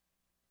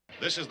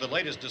This is the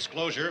latest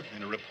disclosure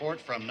in a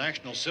report from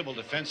National Civil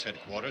Defense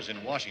Headquarters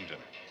in Washington.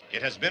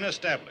 It has been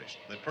established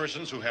that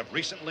persons who have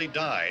recently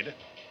died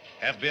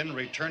have been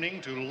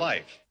returning to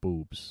life.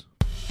 Boobs.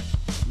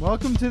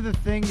 Welcome to the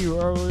thing you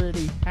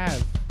already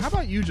have. How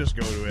about you just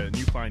go to it and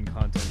you find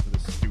content for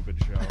this stupid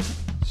show?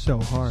 So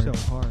hard.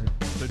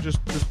 So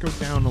just go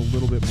down a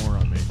little bit more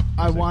on me.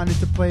 I wanted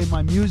to play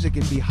my music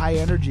and be high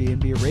energy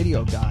and be a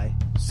radio guy.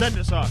 Send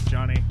us off,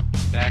 Johnny.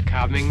 They're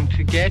coming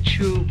to get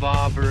you,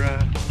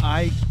 Barbara.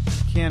 I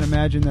can't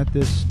imagine that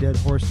this dead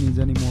horse needs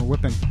any more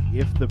whipping.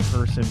 If the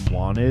person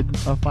wanted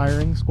a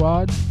firing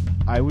squad,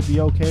 I would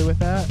be okay with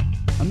that.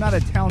 I'm not a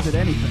talented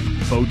anything.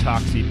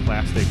 Botoxy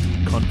plastic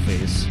cunt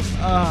face.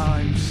 Oh,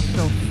 I'm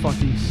so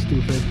fucking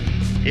stupid.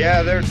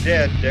 Yeah, they're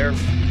dead. They're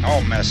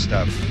all messed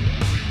up.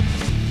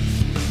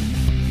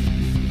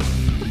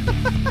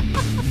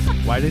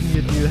 Why didn't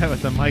you do that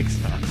with the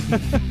mics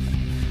on?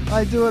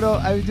 I do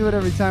it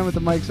every time with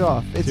the mics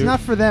off. It's not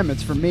for them,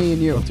 it's for me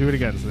and you. We'll do it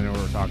again so they know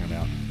what we're talking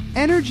about.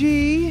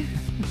 Energy.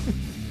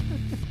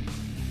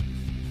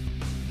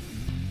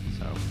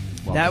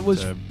 So, that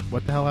was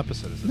what the hell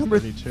episode is this? Number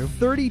 32?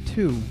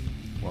 32.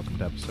 Welcome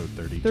to episode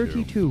 32.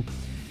 32.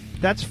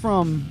 That's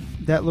from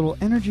that little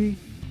energy.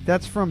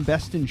 That's from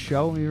Best in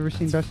Show. Have you ever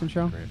seen Best in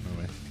Show? Great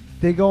movie.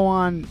 They go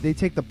on, they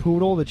take the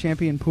poodle, the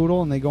champion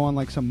poodle, and they go on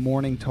like some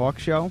morning talk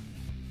show.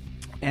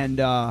 And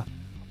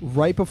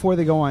right before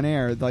they go on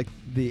air, like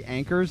the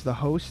anchors, the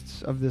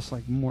hosts of this,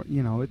 like more,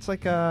 you know, it's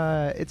like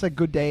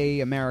Good Day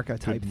America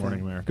type Good Morning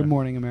thing. America. Good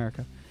Morning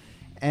America.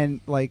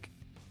 And like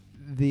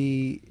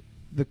the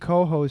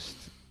co-host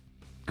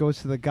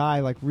goes to the guy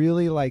like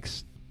really like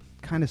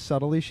kind of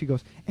subtly. She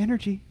goes,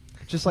 energy,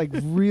 just like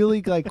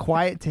really like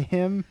quiet to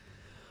him.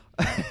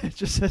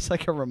 Just as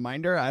like a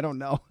reminder. I don't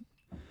know.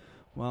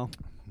 Well,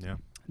 yeah,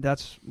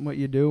 that's what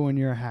you do when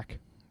you're a hack.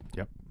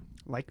 Yep.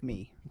 Like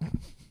me.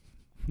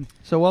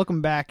 So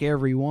welcome back,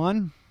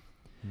 everyone.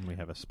 We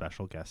have a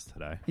special guest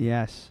today.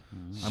 Yes.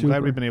 I'm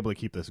glad we've been able to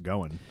keep this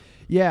going.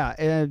 Yeah,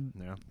 and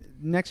Yeah.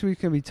 next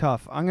week's going to be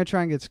tough. I'm going to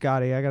try and get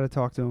Scotty. I got to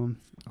talk to him.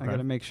 Okay. I got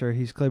to make sure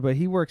he's clear. But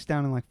he works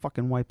down in like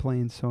fucking White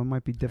Plains, so it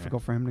might be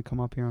difficult for him to come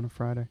up here on a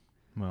Friday.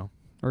 Well,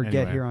 or anyway,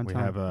 get here on time.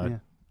 We have yeah.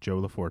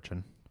 Joe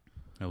Lafortune.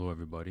 Hello,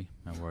 everybody.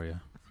 How are you?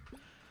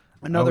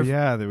 Another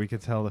yeah, that we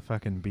could tell the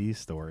fucking bee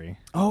story.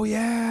 Oh,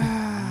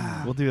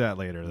 yeah. We'll do that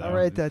later, though. I'll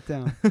write that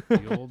down.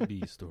 The old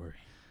bee story.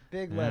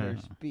 Big Yeah. letters,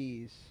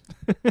 bees.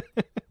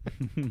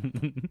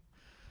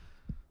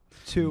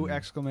 2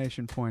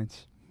 exclamation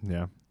points.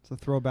 Yeah. It's a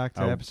throwback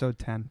to episode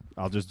 10.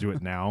 I'll just do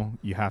it now.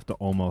 You have to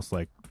almost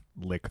like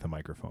lick the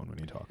microphone when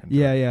you're talking.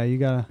 Yeah, you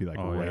got to. Be like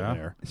Oh, right yeah?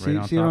 there. See, Right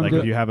on see what top. I'm Like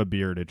doing? if you have a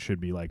beard, it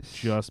should be like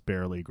just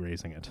barely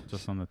grazing it.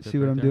 Just on the tip See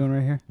what right I'm there? doing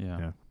right here? Yeah.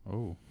 Yeah.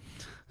 Oh.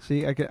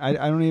 See, I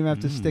don't even have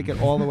to stick it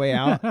all the way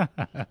out.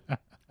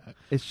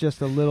 It's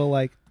just a little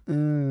like.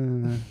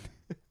 No,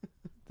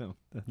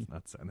 that's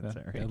not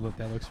sanitary.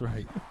 That looks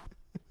right.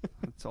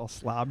 It's all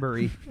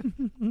slobbery.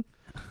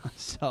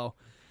 So,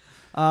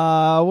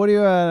 what do you?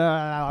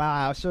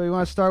 So you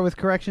want to start with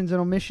corrections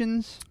and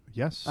omissions?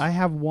 Yes. I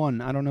have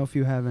one. I don't know if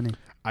you have any.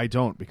 I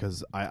don't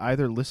because I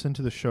either listen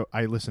to the show.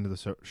 I listened to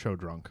the show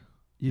drunk.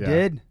 You Yeah.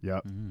 did?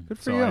 Yep. Good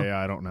for So you.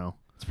 I don't know.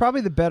 It's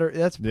probably the better.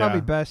 That's probably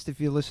Yeah. best if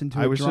you listen to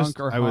I it was drunk just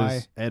or I high.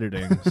 was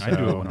editing. So. I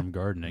do it when I'm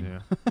gardening. Yeah.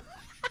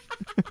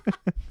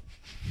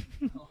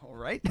 All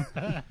right.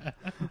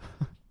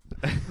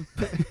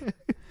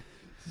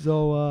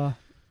 So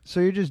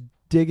you're just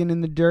digging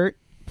in the dirt,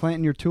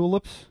 planting your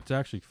tulips. It's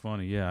actually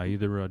funny. Yeah, I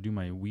either do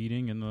my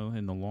weeding in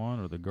the lawn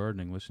or the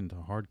gardening, listen to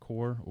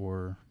hardcore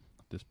or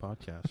this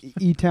podcast.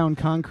 E-Town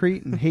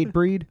Concrete and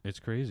Hatebreed. It's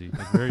crazy.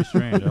 It's very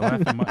strange.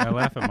 I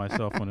laugh at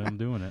myself when I'm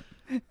doing it.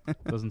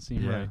 Doesn't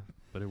seem Yeah. right,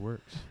 but it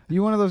works.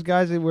 You one of those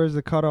guys that wears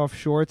the cutoff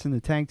shorts and the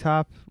tank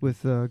top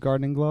with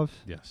gardening gloves?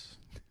 Yes.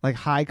 Like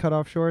high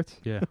cutoff shorts?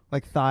 Yeah.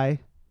 Like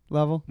thigh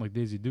level? Like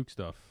Daisy Duke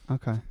stuff.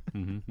 Okay.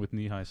 With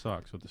knee-high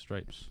socks with the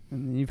stripes.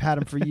 And you've had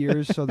them for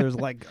years, so there's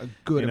like a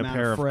good In a amount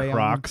pair of of fray on 'em.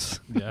 Crocs.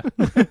 Yeah.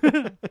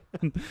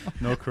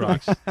 No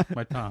Crocs.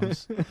 My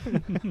Toms.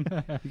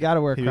 You got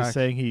to wear He Crocs. was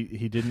saying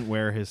he didn't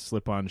wear his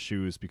slip-on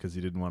shoes because he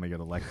didn't want to get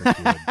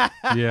electrocuted.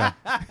 Yeah.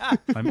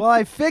 Well,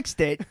 I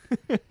fixed it.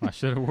 I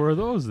should have wore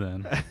those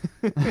then.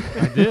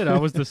 I did. I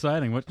was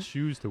deciding what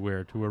shoes to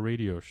wear to a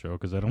radio show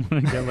because I don't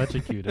want to get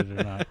electrocuted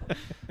or not.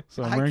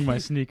 So I'm wearing my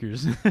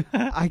sneakers.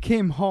 I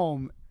came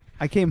home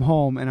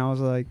and I was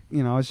like,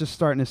 I was just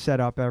starting to set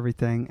up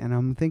everything, and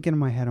I'm thinking in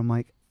my head, I'm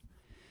like,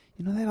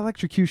 that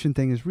electrocution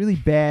thing is really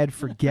bad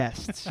for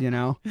guests,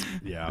 Yeah.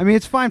 I mean,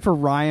 it's fine for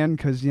Ryan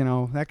because,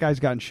 that guy's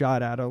gotten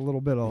shot at. A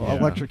little bit of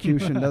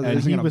electrocution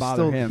isn't going to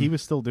bother him. He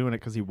was still doing it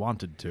because he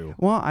wanted to.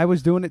 Well, I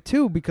was doing it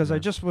too because I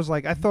just was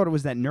like, I thought it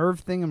was that nerve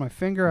thing in my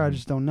finger. I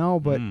just don't know,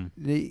 but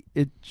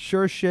it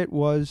sure shit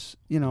was,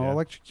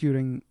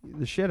 electrocuting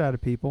the shit out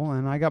of people,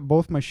 and I got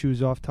both my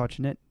shoes off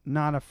touching it.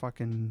 Not a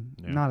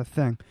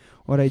thing.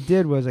 What I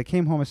did was I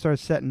came home, I started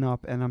setting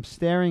up, and I'm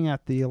staring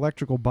at the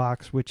electrical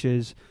box, which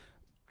is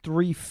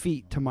 3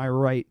 feet to my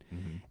right,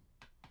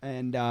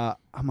 and I'm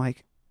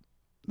like,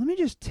 let me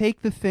just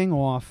take the thing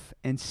off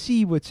and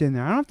see what's in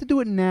there. I don't have to do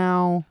it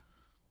now.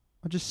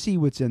 I'll just see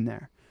what's in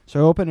there. So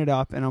I open it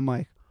up, and I'm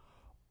like,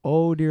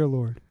 oh, dear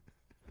Lord.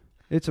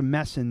 It's a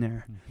mess in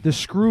there. The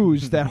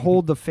screws that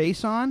hold the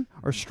face on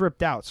are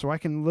stripped out, so I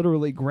can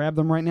literally grab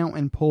them right now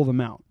and pull them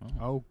out.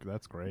 Oh,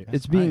 that's great.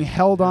 It's being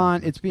held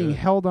on. It's being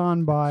held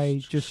on by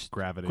just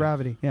gravity.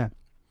 Gravity, yeah.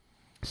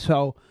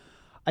 So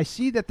I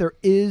see that there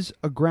is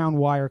a ground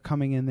wire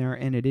coming in there,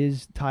 and it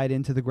is tied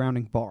into the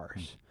grounding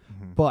bars.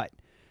 Mm-hmm. But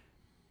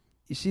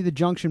you see the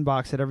junction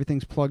box that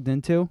everything's plugged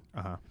into?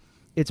 Uh-huh.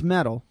 It's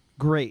metal,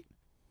 great.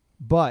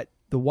 But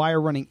the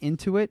wire running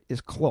into it is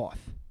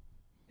cloth.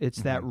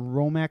 It's that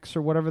Romex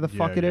or whatever the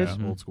fuck it is.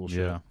 Old school shit.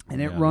 Yeah.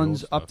 And it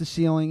runs up the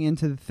ceiling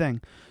into the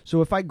thing.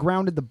 So if I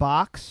grounded the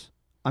box,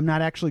 I'm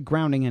not actually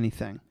grounding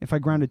anything. If I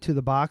grounded to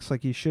the box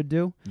like you should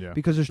do,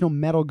 because there's no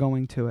metal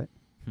going to it.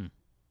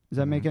 Does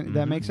that make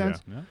that make sense?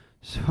 Yeah.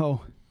 So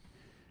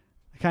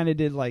I kind of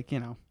did like, I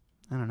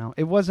don't know.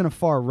 It wasn't a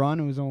far run.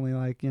 It was only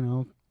like,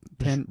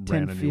 10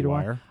 feet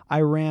away. Wire.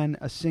 I ran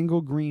a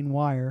single green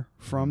wire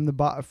from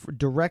the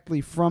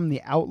directly from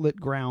the outlet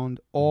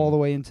ground all the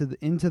way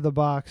into the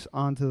box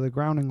onto the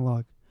grounding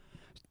lug.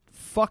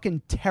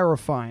 Fucking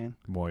terrifying.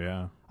 Well,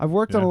 yeah. I've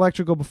worked on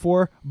electrical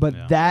before,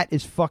 but that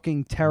is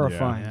fucking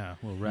terrifying. Yeah.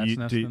 Well, rat's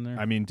nest in there.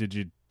 I mean, did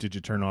you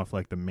turn off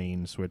like the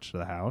main switch to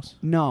the house?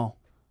 No,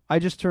 I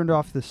just turned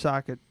off the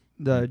socket.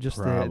 The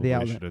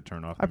outlet. Should have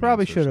turned off. I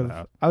probably should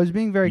have. I was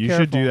being very careful.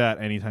 You should do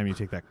that anytime you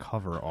take that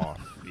cover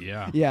off.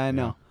 Yeah. Yeah, I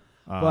know.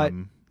 But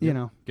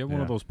get one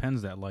of those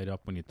pens that light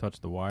up when you touch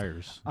the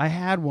wires. I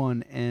had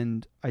one,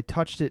 and I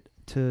touched it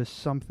to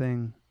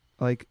something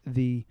like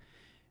the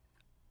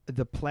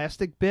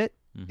plastic bit.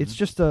 It's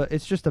just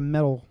a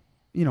metal,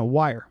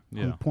 wire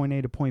from point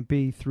A to point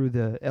B through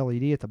the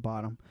LED at the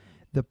bottom.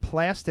 The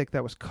plastic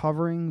that was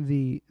covering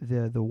the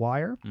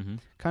wire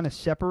kind of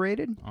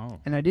separated,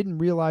 and I didn't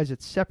realize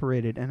it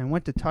separated. And I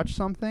went to touch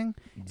something,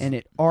 and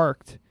it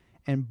arced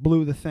and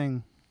blew the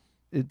thing.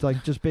 It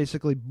just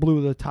basically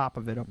blew the top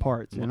of it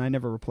apart, and I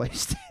never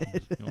replaced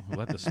it.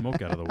 Let the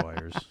smoke out of the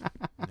wires.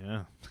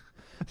 Yeah.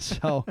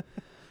 So,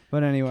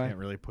 but anyway, can't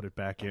really put it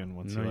back in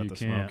once you you let the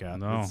can't. smoke out.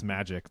 No. It's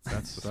magic.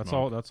 That's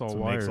all. That's what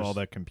wires. makes all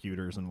the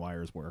computers and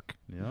wires work.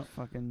 Yeah.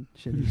 Fucking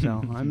shitty.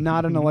 So I'm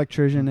not an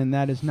electrician, and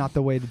that is not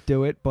the way to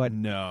do it. But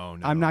no.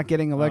 I'm not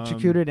getting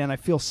electrocuted, and I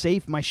feel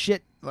safe. My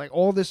shit, like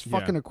all this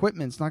fucking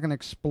equipment's not going to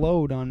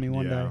explode on me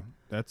one day.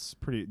 That's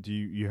pretty. Do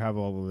you have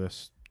all of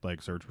this like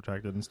surge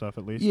protected and stuff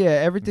at least? Yeah,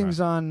 everything's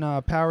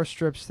on power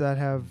strips that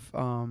have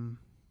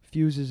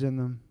fuses in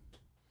them,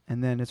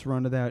 and then it's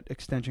run to that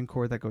extension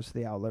cord that goes to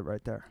the outlet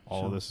right there.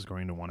 All of this is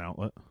going to one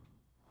outlet.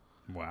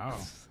 Wow,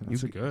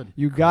 that's good.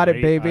 You got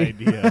it, baby.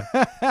 Idea.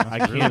 I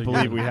can't really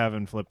believe good. we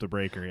haven't flipped a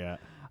breaker yet.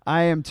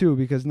 I am too,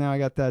 because now I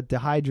got that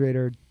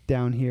dehydrator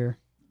down here.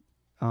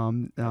 It's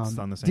on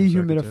the same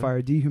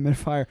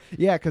dehumidifier.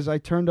 Yeah, because I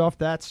turned off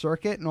that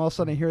circuit, and all of a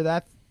sudden I hear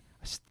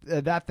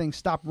that thing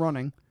stop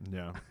running.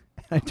 Yeah.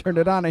 I turned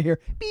it on. I hear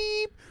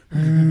beep.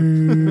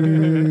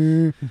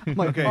 I'm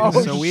like, okay, oh,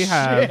 so we shit.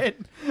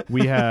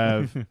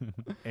 have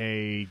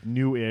a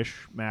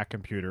new-ish Mac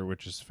computer,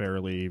 which is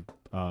fairly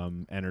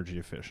energy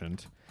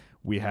efficient.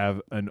 We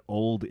have an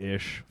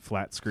old-ish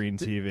flat screen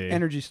TV.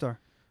 Energy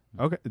Star.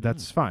 Okay,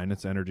 that's fine.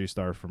 It's Energy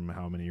Star from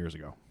how many years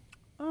ago?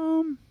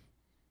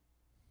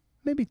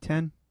 Maybe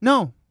 10.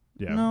 No.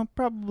 Yeah. No,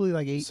 probably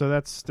like 8. So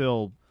that's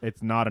still.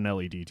 It's not an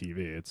LED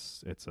TV.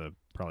 It's a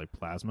probably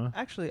plasma.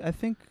 Actually, I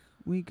think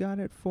we got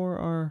it for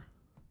our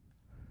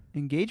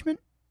engagement.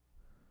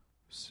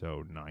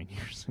 So 9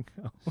 years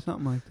ago.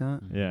 Something like that.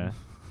 Yeah.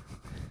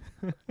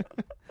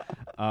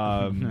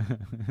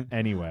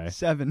 Anyway.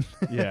 7.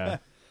 Yeah.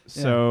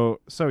 So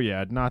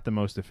yeah, not the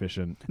most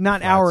efficient.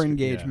 Not our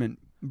engagement.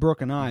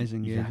 Brooke and I's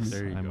engagement. Yes,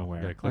 There you I'm go.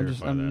 aware. I'm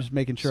I'm just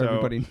making sure So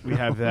everybody. we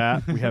have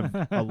that. We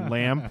have a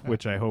lamp,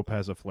 which I hope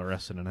has a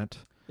fluorescent in it.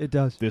 It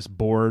does. This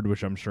board,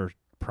 which I'm sure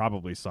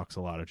probably sucks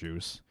a lot of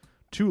juice.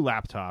 2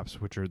 laptops,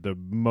 which are the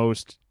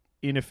most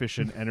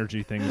inefficient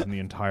energy things in the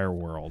entire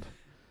world.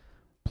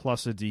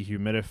 Plus a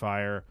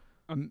dehumidifier.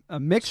 A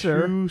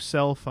mixer. 2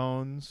 cell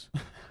phones.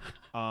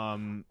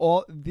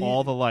 All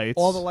the lights.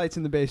 All the lights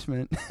in the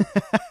basement.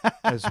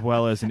 as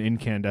well as an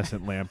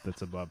incandescent lamp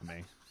that's above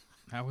me.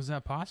 How was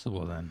that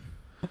possible then?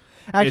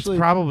 Actually,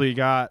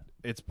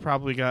 it's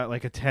probably got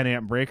like a 10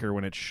 amp breaker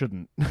when it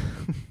shouldn't.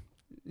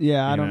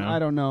 Yeah, I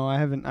don't know. I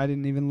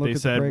didn't even look they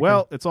at said, the breaker.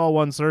 well, it's all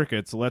one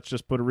circuit, so let's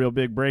just put a real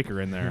big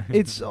breaker in there.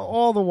 It's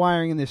all the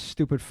wiring in this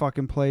stupid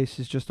fucking place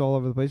is just all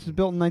over the place. It's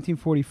built in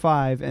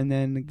 1945, and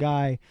then the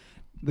guy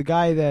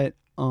that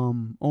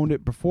owned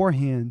it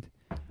beforehand,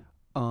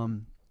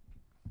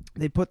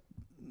 they put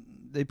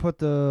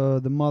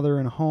the mother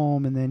in a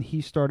home, and then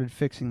he started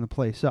fixing the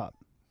place up.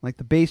 Like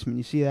the basement,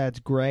 you see that it's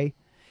gray?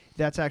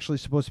 That's actually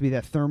supposed to be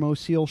that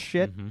thermoseal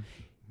shit. Mm-hmm.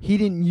 He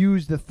didn't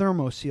use the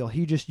thermoseal.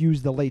 He just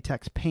used the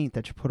latex paint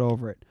that you put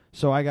over it.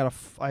 So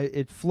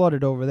it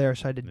flooded over there,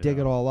 so I had to dig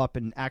it all up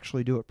and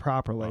actually do it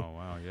properly. Oh,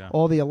 wow, yeah.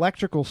 All the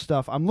electrical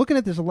stuff. I'm looking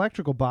at this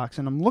electrical box,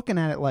 and I'm looking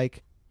at it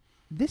like,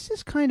 this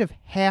is kind of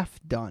half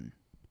done.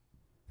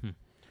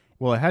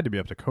 Well, it had to be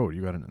up to code.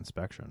 You got an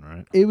inspection,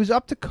 right? It was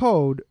up to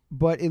code,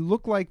 but it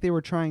looked like they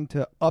were trying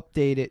to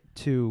update it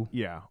to.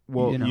 Yeah.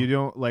 Well, You know. you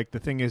don't like the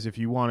thing is, if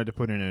you wanted to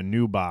put in a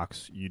new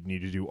box, you'd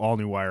need to do all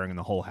new wiring in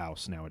the whole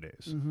house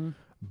nowadays. Mm-hmm.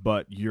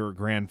 But you're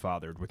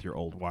grandfathered with your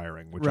old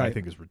wiring, which I Right.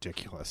 think is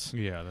ridiculous.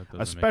 Yeah, that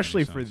doesn't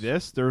Especially make any for sense.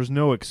 this, there's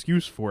no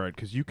excuse for it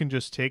because you can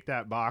just take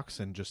that box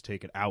and just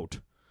take it out.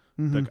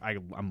 Mhm.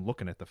 I'm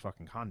looking at the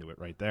fucking conduit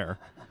right there.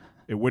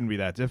 It wouldn't be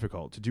that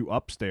difficult. To do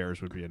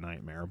upstairs would be a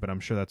nightmare, but I'm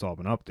sure that's all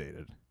been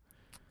updated.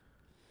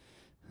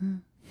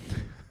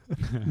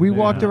 We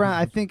walked around.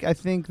 I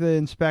think the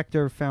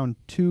inspector found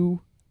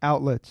 2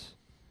 outlets,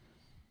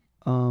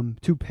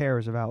 2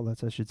 pairs of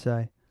outlets, I should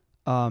say,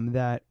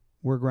 that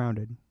were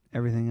grounded.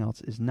 Everything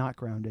else is not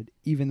grounded,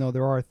 even though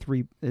there are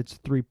 3. It's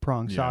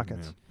 3-prong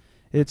sockets.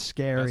 It's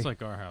scary. That's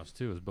like our house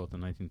too. It was built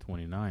in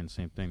 1929.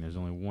 Same thing. There's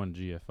only one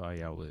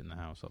GFI outlet in the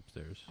house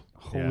upstairs.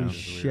 Holy Yeah.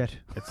 shit!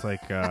 It's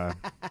like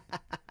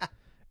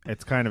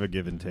it's kind of a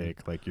give and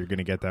take. Like you're going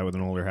to get that with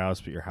an older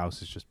house, but your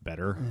house is just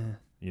better. Yeah.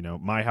 You know,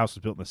 my house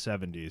was built in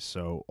the 70s,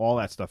 so all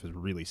that stuff is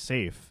really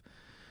safe.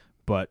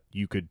 But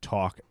you could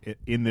talk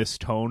in this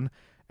tone,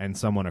 and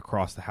someone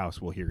across the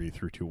house will hear you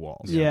through 2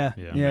 walls. Yeah.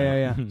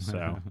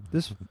 So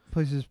This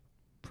place is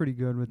pretty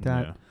good with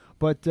that. yeah.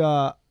 But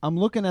I'm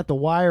looking at the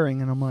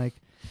wiring, and I'm like,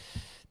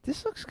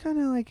 this looks kind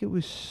of like it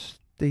was.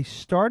 They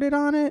started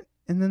on it,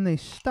 and then they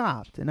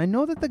stopped. And I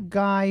know that the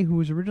guy who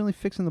was originally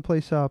fixing the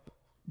place up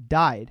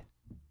died.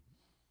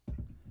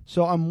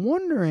 So I'm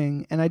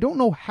wondering, and I don't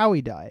know how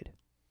he died,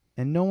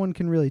 and no one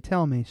can really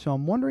tell me. So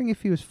I'm wondering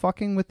if he was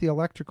fucking with the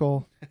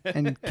electrical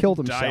and killed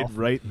himself. Died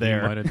right He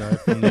there. might have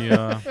died from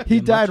the. He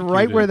being died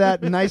right where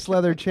electrocuted. that nice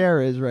leather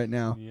chair is right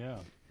now. Yeah,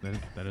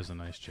 that is a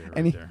nice chair right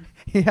And there.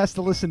 he has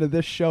to listen to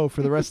this show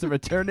for the rest of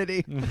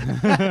eternity.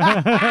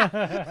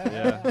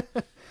 Yeah.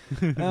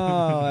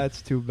 Oh,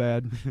 that's too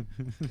bad.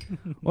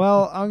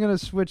 Well, I'm going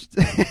to switch.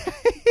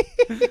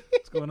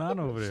 What's going on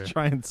over there?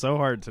 Trying so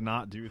hard to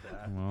not do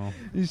that. Well,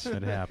 He's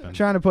it happened.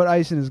 trying to put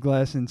ice in his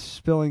glass and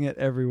spilling it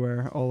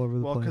everywhere, all over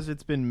the Well, place. because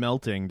it's been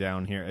melting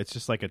down here. It's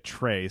just like a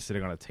tray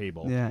sitting on a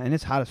table. Yeah, and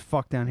it's hot as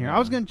fuck down here. Yeah. I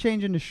was going to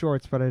change into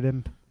shorts, but I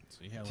didn't. So,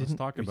 yeah, let's Didn't-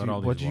 talk about you-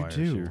 all these what'd you wires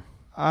do? here.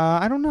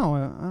 I don't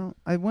know.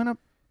 I went up.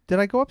 Did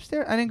I go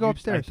upstairs? I didn't go I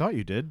upstairs. thought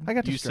you did. I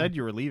got You distracted. said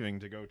you were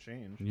leaving to go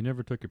change. You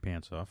never took your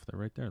pants off. They're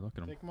right there. Look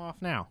at them. Take them off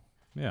now.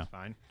 Yeah.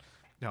 Fine.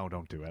 No,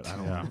 don't do it. I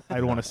don't. Yeah. Want, I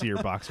don't want to see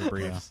your boxer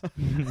briefs.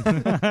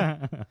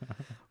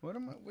 What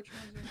am I? Which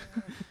ones?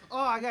 Oh,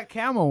 I got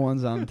camo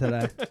ones on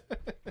today.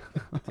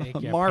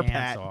 Take your Marpat.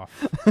 pants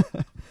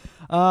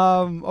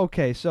off.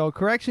 Okay, so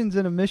corrections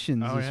and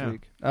omissions Oh, this yeah.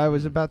 week. I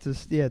was about to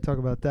talk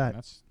about that.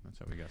 That's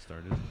how we got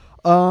started.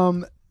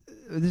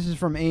 This is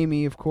from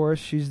Amy, of course.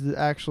 She's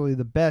actually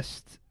the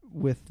best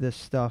with this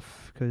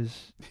stuff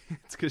because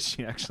It's because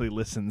she actually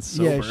listens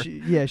sober.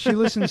 she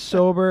listens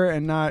sober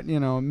and not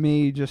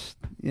me. Just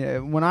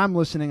when I'm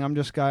listening, I'm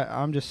just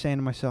saying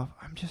to myself,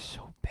 I'm just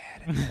so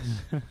bad at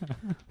this,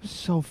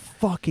 so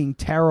fucking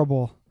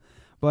terrible.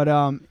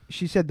 But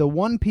she said the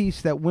one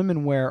piece that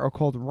women wear are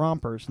called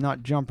rompers,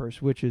 not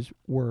jumpers, which is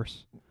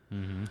worse.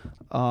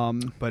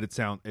 Mm-hmm. But it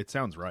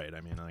sounds right.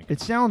 I mean, like It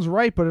sounds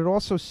right, but it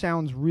also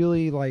sounds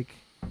really like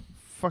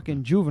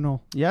fucking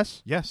juvenile.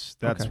 Yes. yes,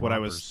 that's Okay. what I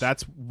Rompers. was.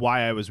 That's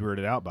why I was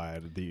weirded out by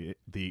it.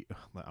 The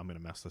I'm gonna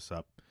mess this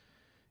up.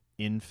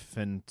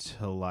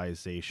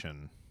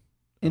 Infantilization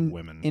of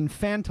women.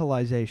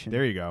 Infantilization.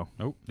 There you go.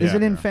 Nope. Is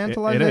it Yeah.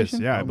 infantilization? It is.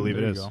 Yeah, I Oh, believe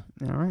it there you is. go.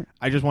 All right.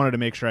 I just wanted to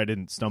make sure I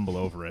didn't stumble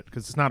over it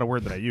because it's not a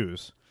word that I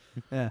use.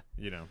 Yeah.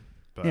 You know.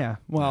 But, Yeah.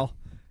 Well,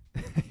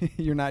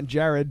 you're not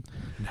Jared.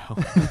 No.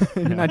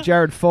 You're not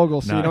Jared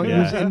Fogle, so you don't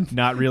use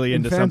not really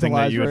into something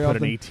that infantilize you would very put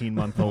an often.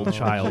 18-month-old Oh,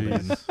 child in.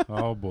 jeez.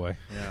 Oh boy.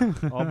 Yeah.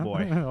 Oh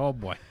boy. Oh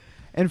boy.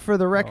 And for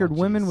the record, Oh,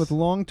 women jeez. with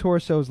long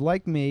torsos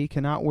like me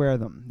cannot wear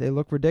them. They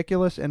look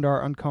ridiculous and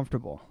are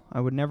uncomfortable.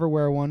 I would never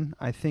wear one.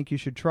 I think you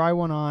should try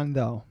one on,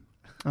 though.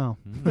 Oh.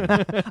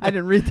 I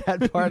didn't read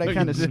that part. I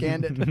kind of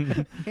scanned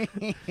it.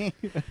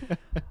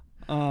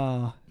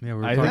 Yeah, we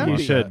were I talking think you about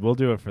should. that. We'll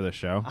do it for the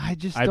show. I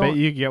just I don't. bet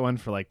you could get one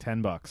for like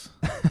 $10.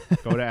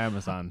 Go to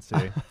Amazon. See.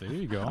 There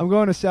you go. I'm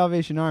going to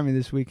Salvation Army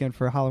this weekend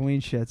for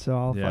Halloween shit, so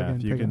I'll Yeah, fucking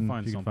if you pick can it.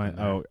 Find if you can something find.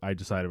 there. Oh, I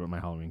decided what my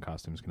Halloween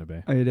costume is going to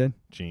be. Oh, you did?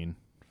 Gene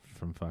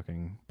from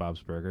fucking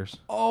Bob's Burgers.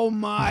 Oh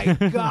my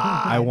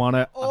god! I want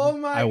to. Oh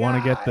my I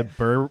want to God. get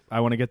the I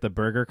want to get the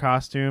burger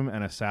costume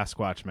and a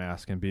Sasquatch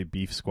mask and be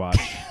beef squatch.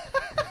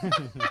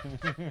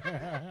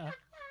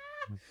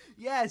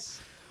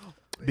 Yes.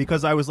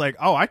 Because I was like,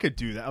 oh, I could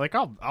do that. Like,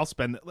 I'll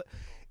spend it.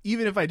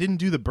 Even if I didn't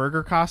do the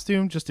burger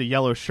costume, just a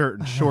yellow shirt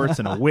and shorts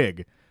and a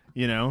wig,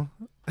 you know?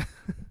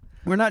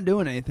 We're not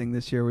doing anything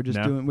this year. We're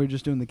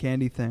just doing the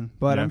candy thing.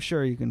 But Yeah. I'm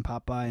sure you can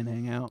pop by and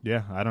hang out.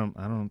 Yeah, I don't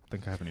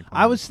think I have any plans.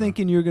 I was so.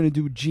 thinking you were gonna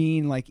do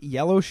jean, like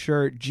yellow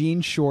shirt,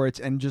 jean shorts,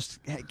 and just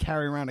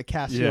carry around a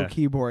Casio Yeah.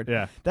 keyboard.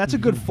 Yeah. That's a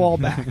good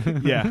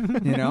fallback. Yeah.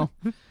 You know?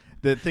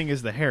 The thing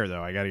is the hair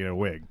though. I got to get a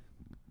wig.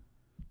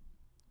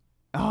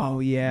 Oh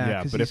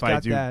yeah. 'cause but he's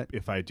if got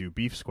if I do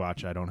beef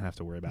squatch, I don't have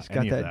to worry about he's got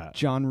any that, of that.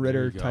 John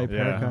Ritter There you go. type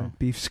Yeah. haircut,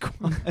 beef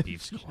squat.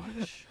 Beef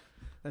squash.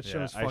 That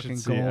show's I fucking should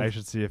see. gold. I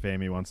should see if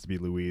Amy wants to be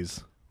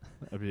Louise.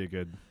 That'd be a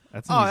good.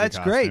 That's an Oh, easy that's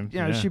costume. great.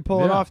 Yeah, she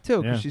pull it Yeah. off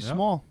too because Yeah. she's Yeah.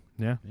 small.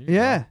 Yeah. There you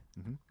Yeah,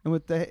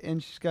 Mhm.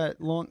 and she's got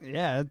long.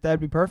 Yeah, that'd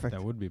be perfect.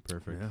 That would be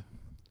perfect.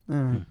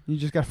 Yeah. You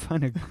just gotta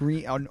find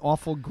an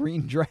awful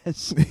green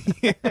dress.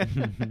 Go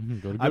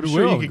to I'm Goodwill,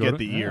 sure you could go get to-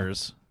 the yeah.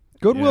 ears.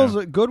 Goodwill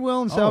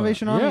and Oh,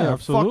 Salvation Army yeah, are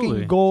absolutely.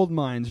 fucking gold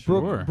mines.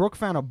 Sure. Brooke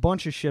found a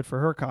bunch of shit for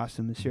her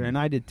costume this year, and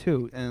I did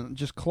too. And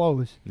just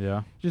clothes,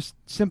 Yeah. just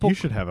simple. You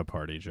should have a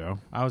party, Joe.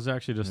 I was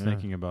actually just Yeah.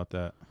 thinking about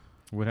that.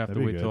 We'd have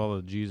That'd to be wait till good. all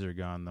the G's are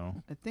gone, though.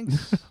 I think.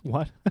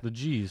 What? The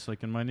G's,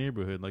 like in my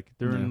neighborhood, like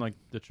during Yeah. like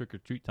the trick or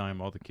treat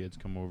time, all the kids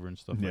come over and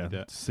stuff Yeah. like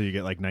that. So you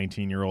get like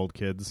 19-year-old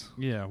kids.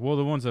 Yeah, well,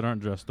 the ones that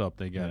aren't dressed up,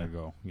 they gotta Yeah.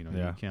 go. You know,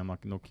 Yeah. you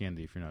can't no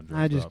candy if you're not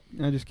dressed I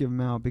up. just give them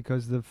out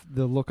because the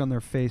look on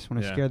their face when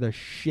I Yeah. scare the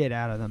shit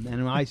out of them,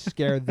 and I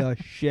scare the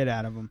shit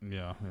out of them.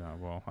 Yeah.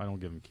 Well, I don't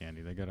give them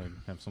candy. They gotta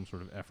have some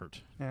sort of effort.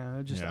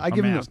 Yeah, Yeah. I A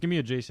give them. mask. Give me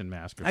a Jason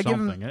mask or I give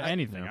 'em- something.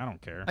 Anything. I don't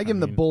care. I give them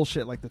the mean,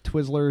 bullshit like the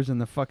Twizzlers and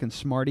the fucking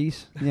Smarties.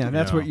 Yeah,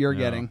 that's Yeah, what you're yeah.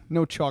 getting.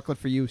 No chocolate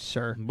for you,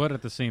 sir. But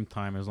at the same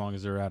time, as long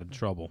as they're out of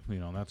trouble, you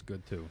know, that's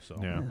good too. So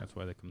Yeah. that's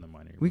why they come to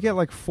my neighborhood. We get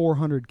like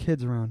 400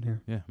 kids around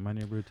here. yeah, my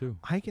neighborhood too.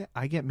 I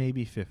get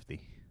maybe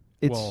 50.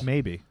 It's Well,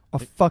 Maybe. a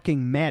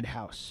fucking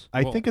madhouse.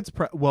 I Well- think it's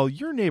well.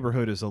 Your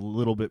neighborhood is a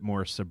little bit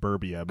more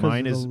suburbia. 'Cause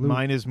Mine of the is loop.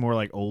 mine is more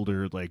like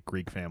older, like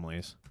Greek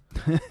families.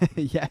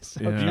 Yes.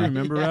 Yeah. Do you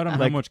remember, Adam, how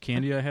Like- much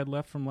candy I had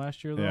left from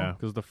last year, though? Yeah.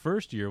 Because the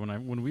first year,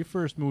 when we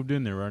first moved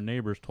in there, our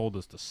neighbors told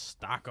us to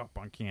stock up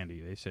on candy.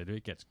 They said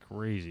it gets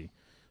crazy.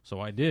 So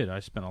I did.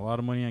 I spent a lot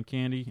of money on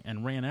candy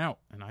and ran out,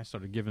 and I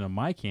started giving them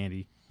my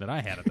candy that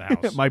I had at the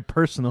house. My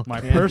personal. my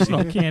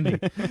personal candy.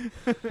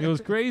 It was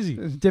crazy.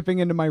 It's dipping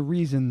into my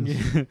reasons.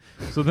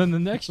 So then the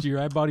next year,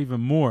 I bought even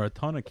more, a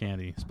ton of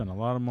candy, spent a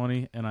lot of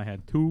money, and I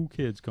had 2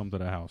 kids come to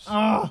the house.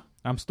 Ah!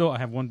 I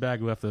have 1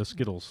 bag left of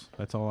Skittles.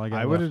 That's all I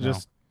got. I would have left now.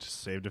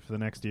 just saved it for the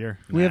next year.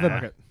 We have a-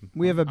 Fuck it.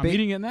 We have a I'm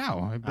eating it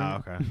now.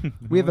 Okay.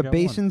 we have a only got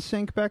basin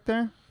sink back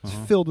there. It's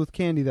Uh-huh. filled with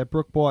candy that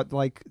Brooke bought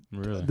like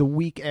Really? the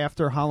week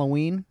after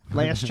Halloween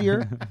last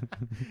year.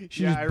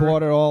 She Yeah, just I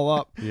bought it all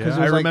up. Yeah. 'Cause it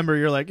I was like- remember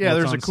you're like, yeah,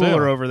 What's there's a on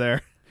cooler sale? over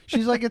there.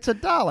 she's like, it's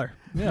 $1.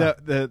 Yeah.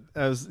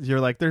 You're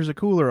like, there's a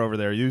cooler over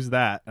there. Use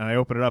that. And I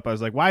open it up. I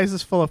was like, why is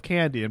this full of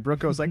candy? And Brooke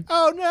goes like,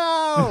 oh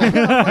no!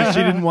 And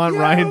she didn't want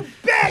Ryan.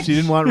 She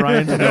didn't want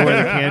Ryan to know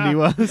where the candy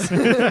was.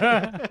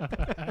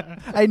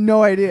 I had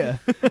no idea.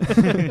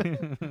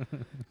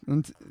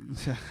 And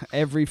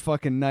every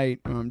fucking night,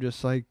 I'm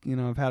just like,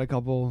 I've had a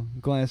couple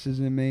glasses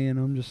in me, and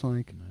I'm just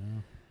like,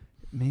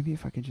 maybe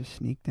if I could just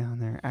sneak down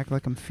there, act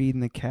like I'm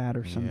feeding the cat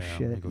or some Yeah,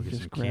 shit, go and get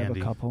just some grab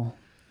candy. a couple.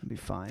 It'd be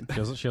fine. She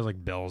has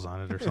like bells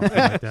on it or something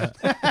like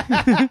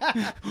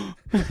that.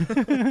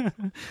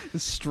 A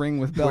string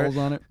with bells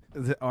on it.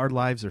 Our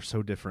lives are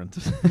so different.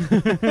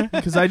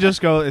 Because I just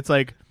go, it's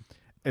like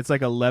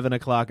 11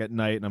 o'clock at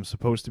night, and I'm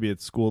supposed to be at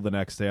school the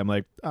next day. I'm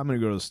like, I'm going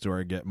to go to the store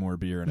and get more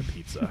beer and a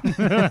pizza.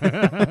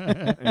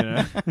 You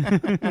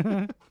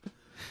know?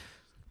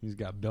 He's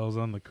got bells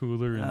on the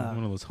cooler and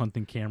one of those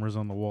hunting cameras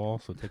on the wall,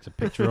 so it takes a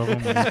picture of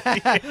him.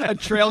 A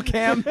trail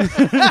cam.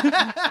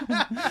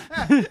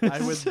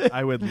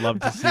 I would love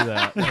to see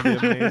that. That'd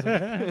be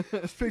amazing.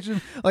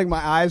 Picture, like my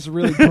eyes are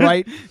really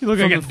bright. You look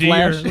from like a the deer.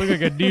 flash. You look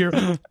like a deer.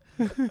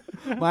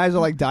 My eyes are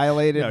like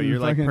dilated. No, and you're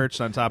like fucking-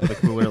 perched on top of the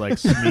cooler like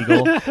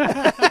Smeagol.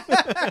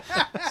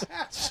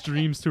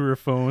 Streams to her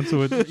phone,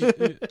 so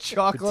it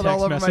chocolate text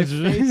all over my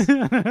messages. face.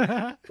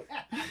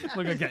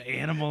 Look like an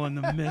animal in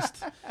the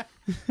mist.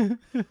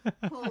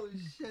 Holy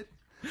shit.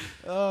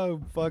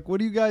 Oh, fuck. What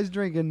are you guys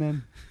drinking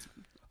then?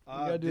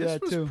 gotta do this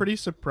that, was too. pretty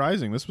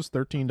surprising. This was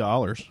 $13.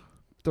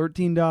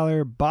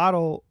 $13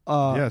 bottle,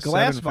 Yeah,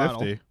 glass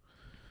bottle.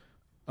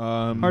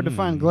 $7.50. Hard to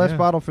find. Glass yeah.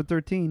 bottle for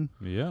 13.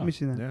 Yeah. Let me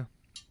see that. Yeah,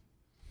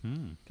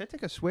 Can I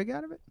take a swig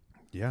out of it?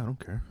 yeah, I don't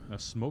care. A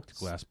smoked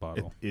glass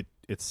bottle.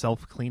 It's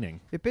self-cleaning.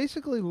 It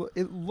basically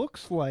it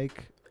looks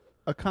like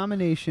a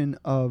combination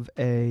of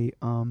a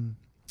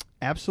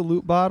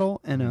Absolute bottle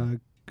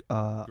and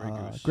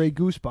a Grey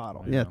Goose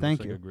bottle. Yeah, looks thank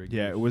like you. a Grey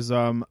Yeah, Goose. it was.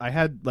 I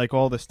had like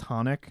all this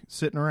tonic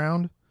sitting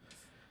around,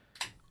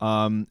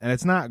 and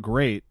it's not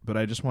great, but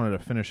I just wanted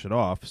to finish it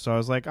off. So I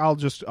was like, I'll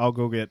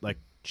go get like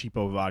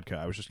cheapo vodka.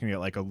 I was just gonna get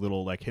like a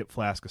little like hip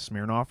flask of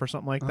Smirnoff or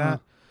something like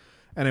that.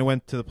 And I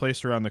went to the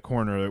place around the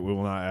corner that we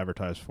will not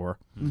advertise for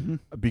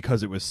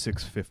because it was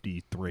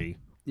 $6.53.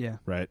 Yeah.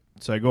 Right.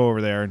 So I go over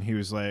there, and he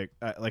was like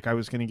I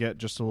was going to get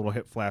just a little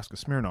hip flask of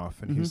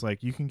Smirnoff, and he's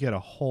like, you can get a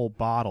whole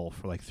bottle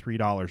for like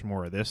 $3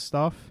 more of this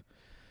stuff,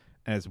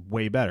 and it's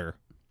way better.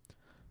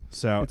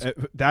 So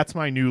that's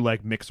my new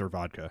like mixer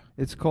vodka.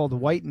 It's called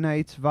White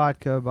Knights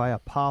Vodka by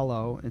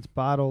Apollo. It's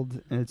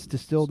bottled. It's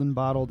distilled and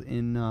bottled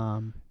in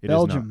It is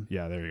Belgium. not-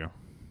 yeah, there you go.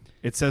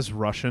 It says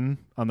Russian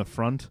on the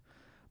front,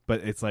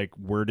 but it's like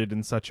worded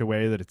in such a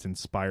way that it's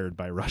inspired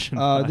by Russian.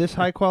 This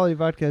high-quality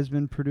vodka has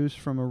been produced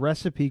from a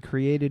recipe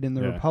created in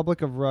the Yeah.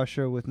 Republic of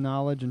Russia with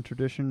knowledge and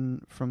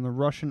tradition from the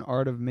Russian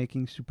art of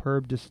making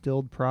superb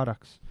distilled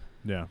products.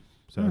 Yeah.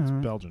 So it's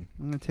Alright. Belgian.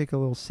 I'm going to take a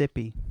little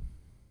sippy.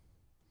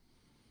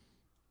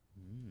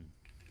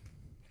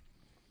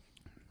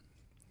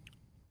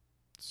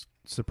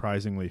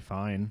 surprisingly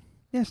fine.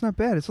 Yeah, it's not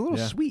bad. It's a little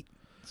Yeah. sweet.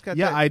 It's got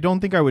Yeah, that, I don't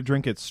think I would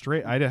drink it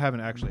straight. I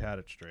haven't actually had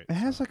it straight. it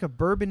has like a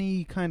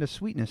bourbony kind of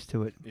sweetness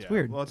to it. It's Yeah.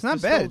 weird. Well, it's not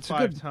distilled bad. It's a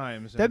 5 good.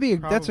 times.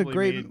 That's a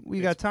great. Made,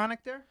 We got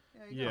tonic there.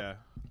 You go. Yeah,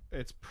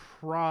 it's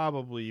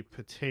probably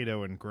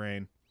potato and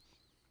grain.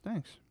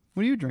 Thanks.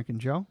 What are you drinking,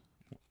 Joe?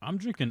 I'm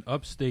drinking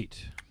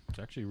Upstate. It's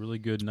actually really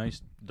good,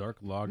 nice dark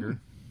lager.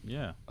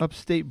 Yeah.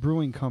 Upstate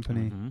Brewing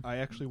Company. Mhm. I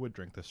actually would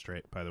drink this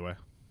straight, by the way.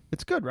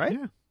 It's good, right?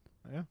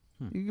 Yeah.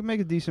 You can make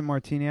a decent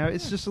martini out.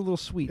 It's just a little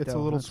sweet. It's though,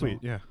 a little that's sweet, all.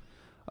 yeah.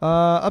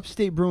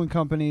 Upstate Brewing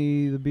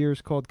Company. The beer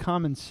is called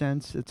Common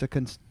Sense. It's a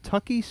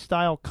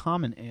Kentucky-style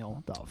common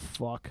ale. The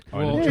fuck? Oh,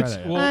 I didn't try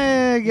that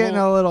yet. Getting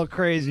a little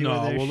crazy No,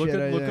 with this well, look shit,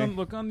 at I look think.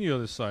 look on the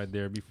other side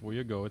there before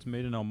you go. It's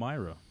made in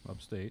Elmira,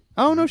 Upstate.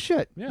 Oh, no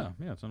shit. Yeah,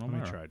 it's in Let me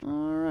Elmira. try it. All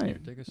right. Here,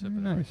 take a sip Very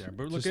of that right nice. there.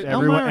 But look Just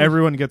at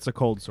everyone gets a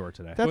cold sore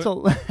today. That's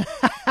But-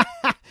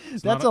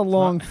 that's not a it's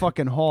long not-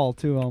 fucking haul,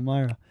 too,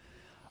 Elmira.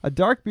 A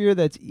dark beer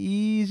that's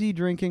easy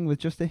drinking with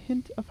just a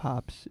hint of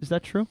hops. Is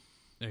that true?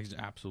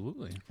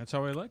 Absolutely. That's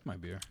how I like my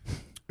beer.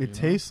 It know?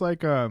 tastes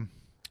like a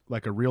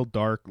real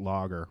dark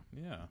lager.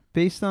 Yeah.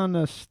 Based on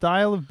a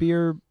style of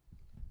beer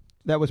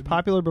that was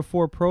popular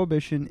before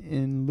Prohibition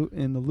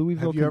in the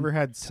Louisville. Have you ever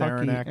had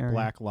Kentucky Saranac area.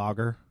 Black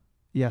Lager?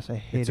 Yes, I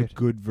hate It's it. a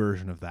good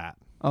version of that.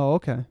 Oh,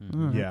 okay. Mhm.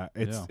 All right. Yeah,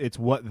 it's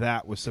what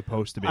that was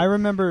supposed to be. I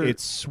remember.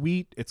 It's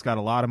sweet. It's got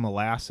a lot of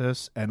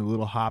molasses and a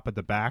little hop at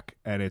the back,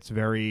 and it's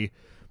very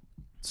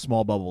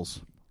small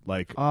bubbles,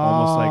 like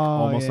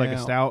almost like a yeah.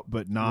 stout,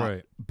 but not.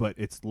 Right. But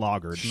it's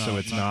lagered, so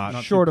it's not.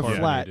 too Short of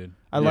carbonated. flat.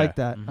 I Yeah. like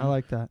that. I Mhm.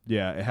 like that.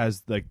 Yeah, it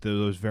has like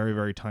those very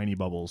very tiny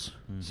bubbles.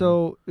 Mhm.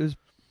 So it was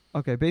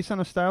okay. Based on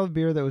a style of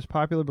beer that was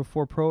popular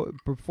before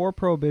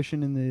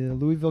Prohibition in the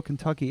Louisville,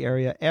 Kentucky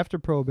area. After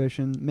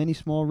Prohibition, many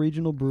small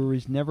regional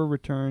breweries never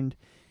returned,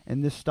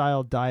 and this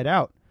style died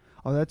out.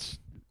 Oh, that's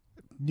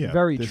Yeah,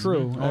 very this-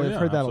 true. Oh, I've yeah,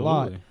 heard that a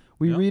lot. absolutely.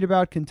 We Yep. read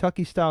about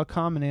Kentucky-style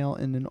common ale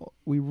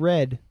we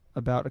read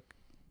about a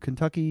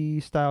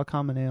Kentucky-style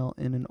common ale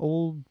in an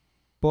old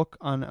book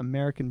on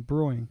American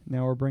brewing.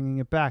 Now we're bringing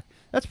it back.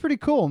 That's pretty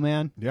cool,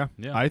 man. Yeah,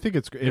 Yeah. I think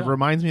it Yeah.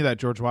 reminds me of that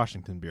George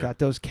Washington beer Got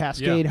those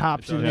Cascade Yeah,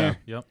 hops it in does. there.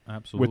 Yep,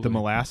 absolutely. with the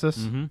molasses.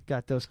 Mm-hmm.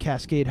 Got those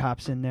Cascade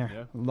hops in there.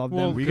 Yeah. Love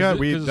Well, them. We 'Cause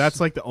got it- 'cause- that's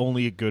like the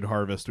only good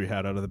harvest we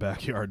had out of the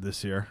backyard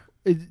this year.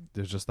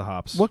 There's just the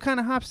hops. What kind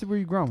of hops were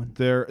you growing?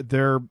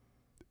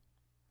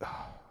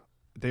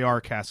 They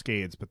are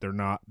Cascades, but they're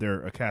not.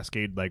 They're a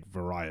Cascade like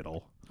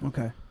varietal.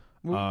 Okay.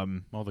 Well,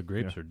 All the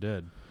grapes are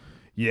dead.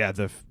 Yeah,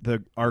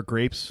 our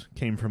grapes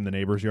came from the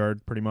neighbor's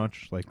yard, pretty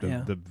much. Like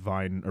Yeah. the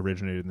vine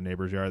originated in the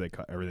neighbor's yard. They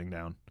cut everything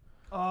down.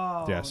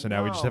 Oh, Yeah, so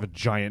now we just have a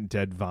giant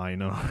dead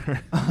vine on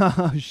our.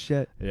 Oh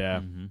shit.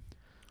 Yeah. Mhm.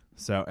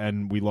 So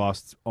and we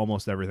lost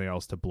almost everything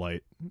else to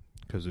blight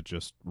because it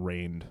just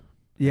rained.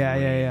 Yeah,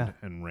 and yeah, rained yeah.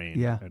 And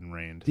rained. Yeah. And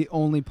rained. The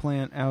only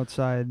plant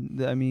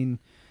outside. I mean,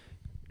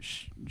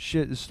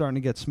 shit is starting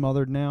to get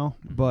smothered now.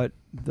 But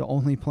the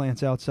only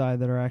plants outside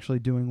that are actually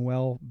doing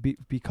well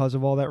because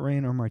of all that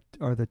rain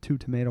are the 2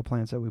 tomato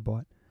plants that we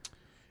bought.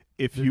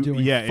 If They're you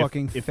doing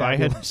fucking if I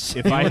had fabulous.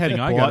 if The I only had thing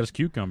I got bought is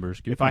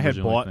cucumbers. if I had Cucumbers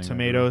are the only bought thing I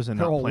tomatoes and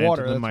They're not all planted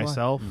water, them that's why.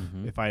 myself,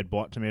 Mhm. if I had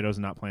bought tomatoes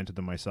and not planted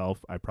them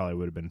myself, I probably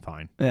would have been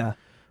fine. Yeah.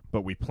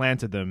 But we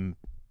planted them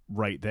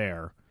right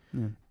there,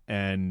 Yeah.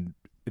 and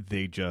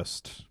they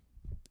just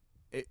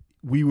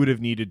we would have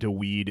needed to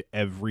weed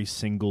every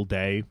single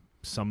day,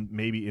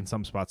 maybe in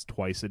some spots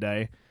twice a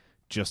day,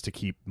 just to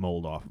keep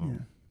mold off of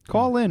them.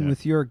 Call in Yeah.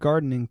 with your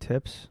gardening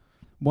tips.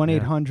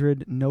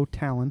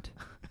 1-800-NO-TALENT.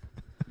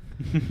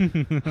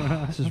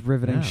 This is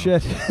riveting Yeah.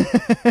 shit.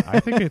 I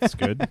think it's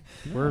good.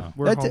 Yeah.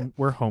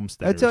 We're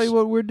homesteaders. I tell you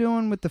what we're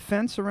doing with the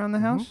fence around the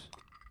house.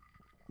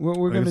 What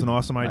we're I think gonna it's an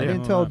awesome I idea.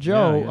 didn't Oh, tell yeah,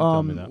 Joe. you didn't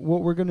tell me that.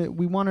 What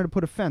we wanted to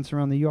put a fence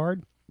around the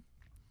yard,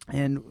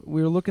 and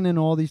we were looking in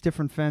all these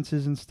different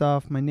fences and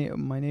stuff. My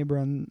neighbor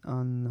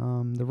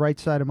on the right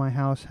side of my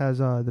house has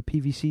the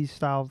PVC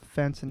style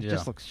fence, and it Yeah.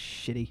 just looks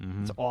shitty.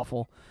 Mhm. It's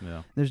awful.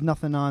 Yeah. There's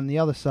nothing on the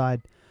other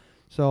side,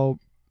 so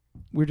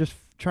we're just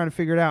trying to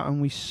figure it out. And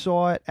we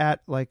saw it at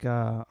like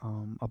a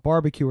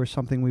barbecue or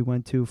something we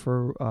went to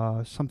for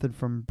something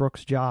from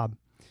Brooke's job,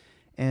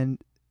 and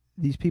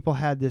these people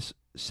had this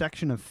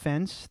section of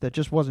fence that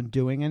just wasn't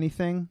doing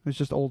anything. It was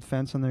just old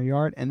fence on their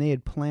yard, and they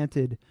had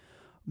planted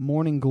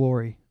morning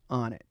glory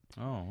on it.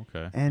 Oh,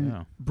 okay. And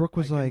yeah. Brooke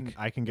was like,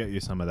 I can get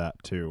you some of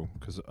that too,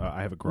 because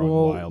I have a growing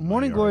 "Well, wild. in my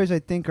morning yard. glories, I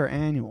think, are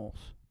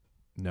annuals."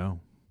 No,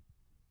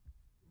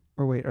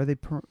 Or wait, are they?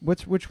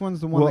 Which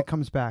one's the one Well, that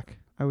comes back?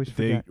 I always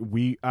forget.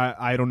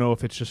 I don't know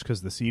if it's just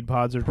because the seed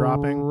pods are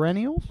dropping.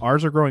 Perennials?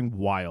 Ours are growing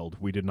wild.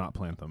 We did not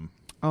plant them.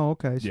 Oh,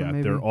 okay. So yeah,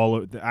 maybe.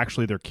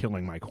 they're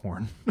killing my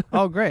corn.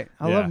 Oh, great!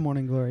 I Yeah. love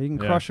morning glory. You can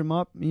Yeah. crush them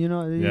up. You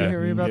know, you Yeah,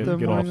 hear you about can the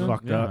get all morning glory?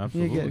 fucked Yeah, up.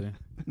 absolutely.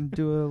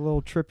 Do a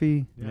little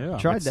trippy. Yeah.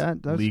 Tried It's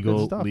that. That's good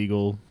legal stuff.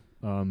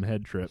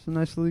 head trip. It's a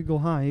nice legal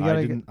high. You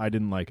I gotta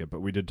didn't like it, but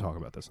we did talk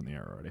about this in the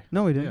air already.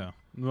 No, we didn't. Yeah.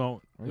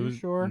 Well, Are it you was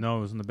sure? No,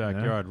 it was in the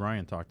backyard.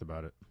 Ryan talked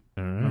about it.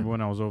 All right. Remember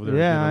when I was over there?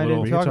 Yeah, did I a little,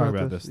 didn't We can talk talk about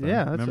about this. this then. Yeah,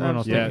 that's Remember when I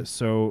was absolutely- taking-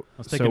 So I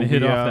was taking a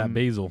hit off that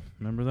basil.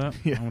 Remember that?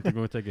 Yeah. I went to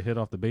go take a hit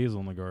off the basil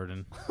in the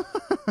garden.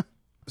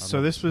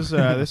 So this was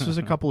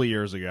a couple of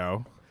years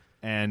ago,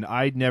 and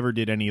I never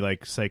did any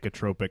like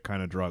psychotropic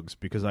kind of drugs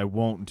because I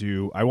won't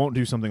do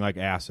something like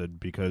acid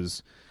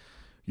because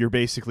you're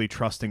basically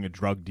trusting a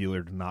drug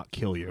dealer to not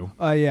kill you.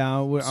 Yeah.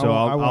 So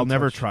I I'll won't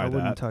never touch- try I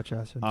wouldn't that. touch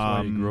acid. That's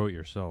why you grow it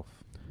yourself.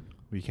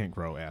 We can't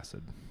grow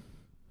acid,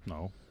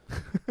 No.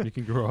 You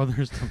can grow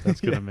other stuff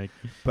that's going to make...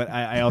 but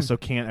I also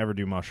can't ever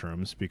do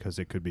mushrooms because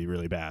it could be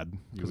really bad You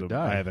because would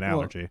die. I have an Well,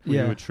 allergy.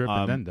 Yeah. You would trip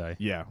and then die.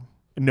 Yeah.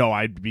 No,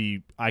 I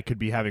could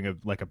be having a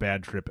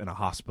bad trip in a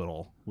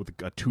hospital with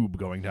a tube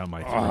going down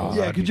my throat. Oh, Yeah,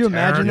 That'd could be you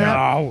imagine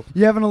terrible. that?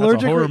 You have an That's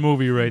allergic a horror re-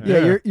 movie right Yeah,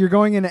 there. you're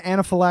going into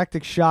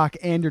anaphylactic shock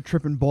and you're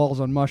tripping balls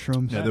on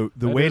mushrooms. Yeah, the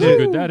That way is to a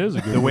good- that is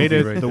a good the way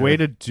movie to right the there. way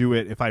to do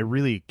it, if I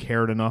really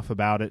cared enough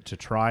about it to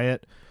try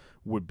it,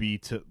 would be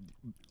to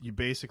you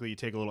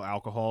take a little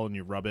alcohol and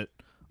you rub it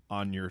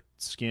on your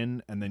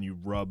skin, and then you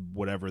rub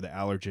whatever the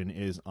allergen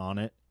is on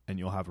it, and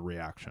you'll have a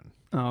reaction.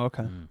 Oh,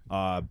 okay.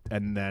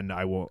 And then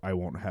I won't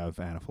have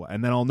anaphylactic,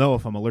 and then I'll know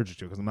if I'm allergic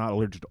to it because I'm not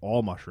allergic to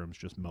all mushrooms,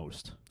 just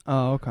most.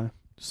 Oh, okay.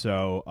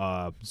 So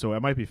so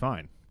it might be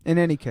fine. In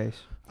any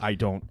case, I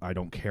don't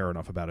care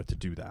enough about it to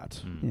do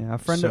that. yeah, a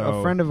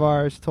So- friend of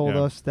ours told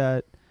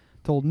Yeah.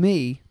 told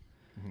me,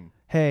 Mhm.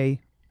 hey,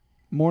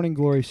 Morning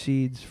Glory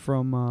seeds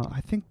from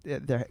I think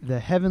the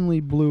Heavenly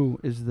Blue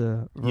is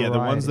the variety. Yeah, the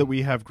ones that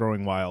we have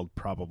growing wild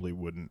probably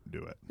wouldn't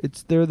do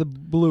it. they're the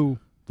blue,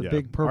 the Yeah.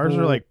 big purple. Ours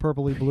are like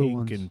purpley blue Pink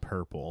ones. and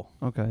purple.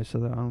 Okay,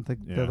 so I don't think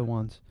Yeah. they're the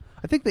ones.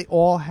 I think they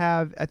all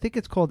have. I think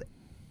it's called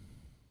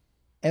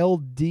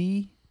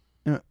LD,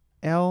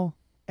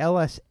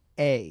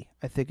 LSA.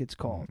 I think it's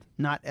called.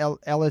 Not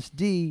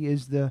LSD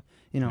is the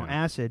Yeah.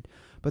 acid,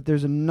 but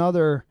there's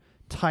another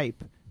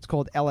type. It's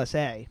called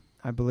LSA,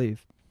 I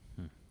believe.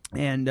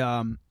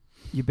 And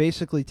you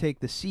basically take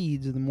the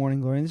seeds of the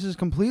Morning Glory, and this is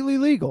completely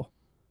legal.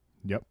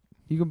 Yep.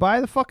 You can buy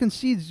the fucking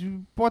seeds.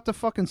 You bought the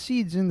fucking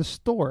seeds in the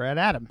store at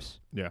Adams.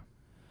 Yeah.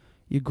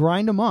 You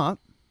grind them up,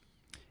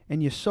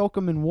 and you soak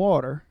them in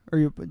water.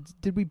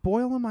 Did we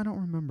boil them? I don't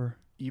remember.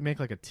 You make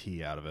like a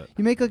tea out of it.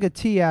 You make like a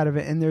tea out of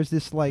it, and there's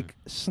this like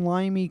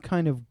slimy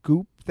kind of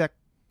goop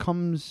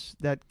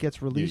that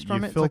gets released from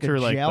you it. It's like filter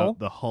a gel.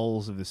 the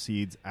hulls of the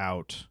seeds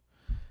out,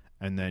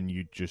 and then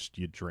you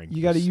drink.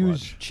 You got to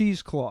use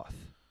cheesecloth,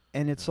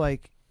 and it's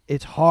like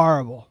it's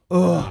horrible.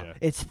 Ugh, Yeah.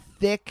 it's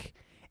thick,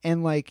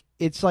 and like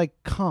it's like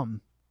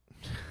cum.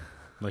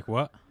 Like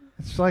what?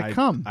 It's like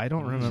cum. I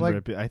don't It's remember like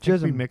it. But I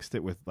think we jism. mixed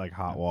it with like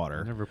hot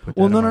water. Never put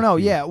Well, that no, on no, my no.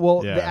 feet. Yeah,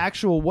 well, Yeah. the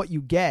actual what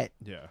you get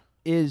Yeah.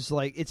 is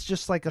like it's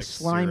just like a Like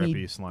slimy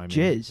syrupy, slimy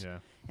jizz. Yeah.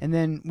 And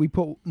then we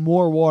put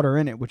more water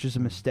in it, which is a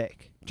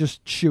mistake.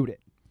 Just shoot it.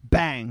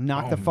 Bang,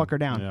 knock the fucker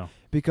down. Yeah.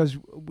 Because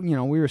we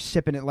were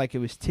sipping it like it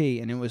was tea,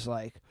 and it was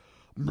like,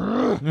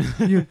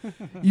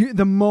 you,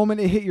 the moment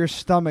it hit your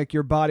stomach,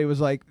 your body was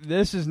like,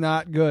 "This is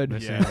not good."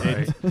 This Yeah, ain't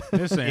right.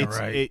 This ain't It's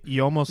right.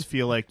 you almost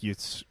feel like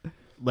it's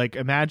like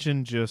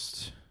imagine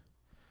just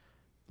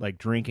like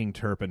drinking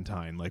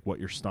turpentine, like what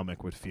your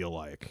stomach would feel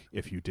like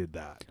if you did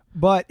that.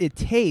 But it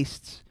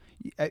tastes.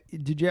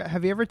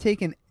 Have you ever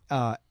taken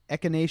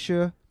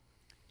echinacea,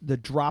 the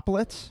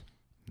droplets?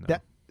 No.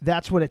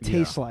 That's what it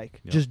tastes Yeah.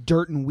 like. Yeah. Just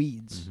dirt and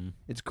weeds. Mhm.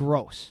 It's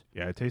gross.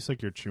 Yeah, it tastes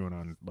like you're chewing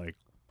on like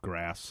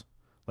grass,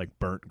 like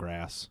burnt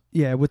grass.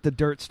 Yeah, with the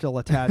dirt still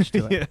attached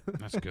to it. Yeah.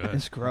 That's good.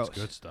 It's gross. That's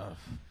good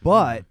stuff.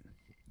 But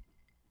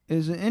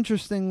it's an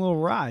interesting little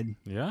ride.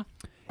 Yeah.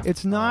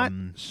 It's not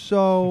Um,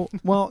 so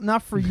well,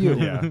 not for you.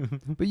 Yeah.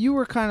 But you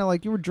were kind of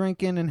like you were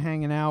drinking and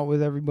hanging out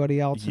with everybody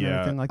else and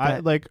everything like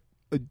that.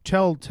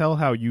 Tell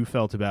how you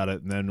felt about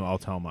it, and then I'll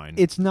tell mine.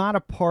 It's not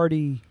a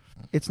party.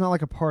 It's not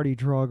like a party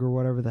drug or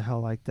whatever the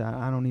hell like that.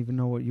 I don't even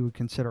know what you would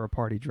consider a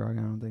party drug.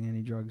 I don't think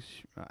any drugs.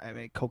 I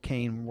mean,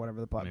 cocaine or whatever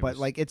the fuck. Maybe But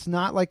like, it's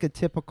not like a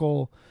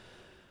typical.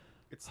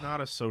 It's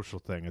not a social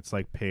thing. It's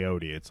like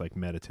peyote. It's like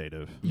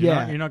meditative.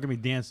 Yeah. You're not going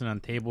to be dancing on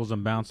tables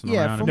and bouncing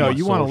Yeah, around. from and No, what- being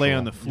you wanna lay social.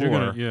 on the You're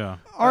gonna- floor. yeah.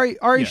 Ari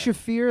yeah.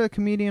 Shaffir, the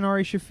comedian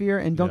Ari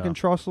Shaffir, and Duncan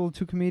Yeah. Trussell,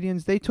 two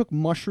comedians, they took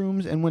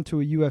mushrooms and went to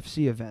a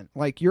UFC event.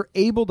 Like, you're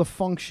able to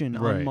function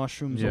on Right.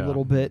 mushrooms a Yeah.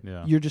 little bit.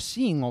 Yeah. You're just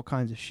seeing all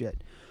kinds of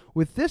shit.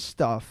 With this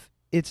stuff,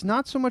 it's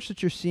not so much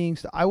that you're seeing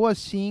stuff. I was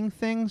seeing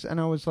things, and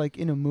I was, like,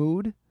 in a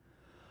mood.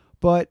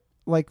 But,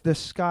 like, the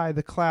sky,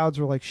 the clouds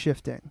were, like,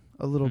 shifting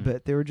a little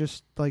bit. They were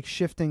just, like,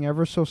 shifting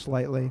ever so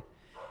slightly.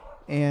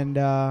 And,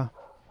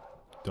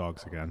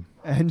 Dogs again.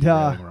 Railing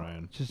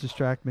Ryan. just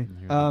distract me.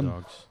 Hear the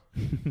dogs.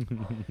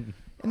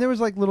 And there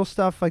was like little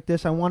stuff like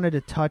this. I wanted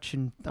to touch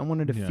and I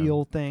wanted to Yeah.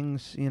 feel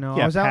things. You know,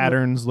 Yeah, I was out.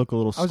 patterns look a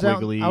little I was out.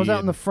 squiggly. I was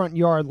out in the and- front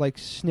yard, like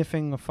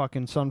sniffing a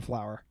fucking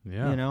sunflower.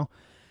 Yeah. You know,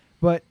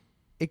 but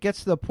it gets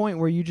to the point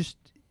where you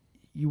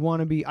want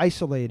to be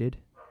isolated.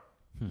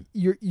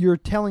 You're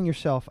telling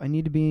yourself, I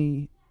need to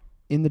be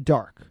in the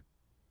dark.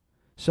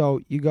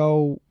 So you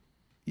go.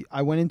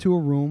 I went into a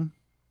room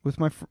with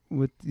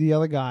with the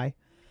other guy.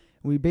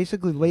 We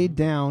basically laid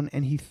down,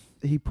 and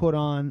he put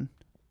on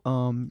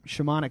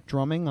shamanic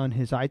drumming on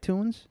his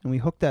iTunes, and we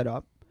hooked that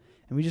up,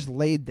 and we just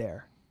laid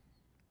there,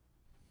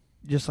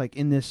 just like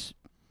in this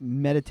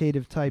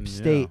meditative type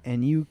state,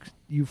 and you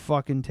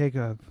fucking take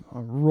a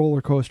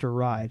roller coaster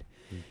ride.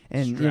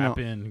 And strap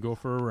in, go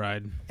for a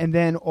ride. And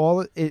then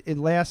it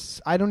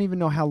lasts. I don't even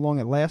know how long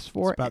it lasts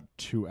for. It's about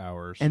 2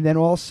 hours. And then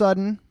all of a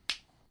sudden,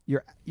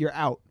 you're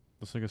out.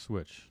 It's like a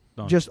switch.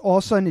 Done. Just all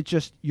of a sudden,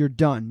 you're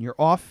done. You're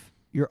off.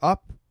 You're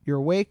up. You're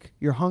awake.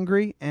 You're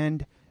hungry,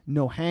 and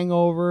no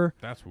hangover.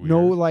 That's weird.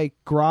 No like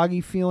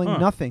groggy feeling. Huh.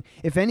 Nothing.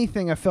 If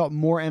anything, I felt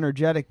more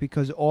energetic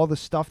because all the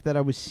stuff that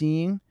I was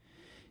seeing,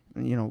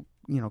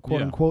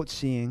 quote unquote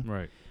seeing,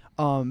 right,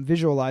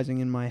 visualizing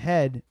in my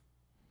head.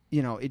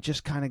 It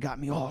just kind of got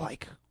me all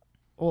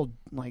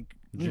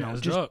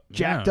Jazzed just up.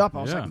 jacked up.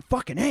 I was like,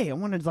 fucking, hey, I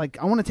want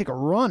to take a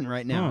run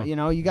right now.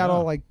 Huh. You got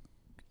all like,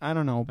 I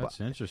don't know.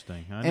 That's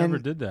interesting. I and never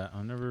did that.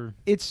 I never.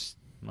 It's,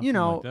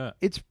 like that.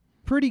 it's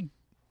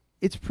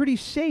pretty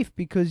safe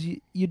because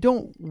you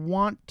don't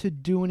want to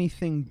do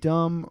anything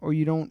dumb or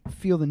you don't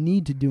feel the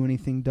need to do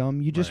anything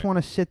dumb. You just want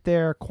to sit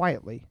there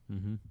quietly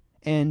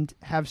and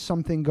have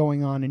something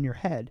going on in your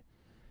head.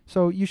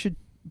 So you should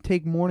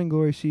take morning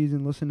glory seeds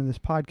and listen to this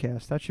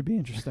podcast. That should be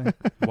interesting.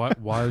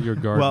 While you're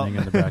gardening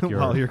in the backyard.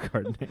 While you're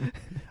gardening.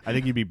 I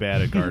think you'd be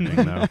bad at gardening,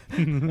 though.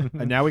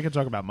 And now we can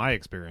talk about my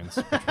experience,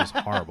 which was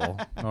horrible.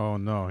 Oh,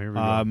 no. Here we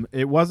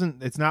go.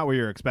 It's not what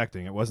you're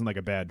expecting. It wasn't like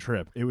a bad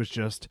trip. It was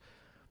just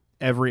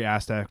every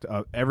aspect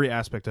of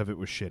it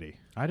was shitty.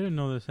 I didn't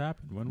know this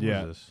happened. When was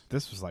this?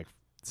 This was like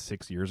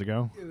 6 years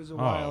ago. It was a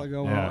while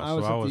ago. Yeah. I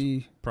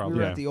was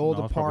probably at the old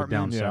apartment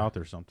down south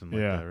or something like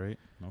that, right?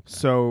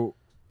 Okay.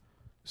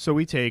 So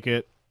we take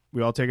it.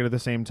 We all take it at the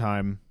same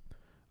time.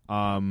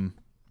 And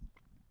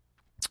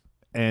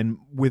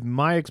with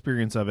my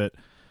experience of it,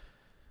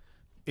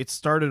 it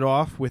started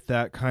off with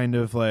that kind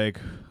of like,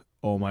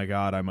 oh my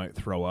God, I might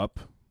throw up.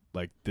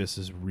 Like, this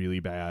is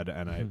really bad.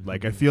 And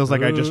it feels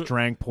like I just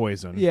drank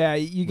poison. Yeah,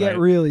 you get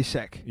really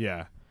sick.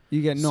 Yeah.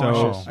 You get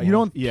nauseous. You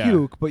don't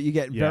puke, but you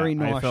get very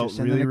nauseous,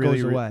 and then it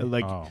goes away.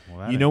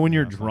 When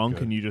you're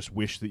drunk and you just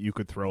wish that you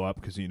could throw up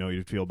because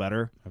you'd feel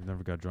better. I've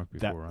never got drunk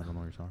before. I don't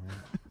know what you're talking about.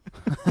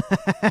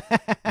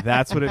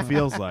 That's what it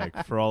feels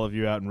like for all of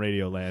you out in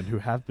Radio Land who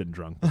have been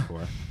drunk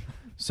before.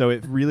 So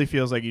it really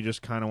feels like you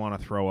just kind of want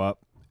to throw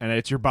up, and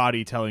it's your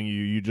body telling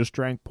you just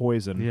drank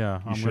poison.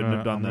 Yeah, you shouldn't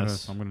have done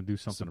this. I'm going to do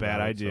something. It's a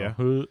bad idea.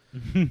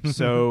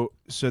 So.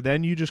 so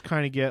then you just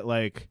kind of get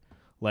like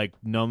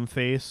numb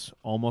face,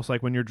 almost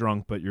like when you're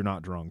drunk, but you're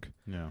not drunk.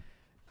 Yeah.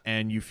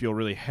 And you feel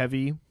really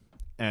heavy,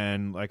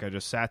 and like I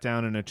just sat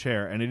down in a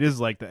chair, and it is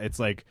like that. It's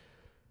like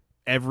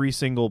every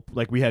single,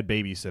 like we had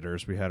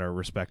babysitters, we had our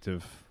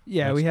respective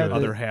we had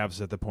other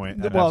halves at the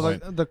point.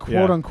 The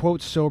quote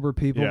unquote sober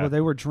people, but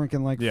they were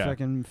drinking like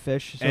fucking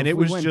fish. So and it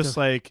was just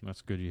like,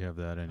 that's good you have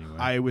that anyway.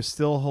 I was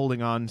still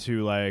holding on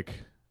to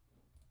like,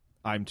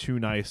 I'm too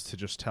nice to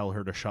just tell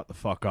her to shut the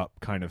fuck up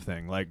kind of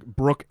thing. Like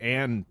Brooke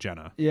and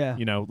Jenna. Yeah.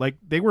 Like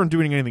they weren't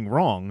doing anything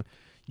wrong.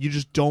 You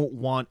just don't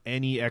want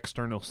any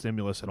external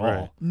stimulus at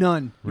all.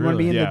 None. You want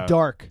to be in the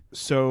dark.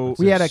 So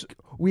we had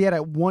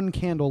a one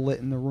candle lit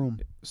in the room.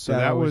 So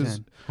that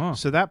was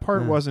so that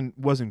part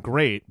wasn't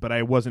great, but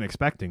I wasn't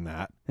expecting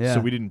that. Yeah. So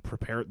we didn't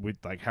prepare it with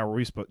like how are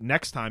we supposed.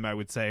 Next time I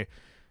would say,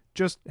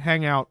 just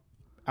hang out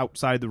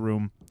outside the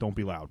room. Don't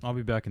be loud. I'll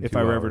be back in if 2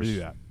 I were hours. ever to do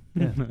that.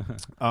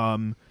 Yeah.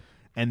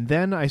 And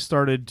then I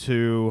started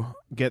to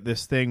get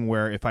this thing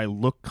where if I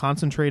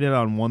concentrated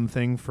on one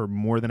thing for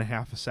more than a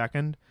half a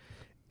second,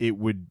 it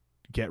would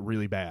get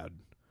really bad.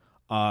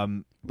 What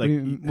do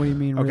you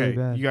mean really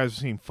bad? You guys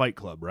have seen Fight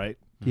Club, right?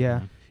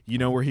 Yeah. You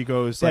know where he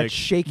goes that like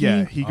shaky.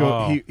 Yeah, he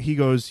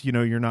goes.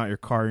 You're not your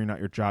car, you're not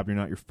your job, you're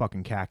not your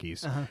fucking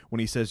khakis. When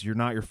he says you're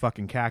not your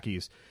fucking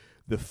khakis,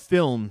 the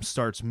film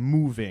starts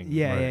moving.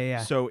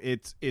 Yeah. So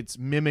it's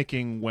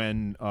mimicking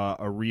when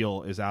a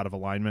reel is out of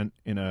alignment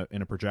in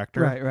a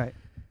projector. Right.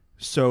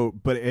 So,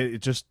 but it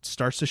just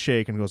starts to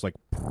shake and goes like,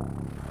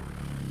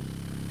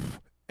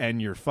 and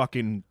you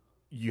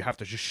have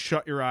to just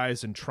shut your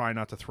eyes and try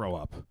not to throw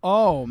up.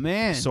 Oh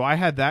man! So I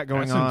had that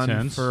going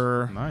on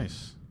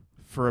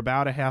for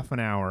about a half an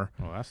hour.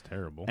 Oh, that's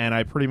terrible. And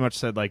I pretty much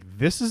said, like,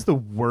 this is the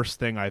worst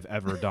thing I've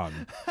ever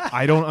done.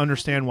 I don't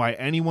understand why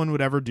anyone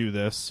would ever do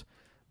this.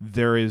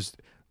 There is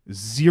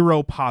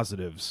zero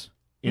positives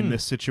in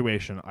this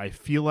situation. I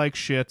feel like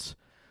shit.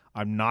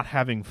 I'm not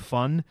having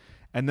fun.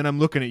 And then I'm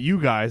looking at you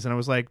guys, and I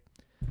was like,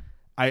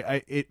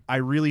 I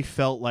really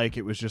felt like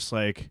it was just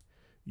like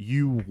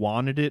you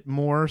wanted it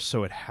more,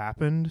 so it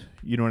happened.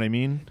 You know what I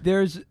mean?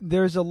 There's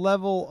a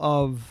level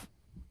of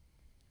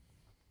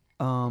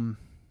I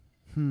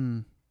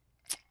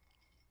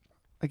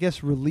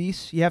guess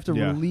release. You have to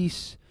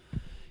release.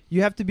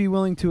 You have to be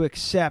willing to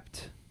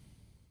accept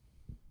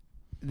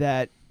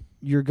that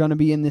you're going to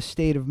be in this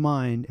state of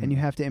mind, and you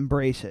have to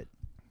embrace it.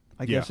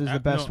 I guess is the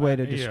best way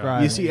to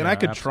describe it. You see, and I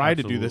could try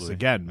to do this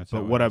again,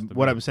 but what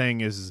I'm saying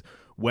is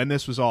when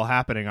this was all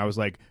happening, I was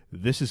like,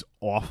 this is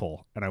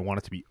awful, and I want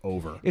it to be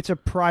over. It's a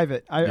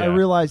private. I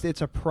realized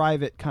it's a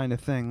private kind of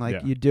thing.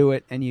 Like you do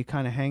it and you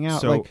kind of hang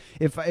out. So, like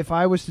if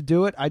I was to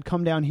do it, I'd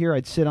come down here,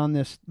 I'd sit on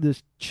this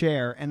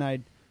chair, and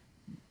I'd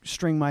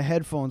string my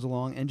headphones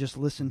along and just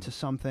listen to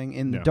something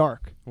in the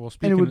dark. Well,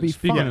 and it would be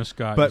speaking fun. of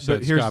Scott, but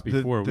here's Scott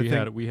before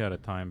the we had a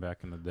time back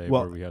in the day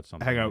well, where we had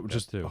something. hang on, like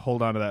just that too.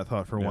 hold on to that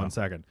thought for 1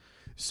 second.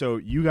 So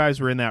you guys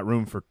were in that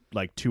room for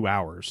like 2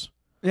 hours.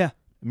 Yeah.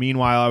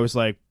 Meanwhile, I was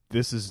like,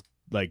 this is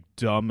like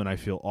dumb and I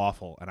feel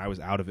awful, and I was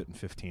out of it in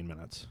 15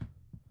 minutes.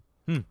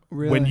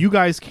 Really? When you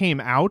guys came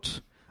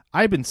out,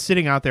 I've been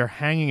sitting out there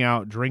hanging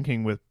out,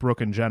 drinking with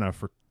Brooke and Jenna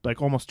for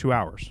like almost 2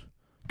 hours.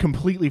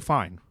 Completely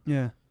fine.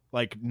 Yeah.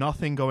 Like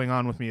nothing going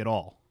on with me at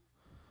all.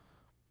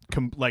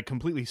 Like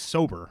completely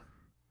sober.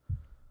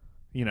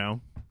 You know?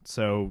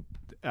 So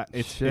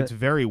it's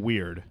very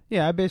weird.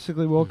 Yeah, I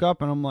basically woke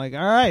up and I'm like, all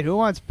right, who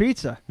wants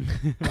pizza?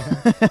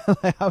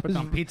 Put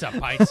some pizza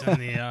bites in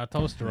the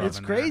toaster oven. It's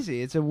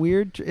crazy. It's a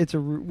weird. It's a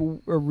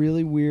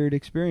really weird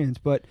experience.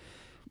 But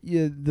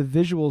the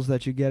visuals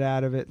that you get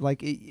out of it,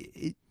 like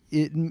it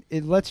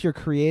lets your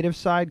creative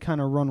side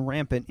kind of run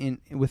rampant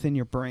within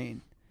your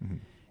brain,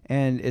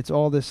 and it's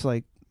all this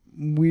like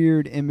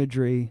weird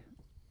imagery.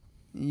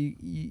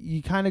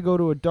 You kind of go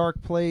to a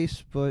dark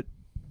place, but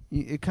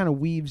it kind of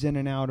weaves in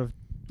and out of,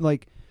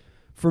 like,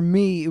 for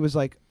me, it was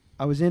like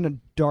I was in a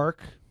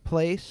dark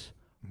place,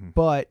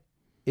 but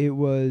it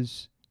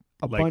was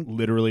like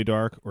literally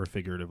dark or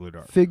figuratively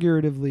dark?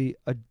 Figuratively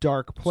a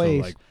dark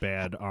place. So like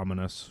bad,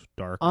 ominous,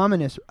 dark.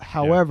 Ominous.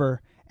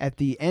 However, at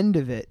the end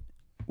of it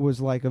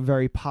was like a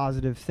very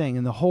positive thing.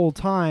 And the whole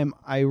time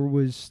I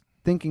was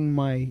thinking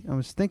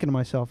to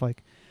myself,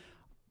 like,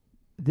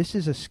 this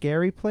is a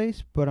scary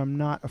place, but I'm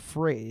not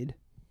afraid.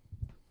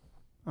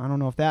 I don't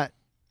know if that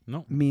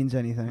means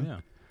anything. Yeah.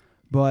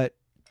 But,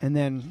 and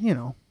then,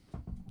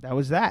 that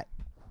was that.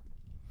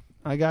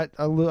 I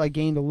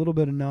gained a little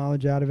bit of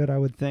knowledge out of it, I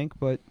would think,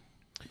 but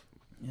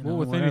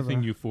with whatever.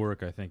 anything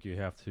euphoric, I think you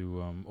have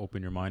to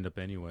open your mind up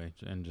anyway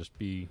and just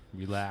be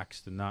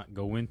relaxed and not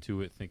go into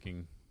it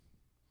thinking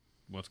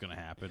what's going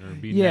to happen or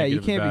be negative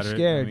you can't about be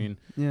scared.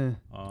 It.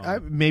 I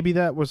mean, maybe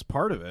that was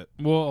part of it.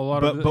 Well, a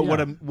lot of it.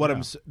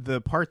 But the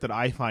part that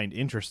I find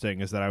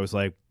interesting is that I was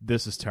like,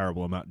 this is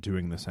terrible. I'm not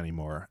doing this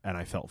anymore, and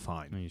I felt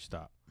fine. And you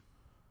stop.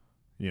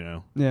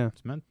 Yeah.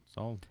 It's meant. It's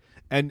all.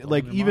 And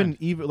like even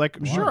like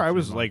sure, I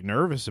was like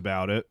nervous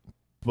about it,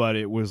 but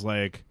it was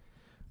like,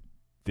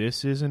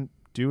 this isn't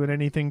doing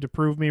anything to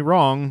prove me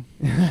wrong.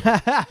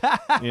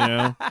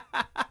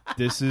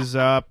 This is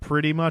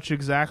pretty much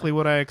exactly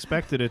what I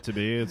expected it to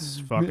be. It's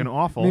fucking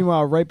awful.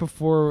 Meanwhile, right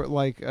before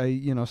like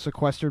I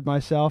sequestered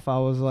myself, I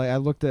was like, I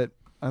looked at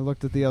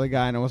the other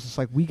guy and I was just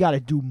like, we got to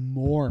do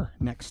more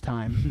next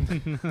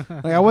time.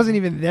 Like I wasn't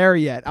even there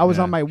yet. I was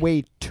on my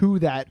way to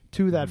that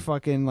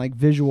fucking like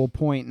visual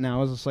point, and I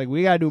was just like,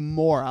 we got to do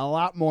more, a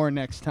lot more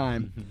next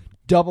time.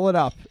 Double it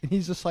up. And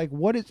he's just like,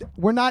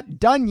 we're not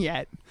done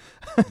yet.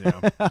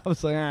 I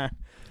was like, I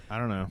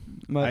don't know.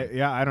 But,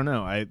 I don't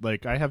know. I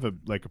have a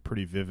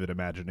pretty vivid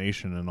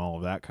imagination and all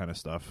of that kind of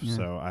stuff. Yeah.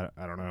 So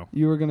I don't know.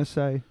 You were gonna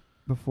say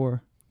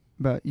before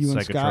about you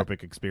and Scott.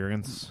 Psychotropic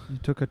experience. You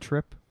took a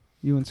trip,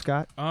 you and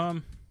Scott.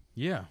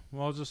 Yeah.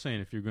 Well, I was just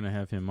saying, if you're gonna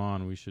have him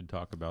on, we should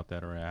talk about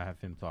that, or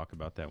have him talk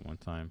about that one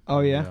time.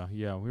 Oh yeah.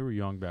 Yeah. We were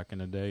young back in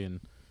the day,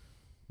 and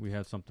we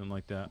had something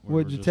like that.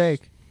 What'd you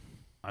take?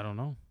 I don't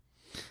know.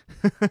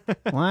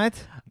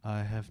 What?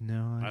 I have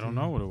no idea. I don't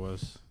know what it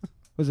was.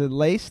 Was it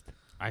laced?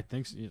 I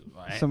think so.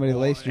 Somebody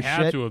laced your shit. It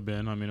had shit? to have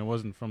been. I mean, it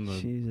wasn't from the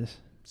Jesus.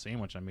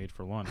 sandwich I made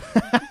for lunch.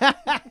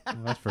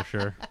 That's for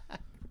sure.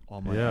 All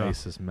my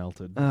ice is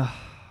melted. I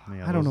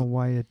don't know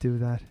why you do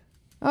that.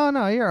 Oh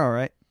no, you're all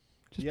right.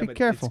 Just be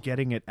careful. It's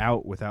getting it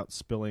out without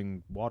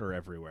spilling water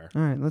everywhere.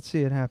 All right, let's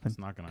see it happen. It's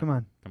not gonna. Come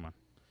on.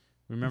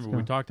 Remember,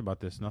 we talked about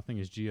this. Nothing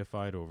is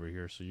GFI'd over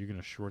here, so you're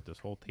gonna short this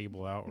whole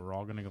table out. We're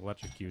all gonna get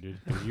electrocuted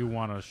because you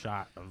want a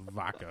shot of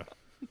vodka.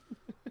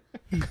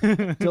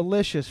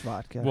 Delicious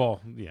vodka.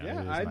 Well, yeah, it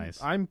is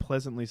nice. I'm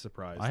pleasantly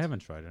surprised. I haven't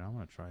tried it. I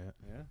want to try it.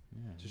 Yeah.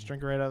 Just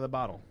drink it right out of the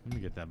bottle. Let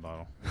me get that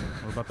bottle.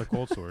 What about the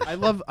cold source? I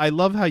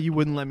love how you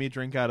wouldn't let me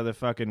drink out of the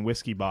fucking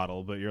whiskey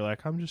bottle, but you're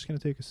like, I'm just gonna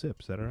take a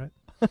sip. Is that all right?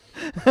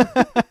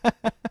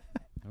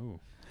 Oh,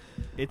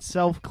 it's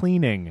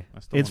self-cleaning.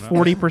 It's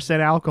wanna- 40%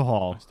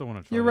 alcohol. I still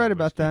want to try. You're right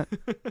about that.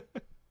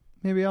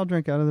 Maybe I'll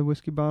drink out of the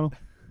whiskey bottle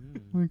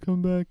when I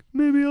come back.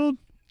 Maybe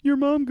your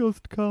mom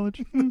goes to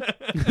college.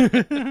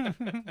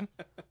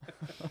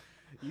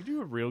 You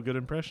do a real good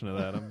impression of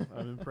that.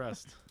 I'm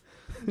impressed.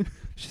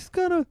 She's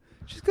got a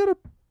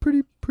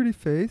pretty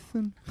face,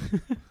 and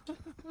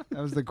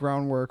that was the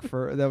groundwork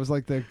for. That was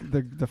like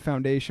the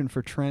foundation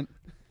for Trent.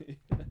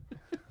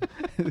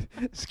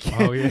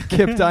 Oh yeah,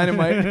 Kip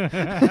Dynamite.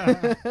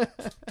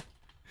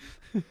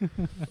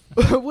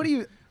 What do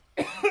you,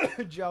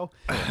 Joe?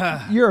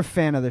 You're a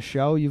fan of the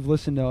show. You've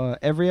listened to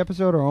every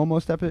episode, or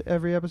almost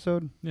every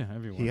episode. yeah.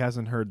 Everyone. He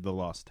hasn't heard the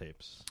lost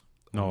tapes.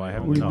 No, I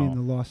haven't. What do you mean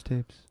the lost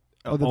tapes?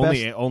 Oh,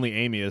 the only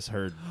Amy has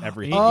heard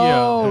everything.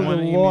 Oh, the one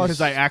the Amy's- lost.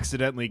 Because I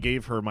accidentally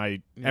gave her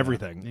my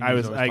everything. Amy's I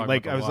was always talking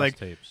about the lost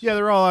tapes. yeah,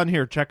 they're all on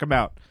here. Check them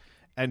out.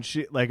 And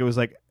she it was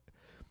like,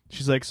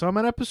 she's like, so I'm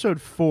on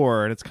episode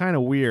 4, and it's kind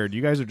of weird.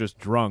 You guys are just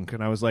drunk.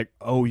 And I was like,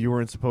 oh, you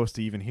weren't supposed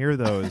to even hear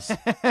those.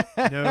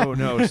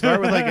 No.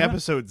 Start with like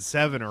episode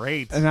 7 or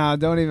 8. No,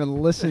 don't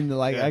even listen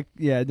to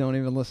don't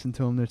even listen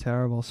to them. They're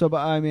terrible. So, but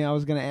I mean, I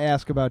was gonna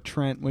ask about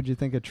Trent. What'd you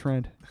think of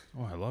Trent?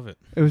 Oh, I love it.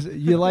 It was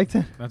you liked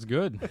it? That's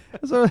good.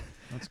 That's good.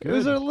 It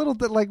was a little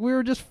bit like we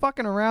were just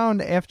fucking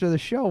around after the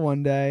show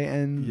one day,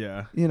 and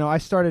I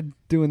started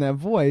doing that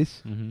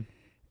voice,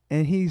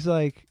 and he's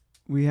like,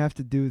 "We have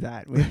to do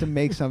that. We have to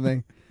make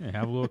something." Yeah,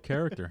 have a little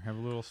character, have a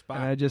little spot.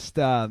 And I just,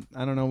 I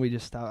don't know. We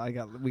just stopped.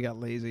 We got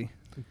lazy.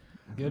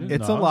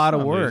 It's a lot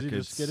of work.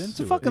 Just get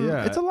into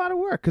It's a lot of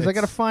work because I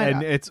got to find.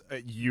 And it's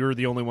you're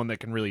the only one that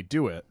can really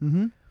do it.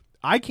 Mm-hmm.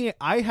 I can't.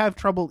 I have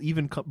trouble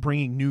even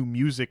bringing new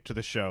music to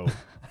the show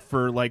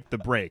for like the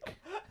break.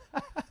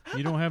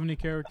 You don't have any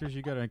characters.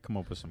 You got to come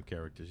up with some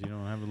characters. You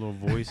don't have a little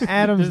voice.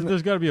 Adam's.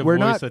 There's got to be a We're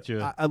voice not, that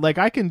you. like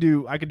I can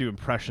do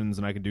impressions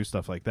and I can do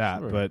stuff like that.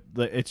 Sure. But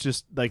it's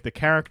just like the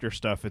character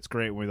stuff. It's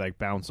great when we like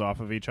bounce off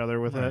of each other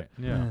with Right. it.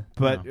 Yeah.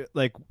 But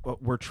like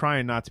we're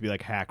trying not to be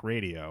like hack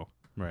radio.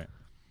 Right.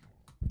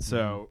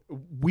 So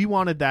we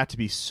wanted that to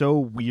be so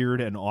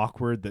weird and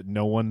awkward that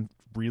no one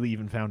really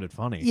even found it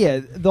funny.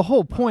 Yeah, the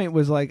whole point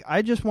was like,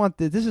 I just want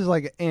this is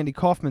like Andy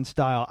Kaufman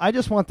style. I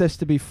just want this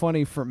to be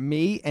funny for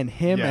me and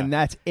him, and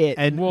that's it.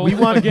 And Well, we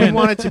want again,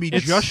 it to be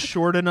just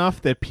short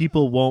enough that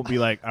people won't be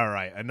like, all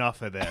right,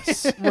 enough of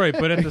this. Right,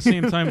 but at the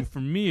same time, for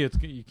me,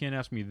 you can't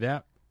ask me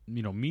that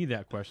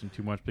that question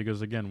too much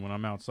because again, when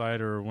I'm outside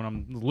or when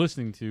I'm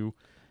listening to,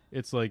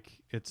 it's like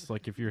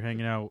if you're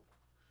hanging out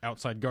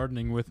outside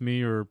gardening with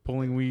me or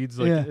pulling weeds,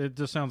 like it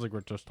just sounds like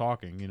we're just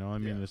talking. I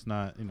mean, it's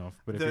not.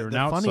 But if you're an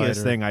outsider, the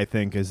funniest thing I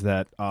think is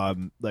that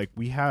like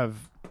we have,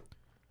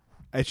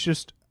 it's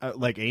just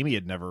like Amy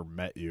had never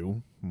met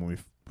you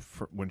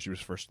when she was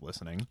first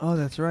listening. Oh,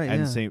 that's right.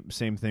 And yeah.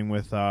 same thing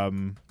with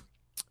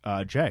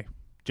Jay.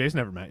 Jay's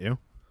never met you.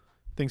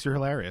 Thinks you're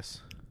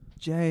hilarious.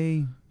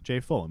 Jay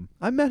Fulham.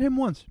 I met him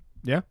once.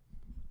 Yeah.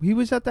 He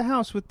was at the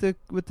house with the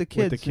kids. With the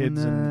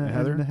kids and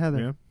Heather. And the Heather.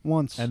 Yeah.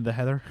 Once. And the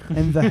Heather.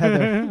 And the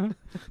Heather.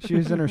 She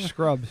was in her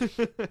scrubs.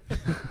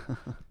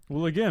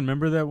 Well, again,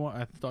 remember that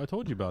one? I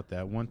told you about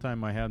that one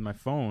time. I had my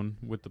phone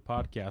with the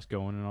podcast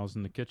going, and I was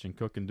in the kitchen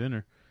cooking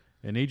dinner.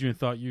 And Adrian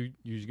thought you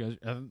guys.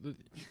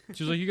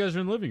 She was like, "You guys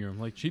are in the living room."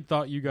 Like she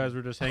thought you guys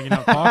were just hanging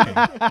out talking.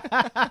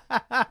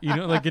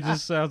 Like it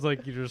just sounds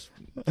like you're just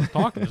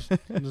talking.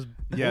 Just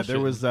yeah, there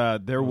was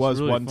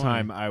really one funny.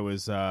 time I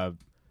was. How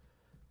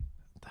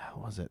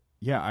was it?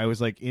 Yeah, I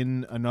was like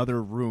in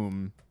another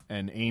room,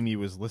 and Amy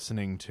was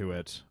listening to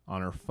it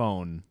on her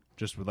phone,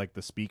 just with like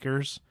the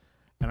speakers.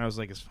 And I was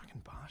like, "Is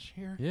fucking Bosch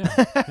here?"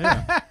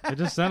 Yeah. It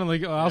just sounded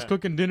like I was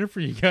cooking dinner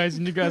for you guys,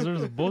 and you guys were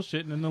just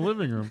bullshitting in the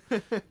living room.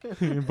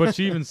 But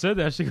she even said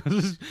that. She goes,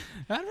 "Is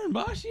Adam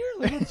Bosch here?"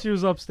 Like, she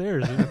was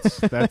upstairs.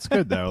 That's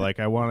good though. Like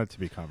I want it to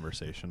be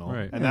conversational,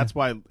 Right. and that's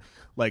why,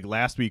 like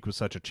last week was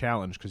such a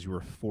challenge because you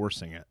were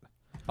forcing it.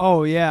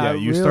 Oh yeah. Yeah, it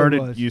you really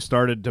started. was. You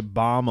started to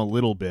bomb a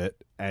little bit,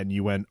 and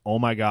you went, "Oh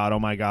my god! Oh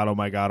my god! Oh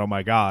my god! Oh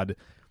my god!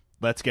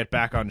 Let's get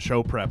back on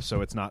show prep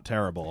so it's not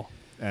terrible."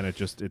 And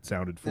it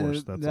sounded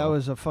forced. That's that all.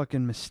 was a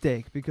fucking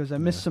mistake because I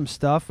missed some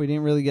stuff. We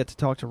didn't really get to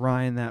talk to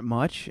Ryan that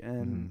much,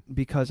 and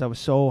because I was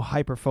so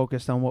hyper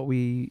focused on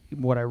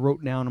what I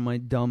wrote down on my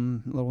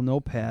dumb little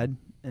notepad,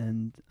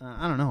 and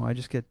I don't know. I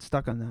just get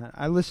stuck on that.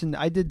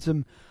 I did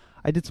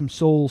some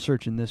soul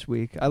searching this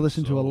week. I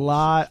listened to a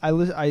lot. I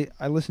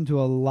listened to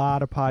a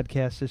lot of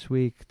podcasts this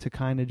week to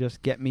kind of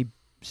just get me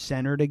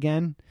centered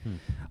again.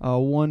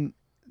 One.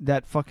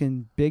 That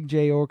fucking Big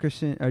J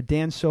Orkerson, or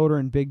Dan Soder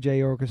and Big J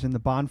Orkerson, The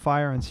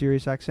Bonfire on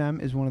Sirius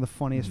XM is one of the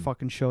funniest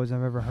fucking shows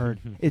I've ever heard.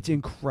 It's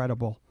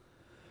incredible.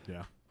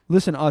 Yeah.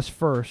 Listen to us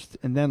first,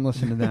 and then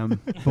listen to them.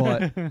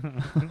 But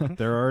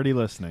They're already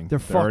listening. They're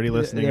already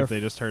listening if they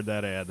just heard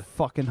that ad.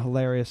 Fucking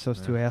hilarious,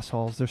 those two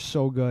assholes. They're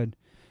so good.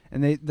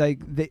 And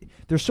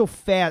they're so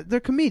fat. They're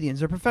comedians.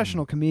 They're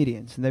professional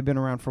comedians, and they've been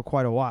around for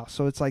quite a while.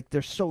 So it's like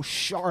they're so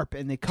sharp,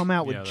 and they come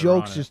out with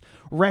jokes, just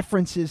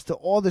references to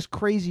all this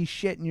crazy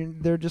shit,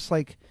 and they're just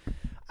like,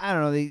 I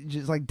don't know. They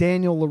just like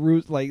Daniel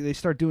LaRusso. Like they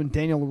start doing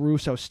Daniel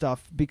LaRusso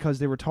stuff because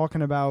they were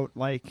talking about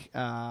like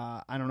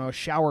I don't know, a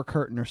shower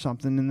curtain or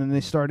something, and then they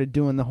started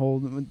doing the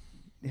whole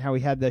how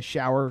he had the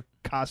shower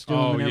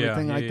costume and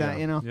everything like that.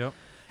 You know. Yep.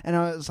 And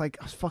I was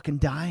fucking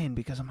dying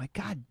because I'm like,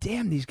 God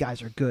damn, these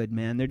guys are good,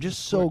 man. They're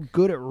just so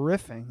good at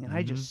riffing, and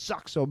I just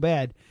suck so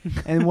bad.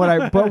 And what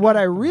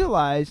I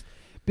realized,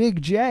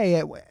 Big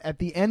J at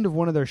the end of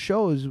one of their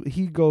shows,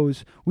 he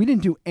goes, "We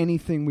didn't do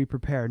anything we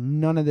prepared.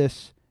 None of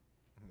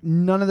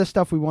the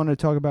stuff we wanted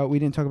to talk about. We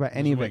didn't talk about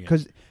any of it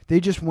because they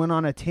just went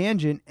on a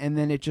tangent, and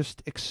then it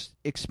just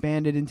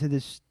expanded into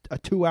a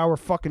 2-hour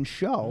fucking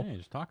show." Yeah,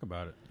 just talk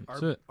about it.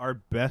 That's it. Our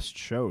best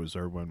shows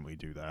are when we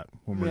do that.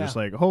 When we're just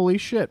like, holy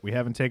shit, we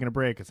haven't taken a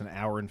break. It's an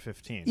hour and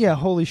 15. Yeah,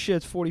 holy shit,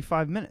 it's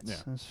 45 minutes. Yeah.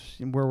 That's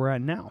where we're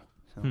at now.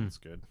 So. That's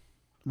good.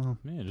 Well,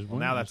 Yeah, just Well,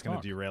 now that's going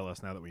to derail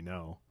us. Now that we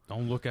know,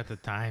 Don't look at the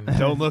time.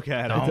 don't look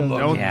at it. Don't look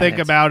Don't at think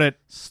it. about it.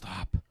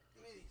 Stop.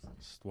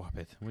 Swap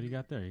it. What do you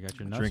got there? You got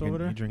your nuts Drinking, over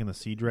there? you drinking the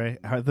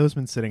Cedre? Have those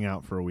been sitting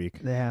out for a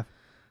week? they have.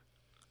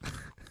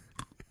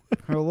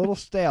 They're a little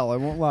stale, I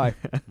won't lie.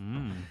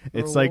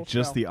 It's a like little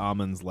just stale. the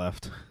almonds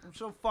left. I'm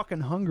so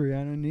fucking hungry, I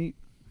didn't eat.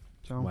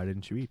 So, Why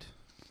didn't you eat?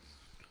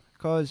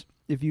 because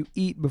if you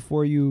eat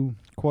before you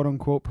quote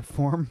unquote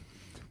perform,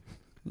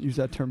 use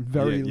that term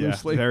very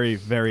loosely. Very,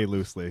 very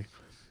loosely.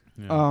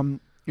 Yeah.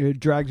 It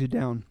drags you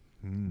down.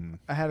 Mm.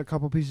 I had a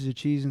couple pieces of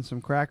cheese and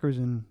some crackers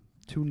and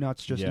 2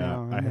 nuts just Yeah,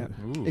 now.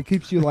 and Ooh. it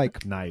keeps you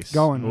like Nice.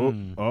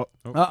 going. Oh,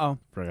 Uh-oh.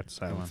 forgot to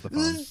silence the Come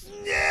on. phone.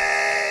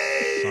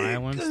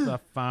 Silence the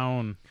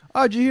phone.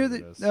 Oh, did you hear There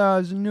that it is.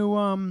 there's a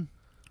new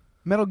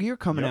Metal Gear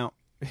coming Yep. out?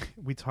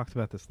 We talked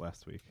about this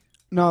last week.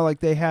 No, like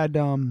they had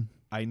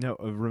I know.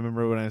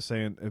 Remember when I was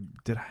saying,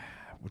 did I?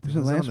 Was it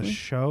on last the week?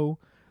 show?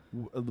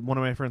 One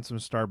of my friends from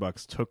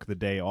Starbucks took the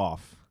day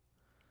off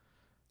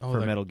for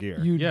that- Metal Gear.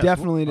 you Yes,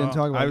 definitely didn't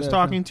talk about I was this,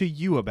 talking to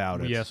you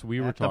about it. Yes, we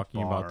were at the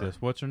talking about bar.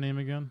 this. What's her name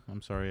again?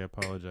 I'm sorry, I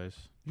apologize.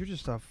 You're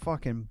just a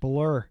fucking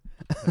blur.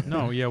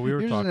 No, yeah, we were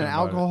You're just talking an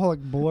about alcoholic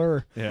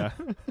blur. Yeah.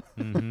 it.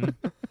 Mm-hmm.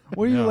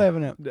 What are you Yeah.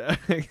 laughing at?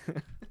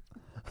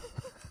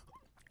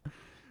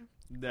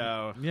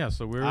 No. Yeah,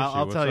 so where is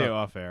I'll she? tell you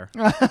What's off air.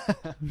 up?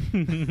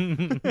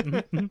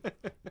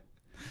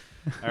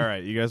 All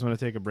right, you guys want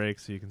to take a break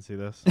so you can see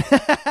this?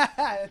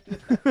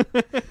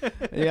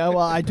 Yeah, well,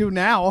 I do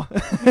now.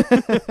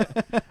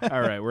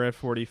 All right, we're at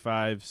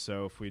 45,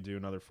 so if we do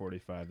another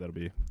 45, that'll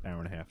be an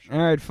hour and a half. All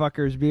right,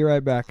 fuckers, be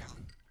right back.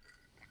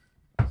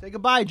 Say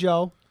goodbye,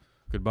 Joe.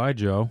 Goodbye,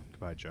 Joe.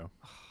 Goodbye, Joe.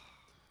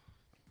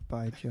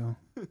 Bye, Joe.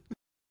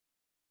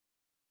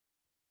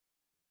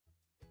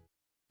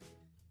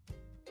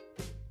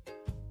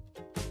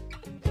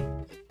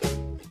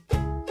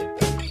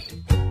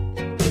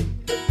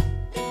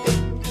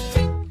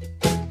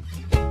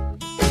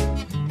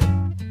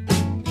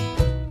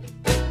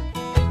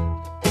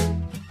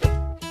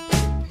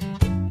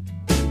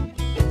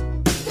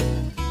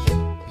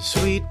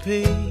 Sweet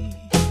pea,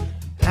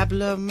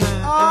 apple of my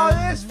Oh,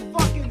 eye. this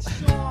fucking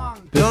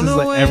song. This Don't is know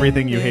like when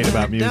everything you hate you're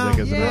about music, down.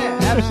 isn't Yeah,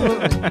 it?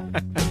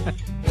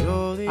 absolutely.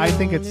 You're the I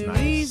think it's only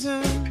nice.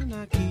 reason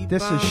I keep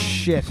This is on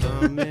shit.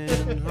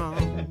 coming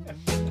home.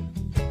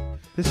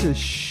 This is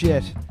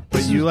shit.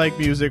 But you like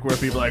music where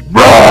people are like,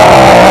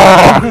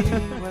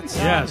 What's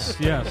Yes,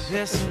 yes.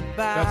 this about?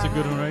 That's a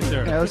good one right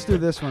there. Yeah, let's do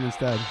this one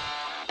instead.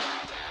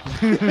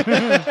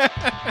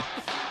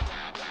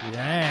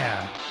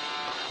 Yeah.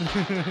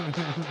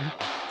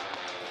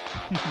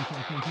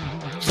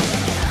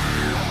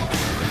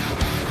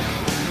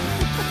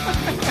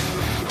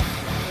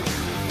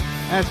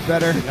 That's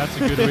better. That's a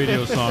good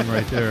radio song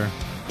right there.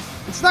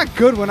 It's not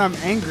good when I'm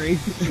angry.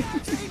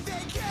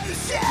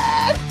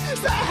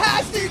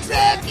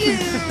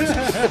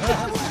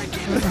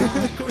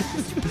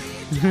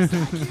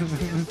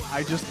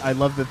 I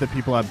love that the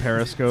people on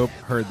Periscope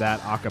heard that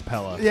a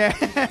cappella. Yeah.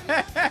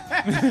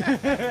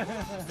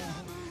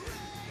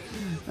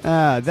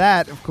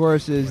 That, of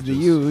course, is The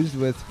Used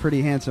with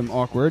Pretty Handsome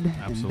Awkward.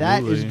 And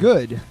that is Absolutely.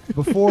 good.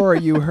 Before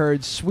you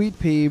heard Sweet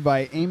Pea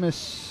by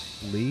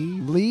Amos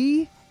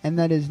Lee? and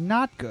that is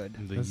not good.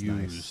 The That's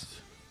nice. used.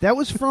 That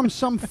was from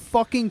some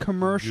fucking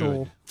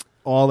commercial. Good.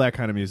 All that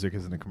kind of music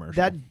is in a commercial.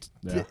 That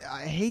Yeah.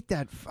 I hate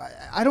that.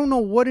 I don't know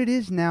what it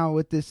is now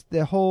with this.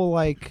 The whole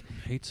like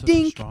Hate such a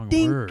dink, strong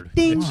dink, word.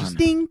 dink, Come on.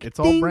 dink. It's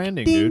all dink,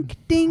 branding, dink,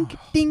 dude. Dink,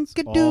 dink,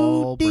 a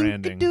all doo,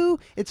 branding. dink, a doo.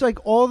 It's like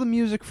all the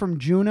music from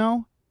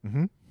Juno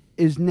Mhm.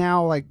 is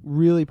now like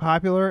really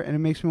popular, and it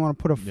makes me want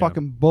to put a Yeah.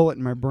 fucking bullet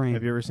in my brain.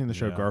 Have you ever seen the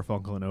show Yeah.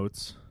 Garfunkel and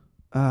Oates?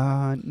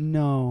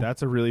 No.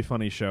 That's a really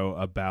funny show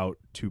about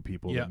two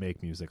people Yeah. that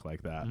make music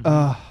like that.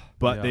 Mhm.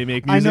 But Yeah. they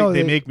make I music. know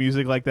They they- make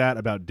music like that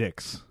about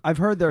dicks. I've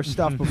heard their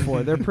stuff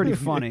before. They're pretty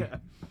funny.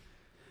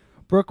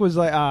 Brooke was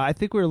like, I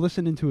think we were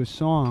listening to a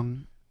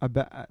song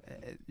about.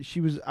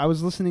 I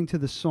was listening to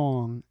the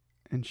song,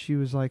 and she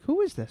was like,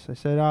 "Who is this?" I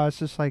said, "It's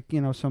just like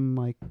some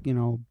like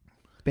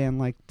band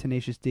like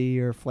Tenacious D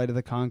or Flight of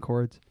the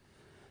Conchords.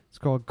 It's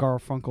called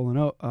Garfunkel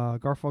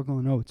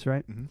and Oates,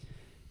 right?" Mhm.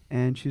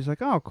 And she was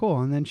like, "Oh,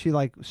 cool." And then she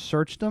like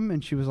searched them,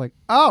 and she was like,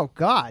 "Oh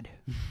God!"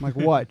 I'm like,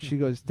 what? She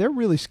goes, "They're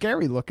really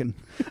scary looking."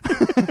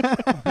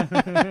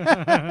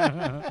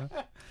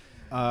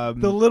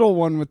 The little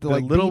one with the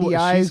like little beady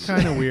eyes. She's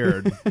kind of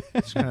weird.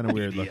 She's kind of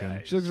weird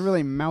looking. She looks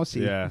really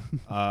mousy. Yeah.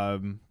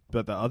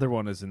 But the other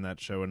one is in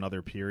that show,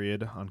 Another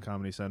Period on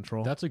Comedy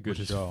Central. That's a good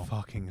which show. Is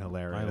fucking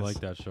hilarious. I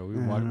like that show. I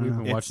don't We've know.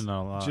 been It's watching that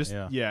a lot. Just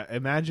yeah.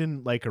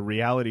 imagine like a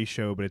reality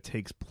show, but it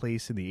takes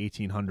place in the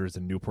 1800s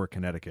in Newport,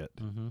 Connecticut.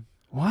 Mm-hmm.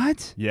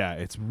 What? Yeah,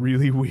 it's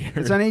really weird.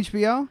 It's on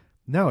HBO?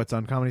 No, it's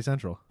on Comedy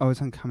Central. Oh,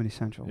 it's on Comedy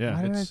Central. Yeah.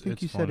 Why did I It's- think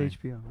it's you funny. said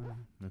HBO?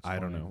 I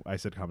don't know. I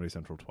said Comedy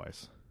Central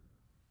twice.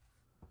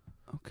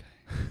 Okay.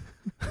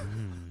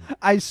 Mm.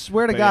 I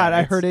swear to But God, yeah,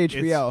 I it's- heard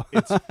HBO.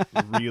 It's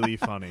really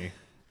funny.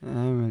 All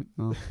right.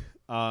 Well,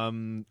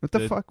 What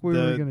the fuck were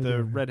we gonna The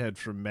do? redhead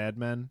from Mad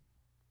Men.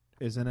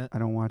 is in it. I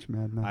don't watch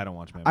Mad Men. I don't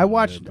watch Mad Men. I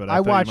watched. either, but I I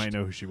thought watched. you might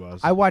know who she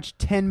was. I watched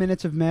 10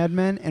 minutes of Mad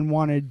Men and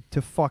wanted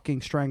to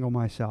fucking strangle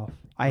myself.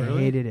 I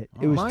Really? hated it.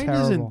 It was Mine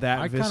terrible. isn't that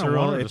I kinda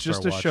visceral. wanted to It's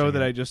just start a show watching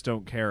that it. I just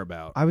don't care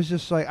about. I was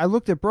just like, I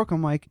looked at Brooke.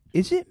 I'm like,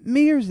 is it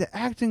me or is the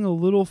acting a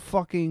little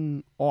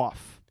fucking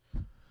off?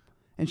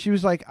 And she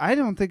was like, I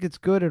don't think it's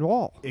good at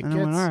all. It and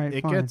gets I went, all right,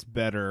 it fine. gets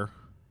better.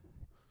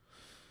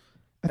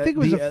 I think it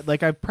was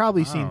like I've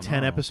probably seen don't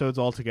 10 know. episodes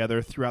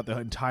altogether throughout the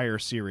entire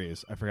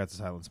series. I forgot to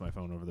silence my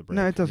phone over the break.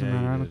 no, it doesn't Yeah,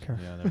 matter. you I don't did. care.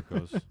 Yeah, there it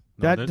goes.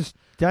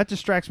 That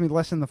distracts me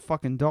less than the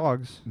fucking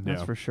dogs.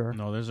 That's Yeah. for sure.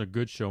 No, there's a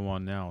good show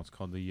on now. It's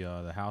called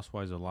the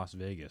Housewives of Las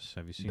Vegas.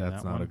 Have you seen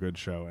That's that not one? a good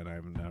show, and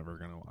I'm never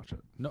gonna watch it.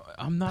 No,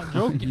 I'm not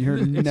joking. You're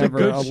it's never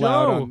a good allowed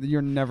show. on.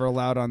 You're never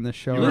allowed on this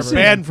show. You're Listen.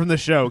 banned from the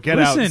show. Get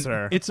Listen, out,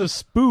 sir. it's a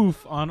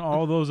spoof on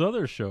all those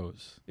other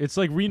shows. It's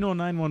like Reno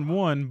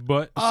 911,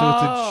 but So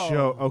it's a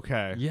show.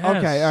 Okay. yes.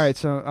 Okay, all right.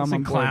 So I'm It's on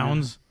in board now.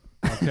 clowns.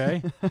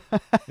 Okay,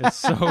 it's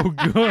so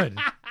good.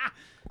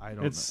 I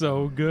don't. It's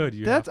so good.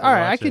 You That's have to all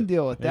right. I watch can it.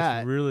 deal with It's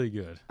that. really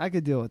good. I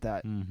could deal with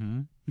that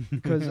Mm-hmm.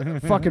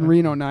 because fucking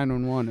Reno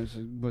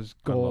 911 was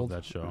I love gold.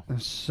 that show. It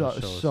was so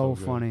That show is so so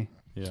good. funny.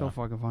 Yeah. So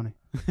fucking funny.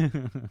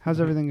 How's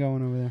everything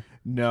going over there?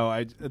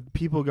 No,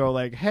 people go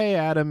like, "Hey,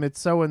 Adam, it's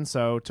so and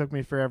so. Took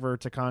me forever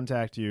to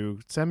contact you.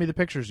 Send me the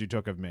pictures you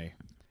took of me."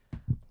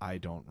 I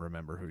don't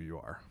remember who you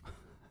are.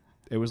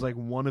 It was like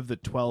one of the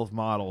 12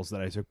 models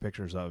that I took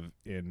pictures of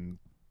in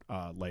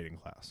lighting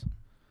class.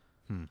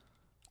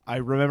 I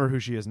remember who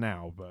she is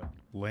now, but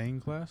Laying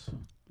class.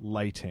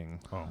 lighting,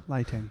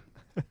 Lighting.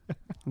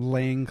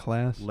 Laying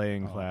class.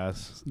 laying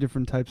class.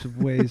 Different types of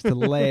ways to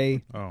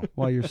lay Oh,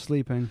 while you're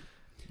sleeping.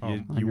 oh.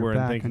 You, On you your weren't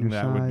back, on thinking your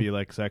that would side. be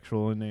like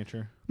sexual in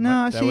nature?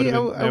 No, That see, would I have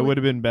w- been, I that would- would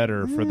have been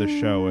better for the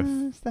show if.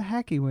 It's the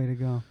hacky way to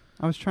go.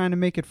 I was trying to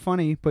make it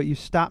funny, but you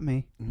stopped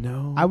me.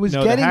 No, I was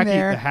no, getting the hacky,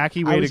 there. The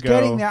hacky I way was to go.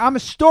 getting there. I'm a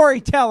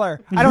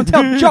storyteller. I don't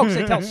tell jokes.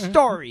 I tell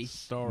stories.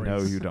 Stories.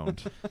 No, you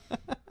don't.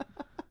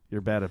 You're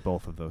bad at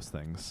both of those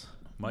things.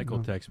 Michael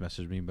No. text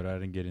messaged me, but I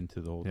didn't get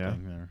into the whole Yeah?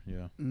 thing there.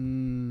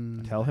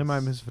 Yeah. Tell him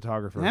I'm his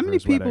photographer. How for many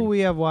his people wedding. we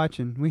have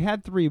watching? We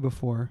had 3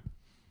 before.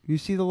 You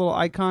see the little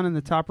icon in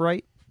the top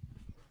right?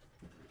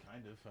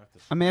 Kind of.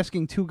 I'm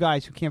asking 2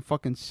 guys who can't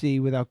fucking see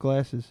without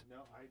glasses. No,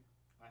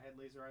 I had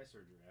laser eye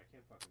surgery. I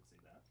can't fucking see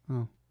that.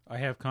 Oh, I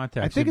have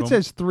contacts. I think it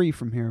says 3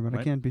 from here, but I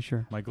Right. can't be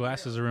sure. My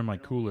glasses are in my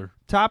cooler.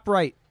 Top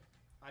right.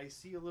 I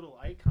see a little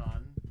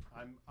icon.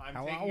 I'm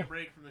Hello? taking a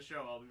break from the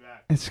show. I'll be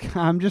back.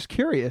 I'm just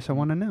curious. I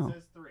want to know. It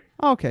says 3.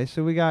 Okay,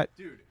 so we got.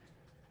 Dude,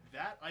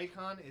 that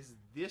icon is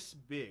this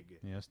big.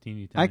 Yeah, it's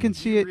teeny tiny. I can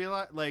see You it.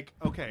 realize, like,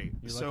 okay,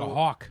 You're so like a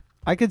hawk.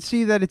 I could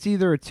see that it's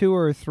either a 2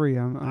 or a 3.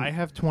 I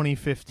have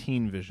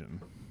 2015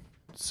 vision.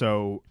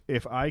 So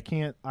if I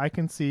can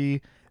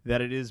see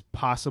that it is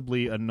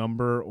possibly a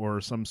number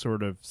or some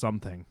sort of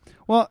something.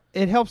 Well,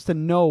 it helps to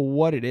know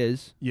what it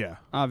is, Yeah.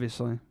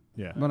 obviously.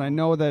 Yeah. But I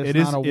know that it's It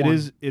is not a it 1.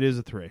 is it is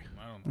a 3.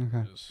 I don't know Okay.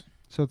 what it is.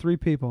 So 3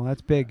 people.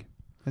 That's big.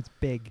 That's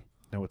big.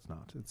 No, it's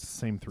not. It's the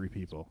same 3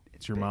 people.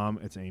 It's your mom,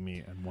 it's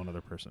Amy, and one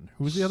other person.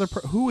 Who's the other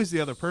who is the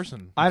other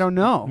person? I don't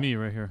know. Me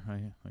right here.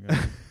 I got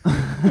it.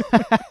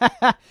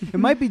 It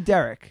might be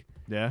Derek.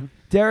 Yeah.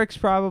 Derek's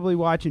probably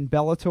watching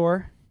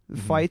Bellator, the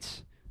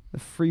fights, the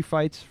free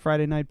fights,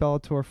 Friday night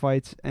Bellator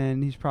fights,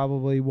 and he's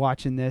probably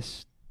watching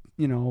this,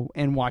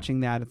 and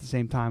watching that at the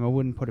same time. I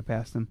wouldn't put it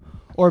past him.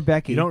 Or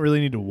Becky. You don't really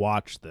need to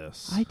watch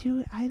this. I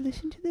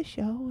listen to the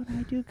show and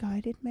I do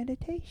guided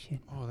meditation.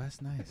 Oh, that's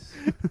nice.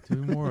 Do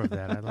more of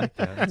that. I like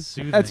that. That's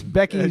soothing. That's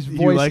Becky's You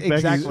voice like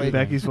exactly.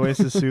 Becky's voice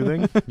is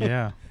soothing.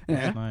 Yeah.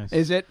 Yeah. That's nice.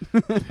 Is it?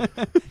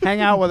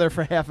 Hang out with her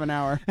for half an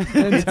hour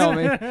and tell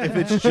me. If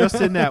it's just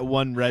in that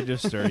one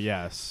register,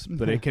 yes,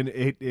 but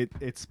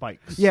it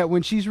spikes. Yeah,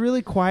 when she's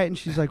really quiet and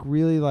she's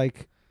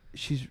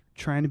she's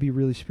trying to be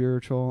really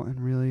spiritual and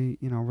really,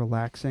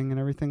 relaxing and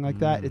everything like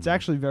that. It's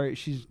actually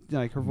she's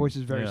like, her voice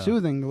is very Yeah.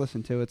 soothing to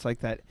listen to. It's like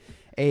that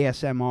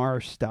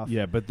ASMR stuff.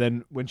 Yeah, but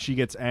then when she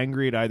gets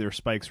angry, it either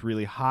spikes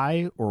really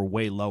high or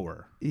way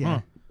lower. Yeah. Huh.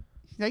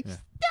 She's like, Yeah.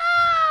 stop!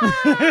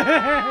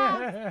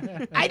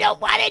 I don't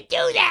want to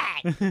do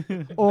that.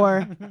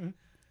 Or,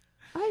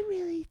 I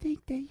really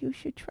think that you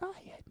should try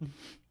it.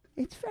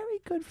 It's very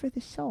good for the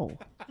soul.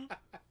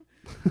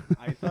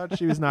 I thought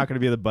she was not going to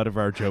be the butt of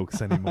our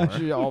jokes anymore.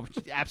 She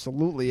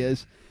absolutely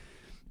is.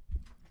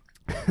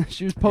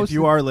 She was If posting.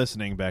 you are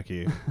listening,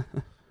 Becky,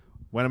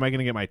 when am I going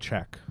to get my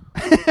check?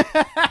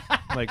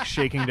 Like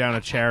shaking down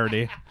a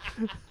charity.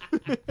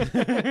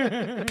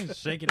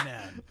 Shake it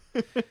down.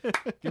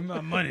 Give me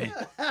my money.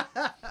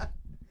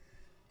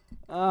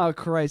 Oh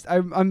Christ!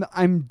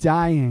 I'm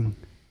dying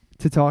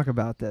to talk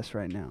about this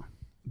right now.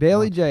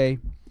 Bailey J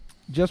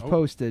just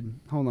posted.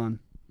 Hold on,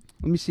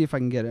 let me see if I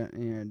can get it.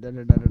 Yeah,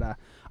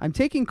 I'm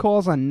taking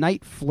calls on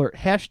night flirt.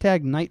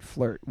 Hashtag night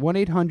flirt.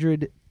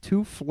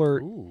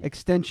 1-800-2-FLIRT. Ooh.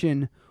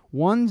 Extension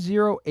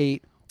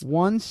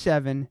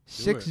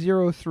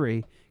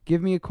 108-17603.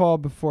 Give me a call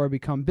before I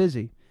become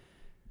busy.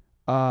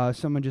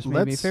 Someone just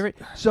made me a favorite.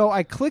 So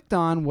I clicked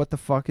on what the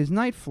fuck is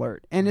night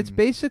flirt, and it's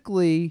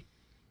basically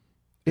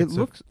It It's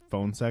looks. a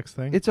phone sex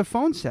thing. It's a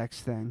phone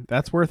sex thing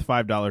That's worth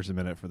 $5 a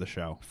minute for the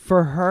show.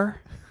 for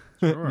her.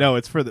 Sure. No,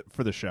 it's for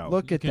the show.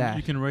 Look at that.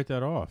 You can write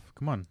that off.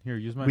 Come on, here,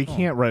 use my we phone.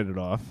 can't write it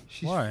off.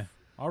 Why?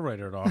 I'll write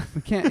it off.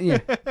 We can't. Yeah,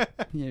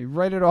 yeah.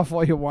 Write it off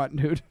all you want,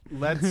 dude.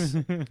 Let's.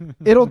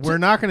 It'll. We're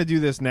not going to do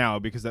this now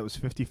because that was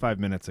 55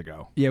 minutes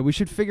ago. Yeah, we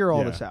should figure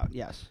all Yeah. this out.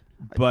 Yes.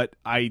 But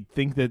I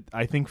think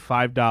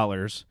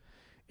 $5.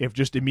 If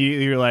just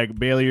immediately you're like,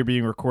 Bailey, you're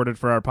being recorded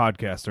for our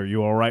podcast. Are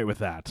you all right with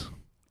that?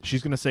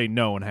 She's going to say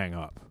no and hang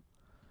up.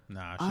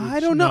 Nah, I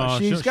don't know. no,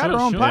 She's got her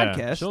own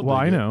podcast. she'll Well,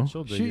 dig I it. know.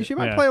 She'll dig She it.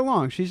 might Yeah. play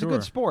along. She's a good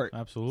Sure. sport.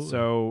 Absolutely.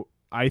 So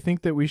I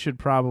think that we should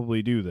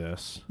probably do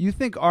this. You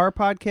think our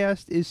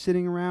podcast is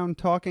sitting around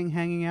talking,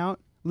 hanging out?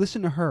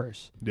 Listen to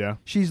hers. Yeah.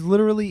 She's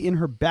literally in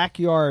her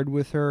backyard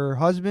with her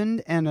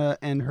husband and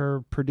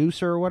her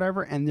producer or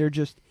whatever, and they're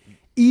just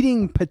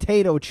eating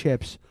potato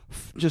chips,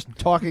 just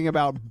talking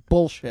about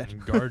bullshit.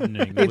 And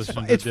gardening, It's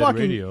listening to it's dead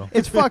fucking radio.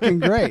 it's fucking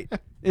great.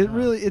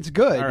 It's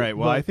good. All right.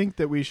 Well, but I think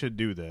that we should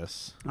do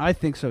this. I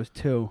think so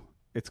too.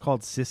 It's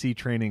called Sissy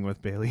Training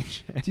with Bailey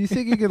J. Do you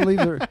think you could leave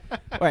the?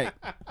 Wait,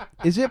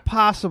 is it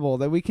possible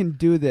that we can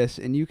do this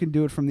and you can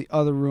do it from the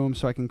other room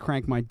so I can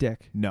crank my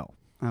dick? No.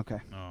 Okay.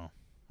 Oh,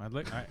 I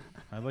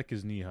like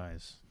his knee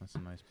highs. That's a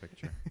nice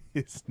picture.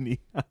 His knee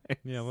high.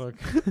 Yeah, look.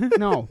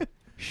 No,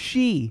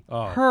 she,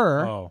 Oh,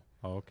 her, Oh,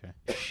 okay.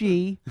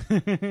 she,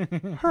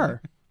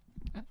 her.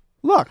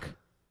 Look.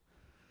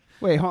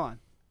 Wait, hold on.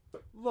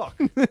 Look.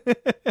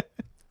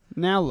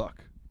 Now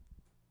look.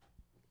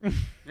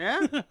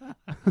 Yeah.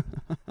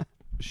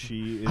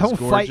 She is I will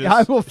gorgeous. fight-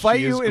 I will fight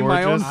She you is in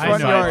my own gorgeous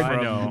front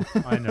aside yard.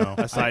 from- I know.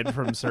 Aside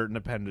from certain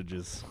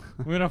appendages.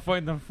 We're gonna fight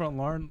in the front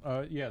Larn.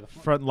 Yeah, the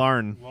Front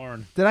Larn.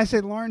 Larn. Did I say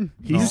Larn?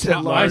 He You said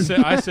said Larn.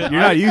 I said.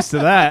 You're not used to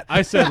that.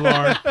 I said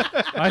Larn.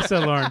 I said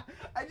Larn.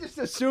 I just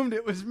assumed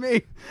it was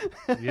me.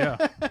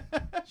 Yeah.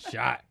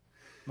 Shot.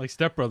 Like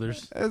Step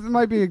Brothers. This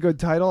might be a good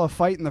title, A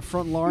Fight in the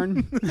Front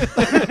Lawn.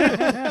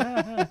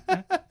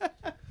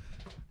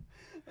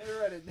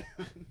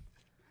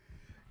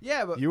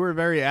 Yeah, but You were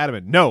very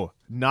adamant. No,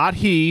 not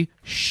he.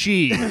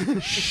 She.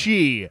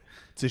 She.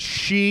 It's a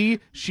she.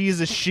 She's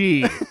a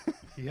she.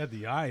 He had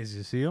the eyes.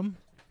 You see him?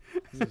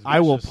 I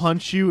will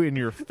punch you in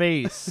your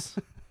face.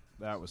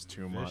 That was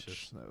too much.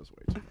 Vicious. That was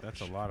way too much.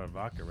 That's a lot of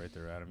vodka right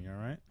there, Adam. You all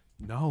right?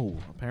 No,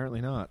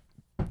 apparently not.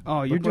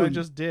 oh, you're Look what doing I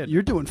just did.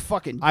 You're doing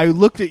fucking. I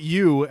looked at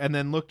you and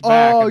then looked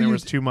back, and there you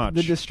was too much.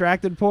 The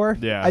distracted pour.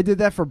 Yeah. I did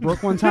that for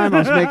Brooke one time. I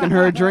was making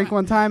her a drink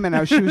one time,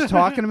 and she was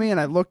talking to me, and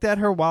I looked at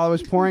her while I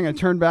was pouring. I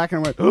turned back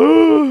and went,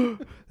 "Oh,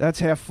 that's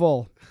half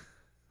full."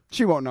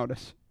 She won't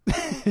notice.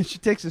 She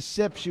takes a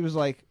sip. She was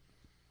like,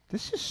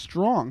 "This is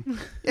strong."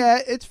 Yeah,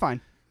 it's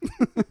fine.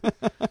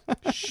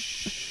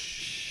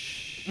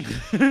 Shh.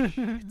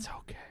 It's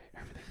okay.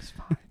 Everything's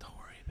fine. Don't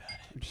worry about it.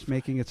 I'm just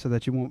making it so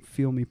that you won't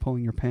feel me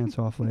pulling your pants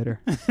off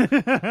later.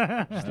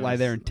 Just lie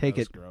there and take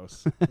that it. was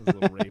gross. That was a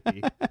little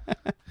rapey.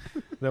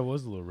 That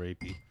was a little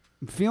rapey.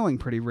 I'm feeling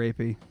pretty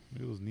rapey.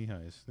 Look at those knee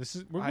highs. This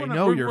is. I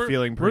know you're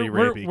feeling pretty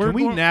rapey. Can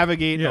we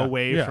navigate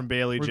away from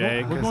Bailey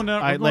J? We're going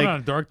down, I, we're going down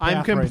a dark path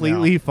I'm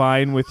completely right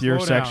fine with your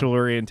Slow down. sexual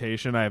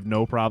orientation. I have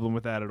no problem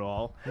with that at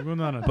all. now. We're going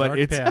down a But dark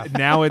it's path.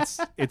 now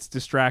it's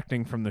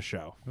distracting from the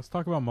show. Let's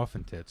talk about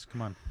muffin tits.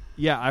 Come on.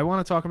 Yeah, I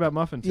want to talk about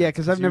muffin tits. Yeah,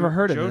 'cause I've never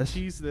heard of Joe this.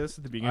 teased this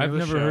at the beginning I've of the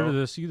never show. heard of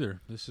this either.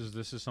 This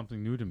is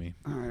something new to me.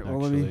 All right,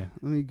 well Actually.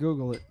 let me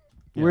Google it.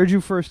 Yeah. Where'd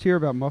you first hear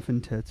about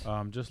muffin tits?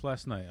 Just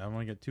last night. I don't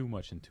want to get too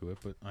much into it,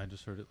 but I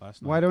just heard it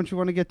last night. Why don't you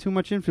want to get too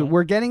much into it? Don't-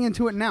 We're getting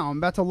into it now. I'm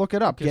about to look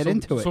it up. Okay, Get so,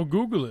 into it. So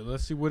Google it.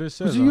 Let's see what it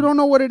says. So you don't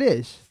know what it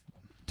is.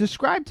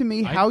 Describe to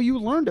me I- how you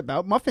learned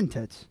about muffin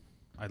tits.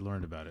 I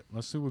learned about it.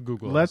 Let's see what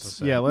Google has Let's to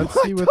say. let's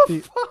What see what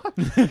the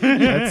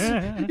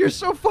the You're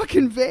so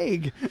fucking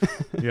vague.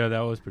 Yeah, that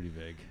was pretty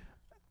vague.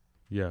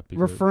 Yeah.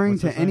 because- Referring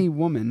what's to it say? any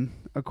woman,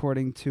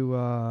 according to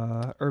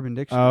Urban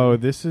Dictionary. Oh,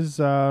 this is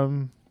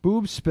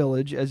Boob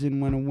spillage, as in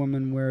when a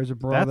woman wears a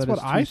bra that's that what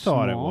is too I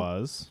thought it small.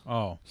 was.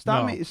 Oh.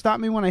 Stop no. me! Stop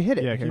me when I hit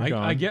it. Yeah, here. keep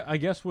going. I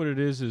guess what it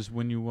is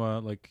when you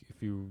like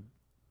if you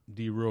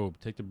derobe,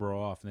 take the bra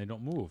off, and they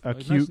don't move. A Like,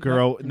 cute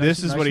girl. nice This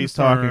is nice what and he's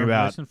talking firm,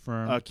 about. Nice and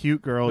firm. A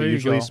cute girl, There you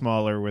usually go.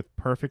 smaller, with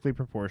perfectly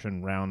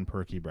proportioned, round,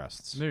 perky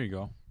breasts. There you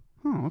go.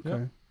 Oh, okay.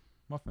 Yep.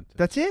 Muffin tits.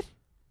 That's it.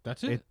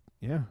 That's it.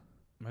 Yeah.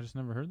 I just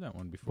never heard that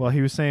one before. Well,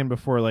 he was saying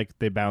before, like,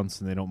 they bounce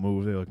and they don't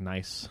move. They look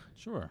nice.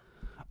 Sure.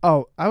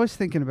 Oh, I was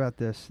thinking about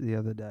this the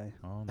other day.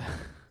 Oh no.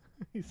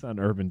 He's on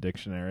Urban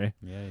Dictionary.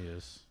 Yeah, he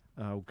is.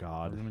 Oh, We're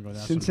God. gonna go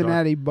down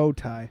Cincinnati bow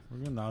tie. We're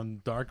going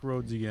down dark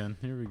roads again.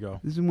 Here we go.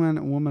 This is when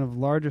a woman of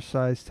larger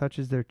size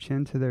touches their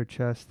chin to their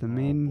chest.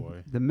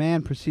 boy. The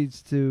man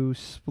proceeds to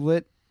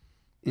split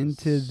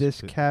into this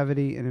Split.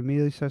 cavity and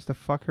immediately starts to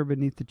fuck her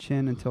beneath the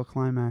chin until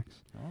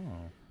climax,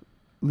 Oh,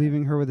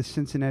 leaving her with a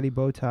Cincinnati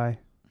bow tie.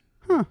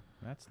 Huh.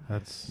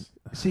 that's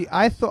See,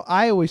 I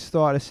always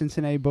thought a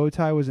Cincinnati bow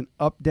tie was an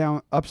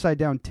upside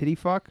down titty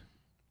fuck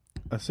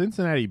A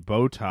Cincinnati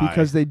bow tie.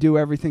 because they do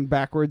everything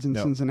backwards in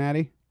No.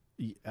 Cincinnati.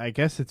 I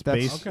guess it's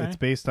That's- based. Okay. It's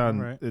based on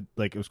All right.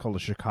 it was called a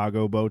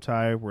Chicago bow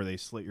tie, where they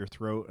slit your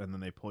throat and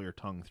then they pull your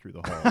tongue through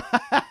the hole.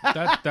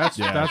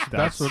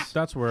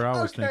 That's where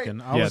I was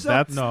thinking. I Yeah, was,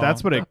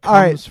 that's what it All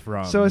right, comes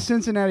from. So a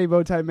Cincinnati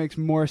bow tie makes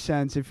more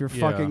sense if you're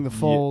Yeah. fucking the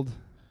fold.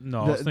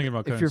 No, I was thinking about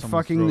if cutting you're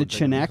someone's fucking throat, the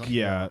taking their chinek. tongue.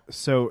 Yeah,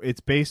 so it's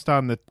based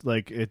on the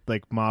like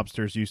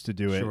mobsters used to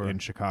do it Sure. in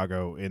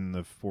Chicago in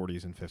the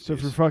 40s and 50s. So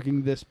if you're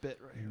fucking this bit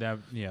right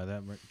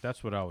here.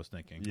 That's what I was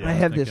thinking. Yeah. I was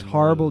have this thinking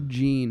horrible more-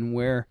 gene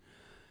where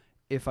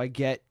if I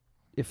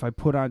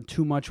put on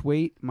too much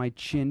weight, my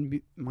chin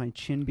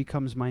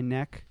becomes my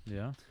neck.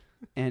 Yeah.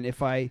 And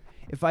if I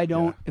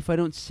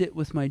don't sit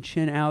with my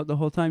chin out the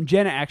whole time,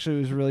 Jenna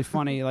actually was really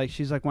funny. Like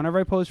she's like, whenever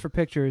I pose for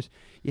pictures,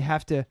 you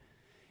have to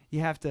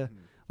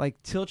like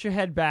tilt your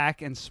head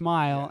back and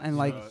smile and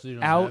like so you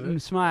don't out have and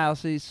it? smile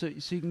so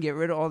you can get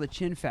rid of all the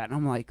chin fat. And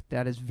I'm like,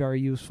 that is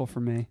very useful for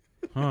me.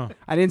 Huh.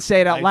 I didn't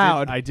say it out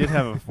loud. I did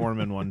have a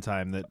foreman one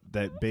time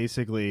that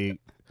basically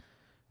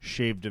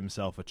shaved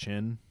himself a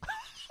chin.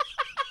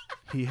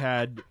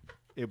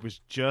 It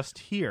was just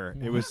here.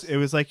 It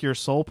was like your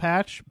soul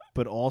patch,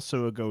 but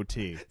also a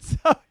goatee.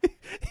 So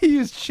he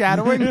used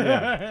shadowing.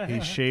 Yeah, he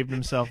shaved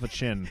himself a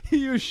chin. He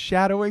used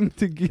shadowing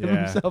to give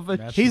Yeah. himself a.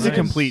 That's He's a nice.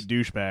 complete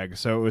douchebag.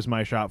 So it was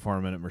my shop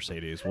foreman at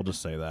Mercedes. We'll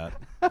just say that.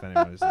 If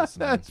anybody's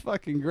listening. That's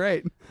fucking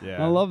great.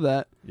 Yeah, I love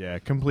that. Yeah,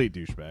 complete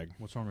douchebag.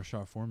 What's wrong with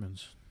shop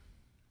foremans?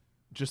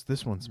 Just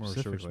this one Or service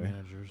specifically.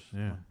 managers?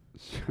 Yeah,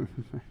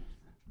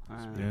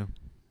 yeah.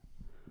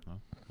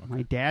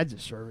 My dad's a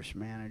service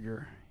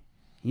manager.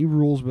 He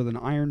rules with an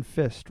iron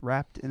fist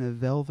wrapped in a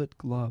velvet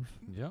glove.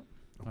 Yep.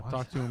 I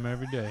talk to him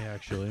every day,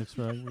 actually. It's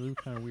really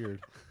kind of weird.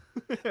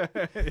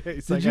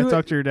 It's Did like you- I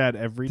talk to your dad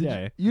every Did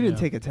day. You didn't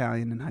Yeah. take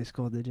Italian in high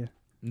school, did you?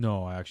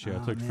 No, actually. I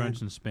Oh, took man. French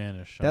and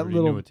Spanish. I That already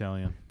little- knew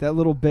Italian. That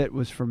little bit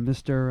was from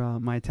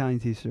Mr. My Italian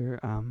teacher.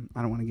 I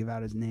don't want to give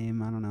out his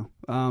name. I don't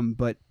know.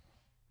 But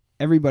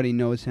everybody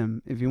knows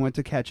him. If you went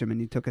to catch him and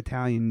you took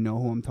Italian, you know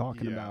who I'm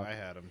talking about. I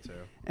had him too.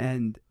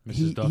 And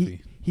Mrs.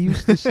 Duffy. He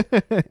used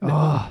to.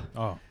 Oh,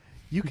 Oh.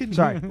 You can.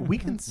 Sorry. We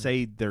can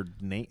say their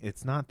name.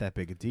 It's not that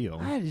big a deal.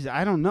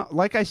 I don't know.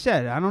 Like I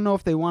said, I don't know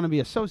if they want to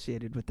be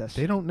associated with this.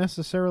 They don't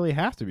necessarily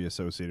have to be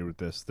associated with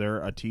this.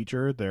 They're a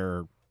teacher.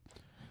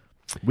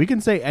 We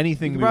can say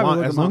anything You we can probably want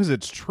look as them long up. as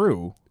it's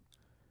true.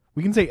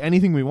 We can say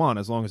anything we want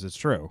as long as it's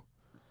true.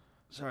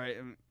 Sorry.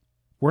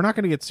 We're not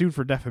going to get sued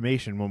for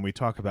defamation when we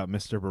talk about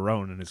Mr.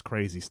 Barone and his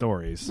crazy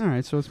stories. All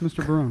right, so it's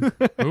Mr. Barone.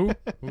 Who?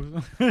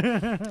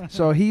 Who's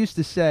So he used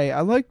to say, I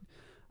like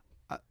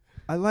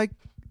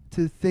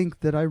to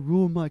think that I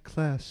rule my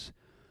class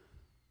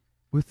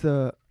with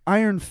a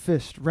iron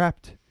fist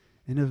wrapped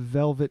in a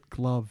velvet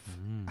glove.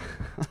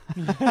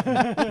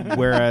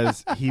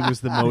 Whereas he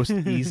was the most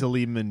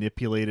easily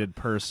manipulated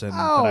person.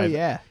 Oh, that I've,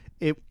 yeah.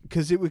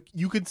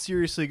 You could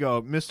seriously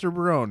go, Mr.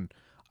 Barone,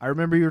 I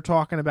remember you were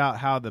talking about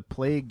how the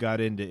plague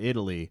got into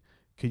Italy.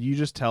 Could you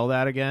just tell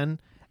that again?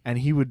 And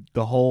he would,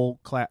 the whole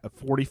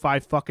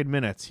 45 fucking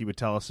minutes, he would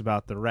tell us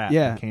about the rat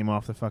Yeah. that came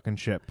off the fucking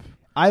ship.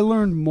 I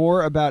learned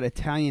more about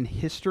Italian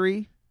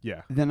history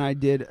Yeah. than I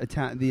did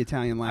the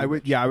Italian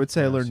language. I would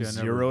say I Yeah, learned see, I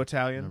zero never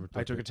Italian. I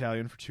took took it.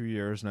 Italian for 2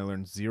 years, and I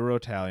learned zero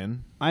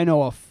Italian. I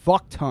know a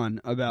fuck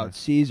ton about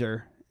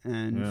Caesar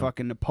and Yeah.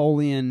 fucking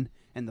Napoleon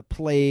and the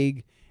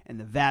plague and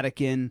the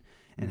Vatican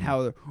and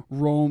how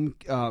Rome,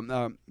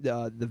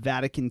 the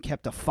Vatican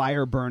kept a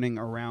fire burning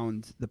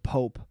around the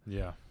Pope.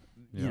 Yeah.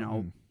 You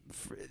know,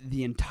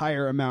 the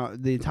entire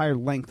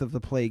length of the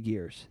plague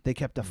years, they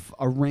kept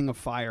a ring of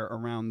fire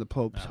around the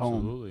Pope's home.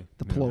 Absolutely.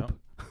 The Yeah. Plope.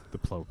 The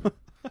Plope.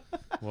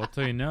 Well, I'll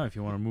tell you now, if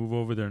you want to move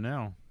over there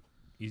now,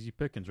 easy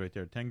pickings right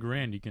there. 10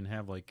 grand, you can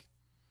have like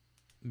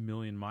a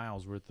million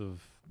miles worth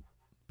of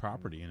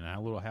property in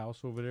a little house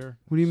over there.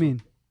 What do you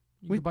mean?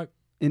 You Wait, can buy,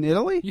 In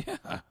Italy?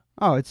 yeah.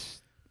 Oh,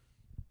 it's.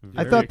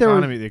 I Very- thought there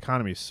were. The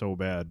economy is so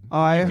bad.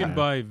 Oh, You can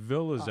buy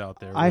villas out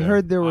there. I with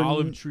heard there were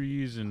olive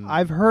trees and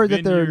I've heard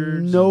that there are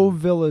vineyards no and-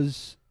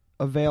 villas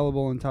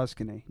available in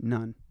Tuscany.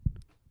 None.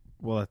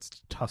 Well,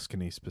 that's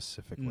Tuscany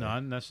specifically.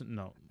 None. That's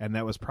no. And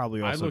that was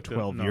probably I also looked at-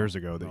 12 no, years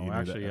ago that no, you knew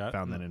actually, that, I-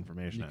 found that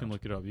information You can out.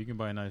 look it up. You can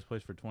buy a nice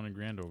place for 20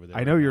 grand over there.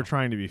 I know right you're now.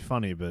 trying to be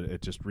funny, but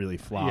it just really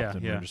flopped, Yeah,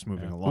 and yeah, we're just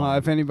moving yeah. along. Well,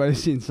 if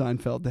anybody's seen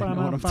Seinfeld, they know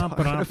what I'm talking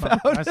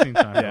about. I've seen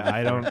Seinfeld.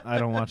 yeah, I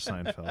don't watch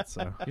Seinfeld,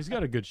 so He's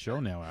got a good show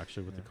now,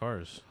 actually, with the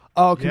cars.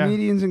 Oh, Yeah.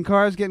 comedians in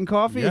cars getting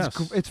coffee?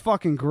 Yes. It's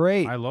fucking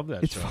great. I love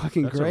that It's show.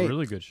 fucking That's great. a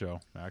really good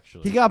show,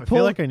 actually. He got I pulled.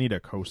 feel like I need a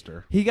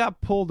coaster. He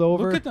got pulled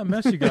over. Look at the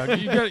mess you got.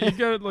 You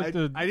got like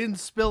the. I didn't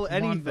spill Juan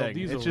anything.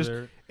 Valdez It's over just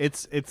there.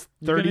 it's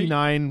You're gonna-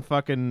 39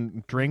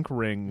 fucking drink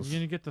rings. You're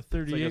gonna get the It's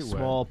like 38 a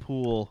small wet.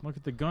 pool. Look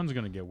at the gun's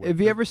gonna get wet. Have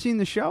you ever seen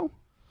the show?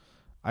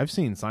 I've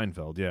seen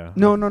Seinfeld, yeah.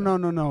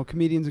 No.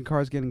 Comedians in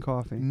cars getting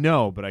coffee.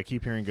 No, but I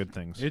keep hearing good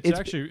things. It's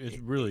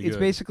really It's good.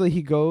 basically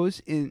he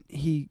goes and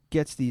he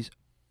gets these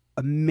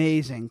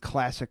amazing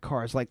classic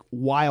cars, like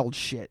wild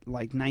shit,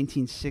 like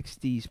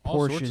 1960s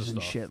All sorts of Porsches and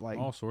stuff. shit, like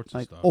all sorts of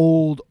like stuff.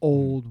 old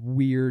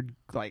weird,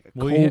 like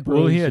Well, he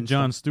Cobras had and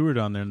Jon stuff. Stewart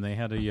on there, and they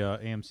had a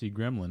AMC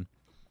Gremlin.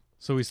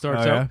 So he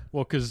starts Oh, yeah? out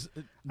well because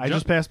I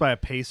just passed by a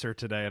Pacer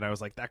today, and I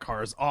was like, "That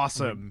car is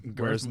awesome."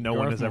 Whereas no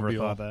one has ever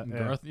thought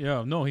that.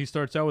 No, he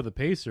starts out with a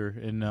Pacer,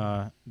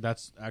 and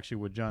that's actually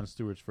what John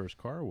Stewart's first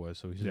car was.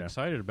 So he's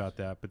excited about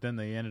that. But then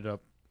they ended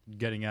up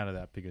getting out of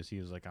that because he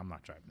was like, "I'm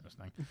not driving this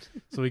thing."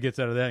 So he gets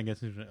out of that and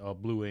gets into a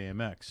blue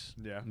AMX.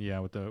 Yeah,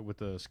 with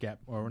the scat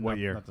or What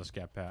year? Not the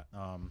scat pat.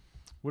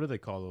 What do they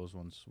call those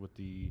ones with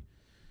the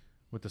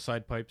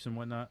side pipes and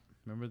whatnot?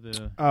 Remember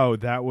the? Oh,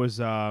 that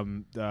was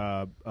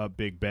a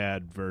big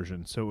bad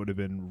version. So it would have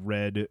been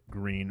red,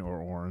 green, or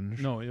orange.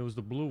 No, it was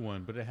the blue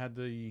one, but it had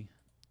the.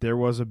 There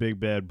was a big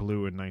bad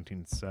blue in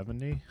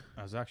 1970.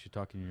 I was actually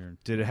talking here.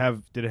 Did it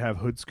have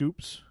hood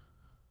scoops?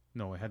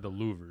 No, it had the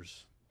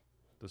louvers,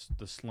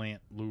 the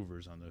slant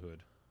louvers on the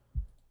hood,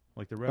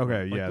 like the red.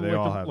 Okay, one. yeah, they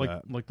all have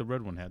that. Like the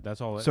red one had.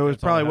 That's all. So it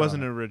that's all probably had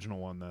wasn't on an original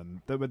one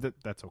then. But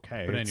that's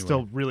okay. But It's anyway.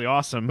 still really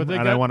awesome, But they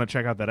and I got- want to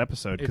check out that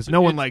episode because It's-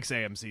 no one it's- likes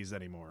AMCs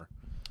anymore.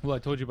 Well, I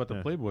told you about the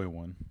Yeah. Playboy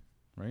one,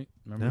 right?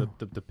 Remember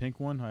No. the pink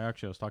one? I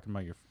was talking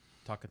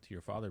to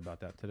your father about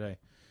that today.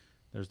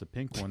 There's the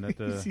pink one that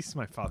He sees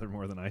my father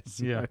more than I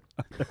see. Yeah.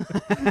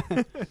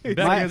 He's like,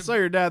 I saw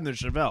your dad in the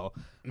Chevelle.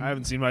 I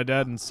haven't seen my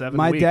dad in 7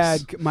 My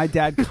weeks. my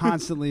dad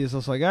constantly is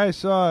just like, I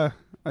saw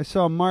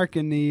Mark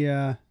in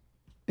the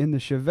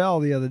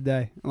Chevelle the other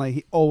day. Like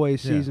he always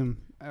sees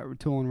him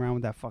tooling around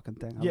with that fucking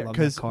thing. I Yeah, love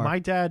because that car.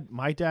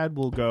 my dad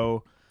will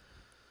go.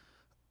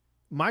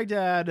 My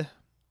dad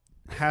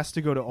has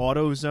to go to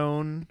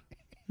AutoZone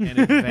and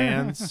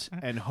Advance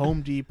and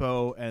Home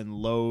Depot and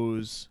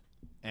Lowe's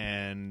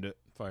and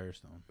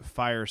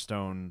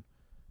Firestone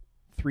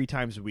 3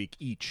 times a week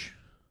each.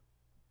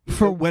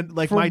 For when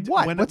like for my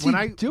what? when What's when he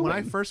I doing? when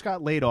I first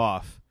got laid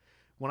off,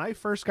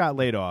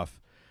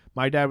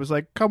 my dad was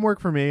like, "Come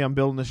work for me. I'm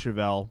building a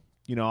Chevelle.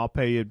 You know, I'll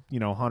pay you,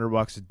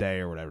 $100 a day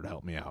or whatever to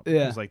help me out."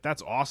 Yeah. I was like,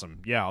 "That's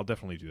awesome. Yeah, I'll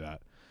definitely do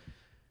that."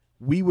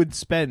 We would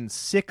spend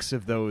 6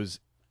 of those,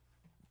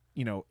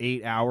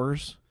 8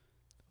 hours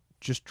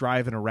just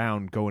driving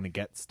around going to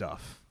get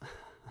stuff.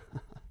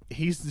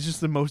 He's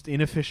just the most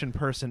inefficient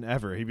person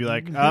ever. He'd be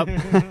like, "Up,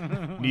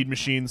 need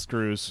machine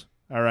screws.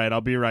 All right, I'll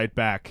be right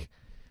back."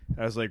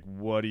 I was like,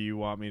 "What do you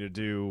want me to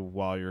do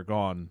while you're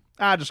gone?"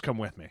 Just come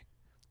with me.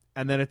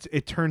 And then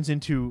it turns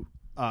into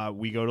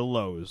we go to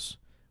Lowe's,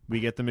 we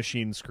get the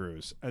machine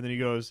screws, and then he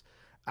goes,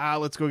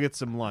 let's go get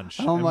some lunch.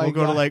 Oh and my we'll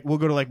God.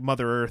 go to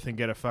Mother Earth and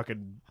get a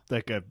fucking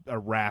like a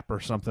wrap or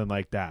something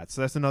like that.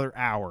 So that's another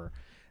hour.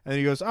 And then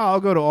he goes,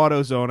 I'll go to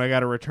AutoZone. I got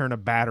to return a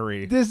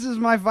battery. This is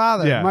my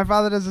father. Yeah. My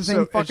father does the So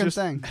same it's fucking just-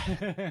 thing.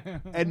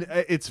 And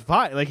it's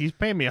fine. Like he's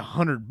paying me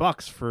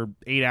 $100 for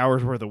 8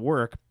 hours worth of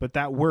work, but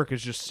that work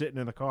is just sitting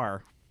in the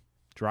car,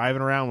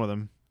 driving around with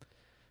him.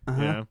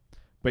 Uh-huh. You know?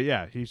 But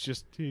yeah, he's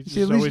just See, at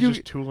least always you-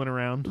 just tooling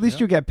around. At least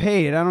you get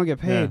paid. I don't get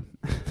paid.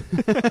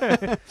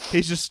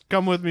 He's just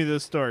come with me to the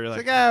store. You're It's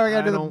like, like, oh, we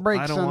gotta do the don't-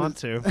 brakes I don't on want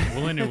this." to.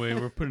 Well, anyway,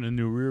 we're putting a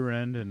new rear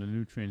end and a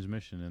new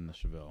transmission in the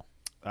Chevelle.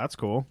 That's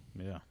cool.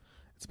 Yeah.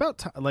 It's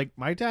about like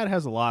my dad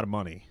has a lot of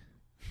money.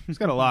 He's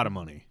got a lot of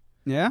money.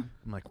 Yeah?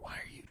 I'm like, why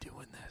are you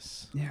doing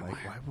this? Yeah, Like,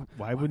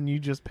 why wouldn't you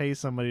just pay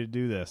somebody to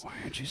do this? Why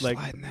aren't you Like-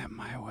 sliding that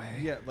my way?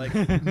 Yeah, like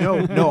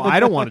no, I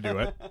don't want to do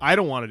it. I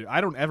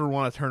don't ever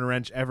want to turn a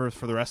wrench ever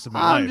for the rest of my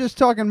life. I'm just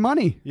talking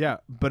money. Yeah,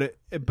 but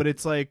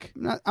it's like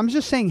I'm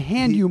just saying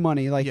hand you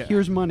money. Like, yeah.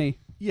 here's money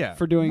yeah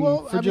for doing.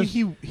 Well, for I just,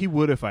 mean, he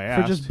would if I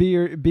asked. for just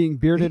being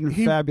bearded and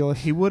fabulous.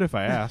 He would if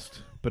I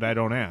asked, but I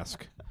don't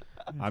ask.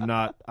 I'm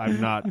not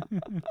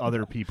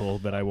other people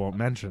that I won't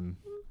mention.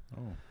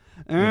 Oh.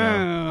 You know,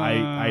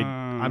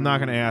 I'm not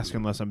going to ask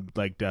unless I'm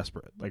like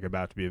desperate, like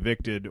about to be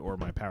evicted or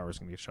my power is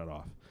going to get shut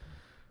off.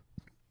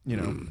 You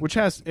know, which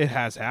has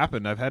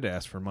happened. I've had to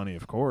ask for money,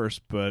 of course,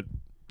 but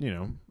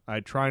I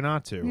try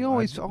not to. We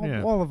always,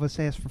 yeah. all of us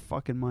ask for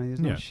fucking money. There's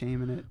no Yeah.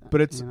 shame in it.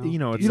 But it's,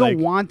 you it's you like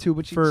don't want to,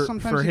 but you, for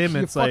sometimes him,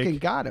 you it's fucking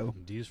like got to.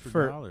 D's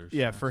for dollars.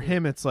 Yeah, for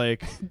him, it's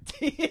like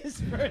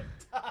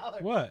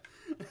What?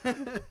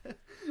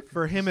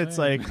 for him, it's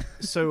like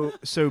so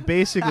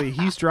basically,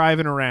 he's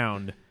driving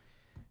around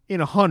in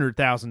 $100,000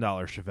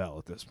 Chevelle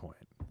at this point.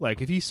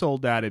 Like if he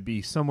sold that, it'd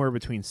be somewhere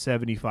between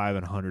 75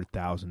 and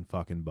 100,000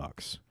 fucking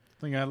bucks.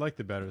 The thing I liked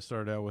about it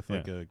started out with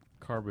like a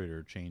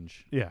carburetor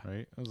change. Yeah.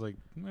 Right. I was like,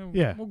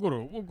 Yeah. we'll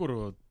go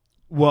to a.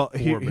 Well,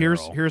 Four-barrel.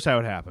 here's how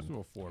it Let's happened. do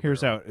a four-barrel.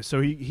 Here's how. So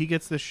he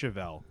gets this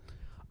Chevelle,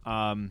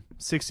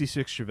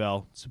 66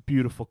 Chevelle. It's a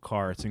beautiful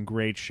car. It's in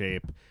great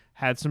shape.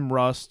 Had some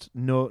rust.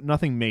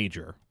 Nothing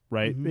major.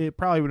 Right. Mm-hmm. It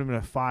probably would have been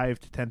a $5,000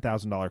 to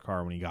 $10,000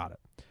 car when he got it.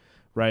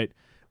 Right.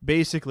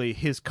 Basically,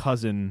 his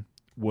cousin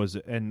was,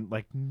 and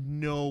like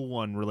no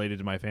one related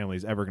to my family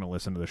is ever going to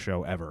listen to the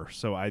show ever.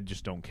 So I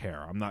just don't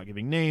care. I'm not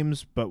giving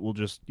names, but we'll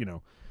just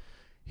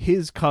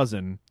his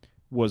cousin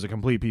was a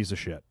complete piece of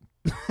shit.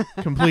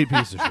 Complete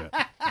piece of shit.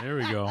 There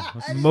we go.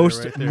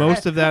 Most right there.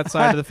 most of that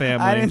side of the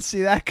family. I didn't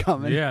see that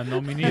coming. Yeah.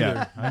 No, me neither.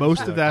 Yeah, I didn't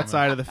most see of that coming.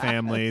 side of the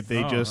family,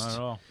 they No, just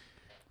not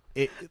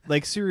at all.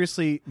 like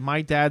seriously.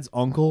 My dad's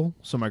uncle,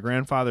 so my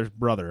grandfather's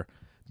brother,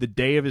 the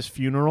day of his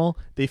funeral,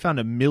 they found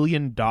 $1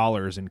 million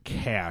in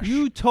cash.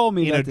 You told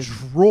me in that. a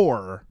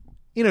drawer.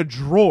 In a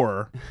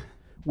drawer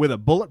with a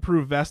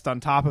bulletproof vest on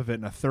top of it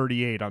and a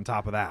 38 on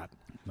top of that.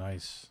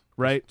 Nice.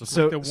 Right, Just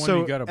so like the one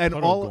so you got a and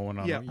puddle all going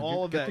on. yeah, You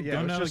all of get that. the Yeah,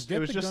 gun it out was of- just, get it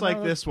was the just gun like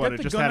out of- this one. get It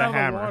the just gun had out a of the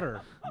hammer.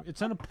 water.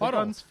 It's in a The puddle.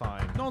 gun's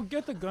fine. No,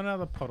 get the gun out of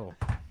the puddle.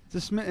 It's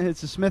a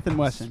Smith and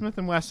Wesson. Smith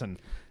and Wesson.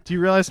 Do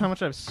you realize how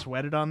much I've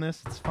sweated on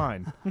this? It's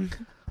fine.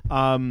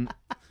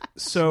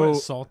 So Sweat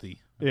salty.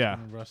 yeah.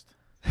 Rust.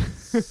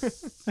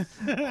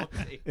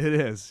 It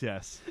is,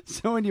 yes.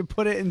 So when you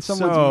put it in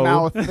someone's So-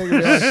 mouth, they're gonna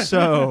be like,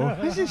 So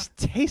this just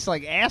tastes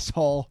like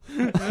asshole.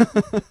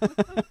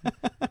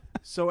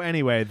 so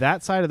anyway,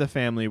 that side of the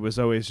family was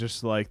always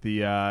just like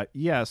the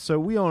yeah, so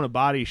we own a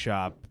body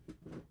shop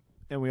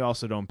and we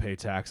also don't pay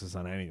taxes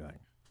on anything.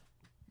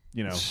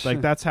 You know,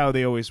 like that's how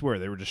they always were.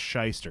 They were just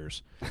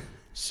shysters.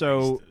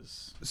 So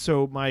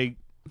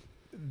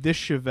this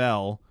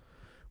Chevelle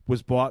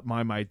was bought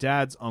by my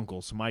dad's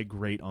uncle, so my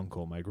great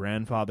uncle, my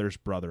grandfather's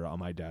brother on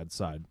my dad's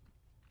side.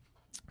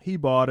 He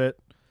bought it.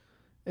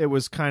 It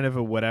was kind of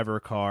a whatever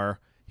car.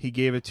 He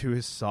gave it to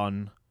his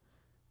son.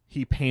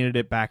 He painted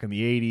it back in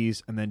the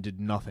 80s and then did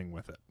nothing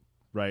with it.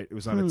 Right? It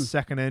was on its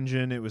second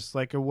engine. It was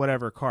like a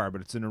whatever car,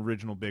 but it's an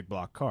original big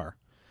block car.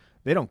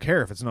 They don't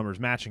care if its numbers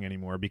matching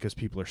anymore because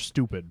people are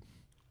stupid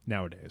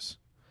nowadays.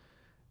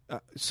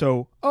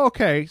 So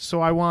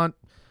I want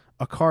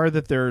a car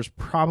that there's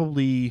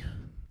probably,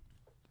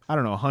 I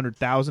don't know,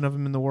 100,000 of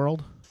them in the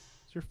world.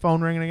 Is your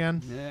phone ringing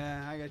again?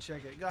 Yeah, I gotta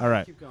check it. Go All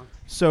right. keep going.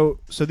 So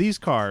these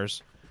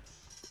cars,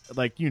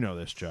 like, you know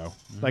this, Joe.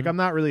 Like, I'm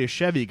not really a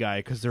Chevy guy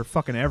because they're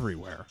fucking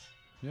everywhere.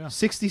 Yeah.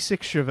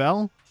 66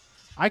 Chevelle,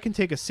 I can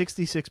take a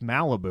 66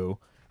 Malibu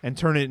and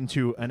turn it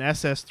into an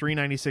SS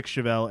 396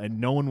 Chevelle, and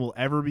no one will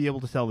ever be able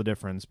to tell the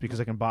difference because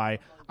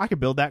I could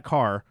build that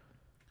car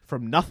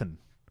from nothing.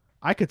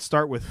 I could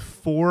start with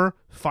 4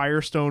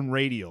 Firestone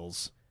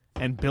radials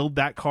and build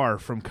that car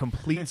from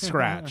complete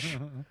scratch.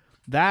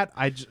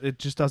 It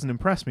just doesn't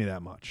impress me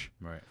that much.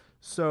 Right.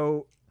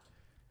 So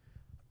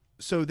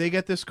they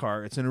get this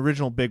car. It's an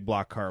original big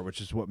block car, which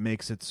is what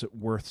makes it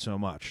worth so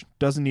much.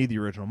 Doesn't need the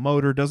original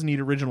motor. Doesn't need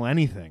original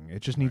anything.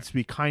 It just needs to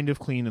be kind of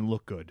clean and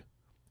look good.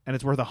 And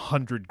it's worth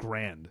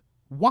 $100,000.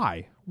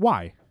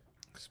 Why?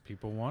 'Cause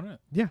people want it.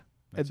 Yeah.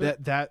 That's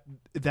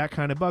That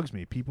kind of bugs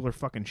me. People are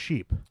fucking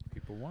sheep.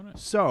 People want it.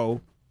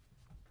 So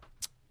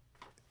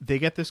they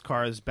get this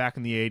car. It's back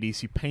in the 80s.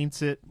 He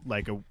paints it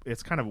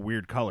it's kind of a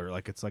weird color,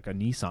 like it's like a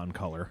Nissan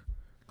color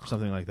or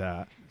something like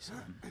that.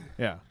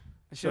 Yeah.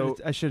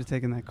 I should have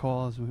taken that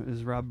call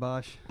as Rob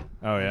Bosch.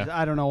 Oh yeah.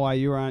 I don't know why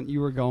you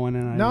were going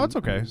and I No, didn't- it's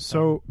okay.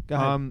 So, Go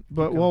ahead.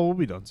 but Keep we'll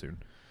be done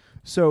soon.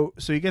 So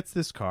he gets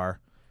this car.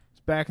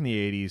 It's back in the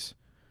 80s.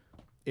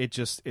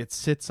 It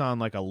sits on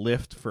like a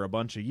lift for a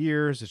bunch of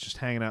years. It's just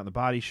hanging out in the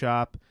body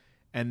shop.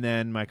 And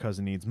then my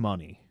cousin needs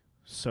money.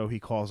 So he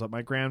calls up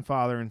my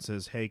grandfather and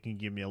says, "Hey, can you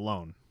give me a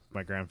loan?"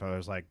 My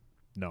grandfather's like,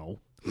 "No."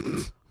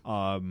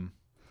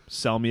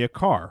 Sell me a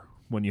car.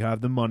 When you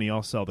have the money,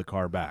 I'll sell the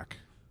car back.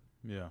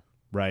 Yeah.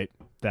 Right?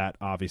 That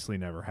obviously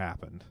never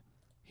happened.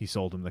 He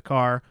sold him the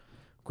car.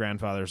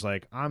 Grandfather's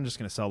like, "I'm just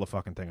going to sell the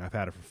fucking thing. I've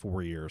had it for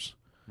 4 years."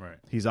 Right.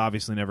 He's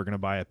obviously never going to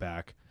buy it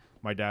back.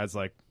 My dad's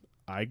like,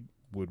 "I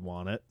would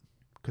want it."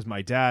 Because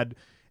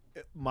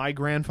my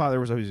grandfather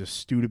was always a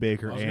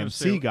Studebaker I was gonna AMC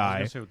say- I was guy.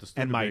 gonna say with the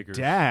And my Studebakers.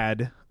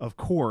 dad, of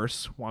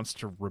course, wants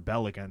to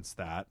rebel against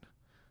that.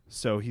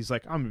 So he's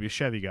like, "I'm going to be a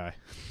Chevy guy."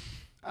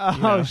 Oh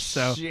know,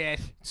 so- shit.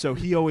 So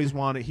he always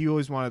wanted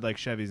like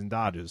Chevys and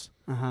Dodges.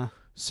 Uh-huh.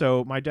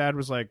 So my dad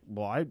was like,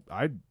 "Well,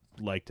 I'd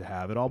like to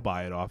have it. I'll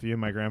buy it off you."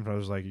 And my grandfather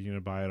was like, "You're going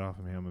to buy it off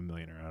of me? I'm a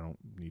millionaire. I don't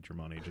need your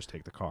money. Just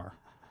take the car."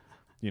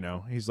 You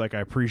know, he's like, I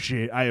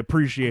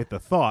appreciate the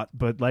thought,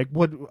 but like,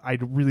 what? I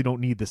really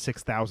don't need the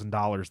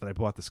 $6,000 that I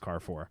bought this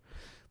car for.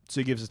 So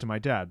he gives it to my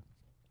dad,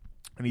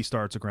 and he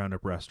starts a ground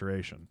up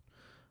restoration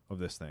of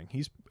this thing.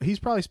 He's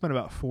probably spent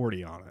about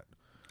 $40 on it.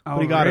 Oh,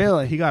 But he got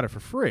really? he got it for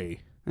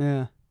free,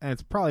 Yeah. and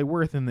it's probably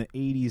worth in the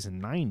 80s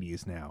and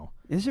 90s now.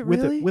 Is it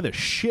With really? with a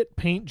shit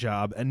paint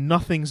job and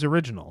nothing's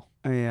original.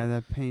 Oh yeah,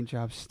 that paint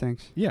job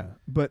stinks. Yeah,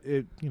 but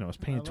it was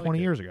painted I like 20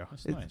 it. years ago.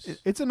 That's nice.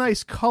 It's a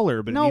nice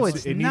color, but No, it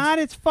needs, it's not.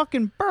 It's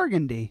fucking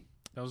burgundy.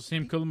 That was the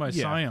same color my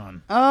Yeah.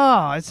 Scion.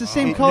 Oh, it's the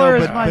same No, color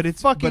but- as my but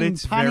it's- fucking but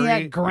it's Pontiac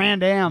very-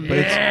 Grand Am. But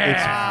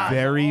it's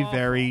very,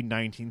 very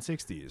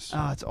 1960s.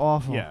 Oh, it's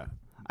awful. Yeah.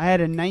 I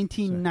had a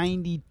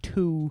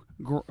 1992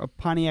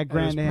 Pontiac And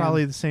Grand it's Am.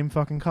 probably the same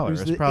fucking color. It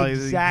was It's the probably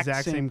exact the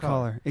exact same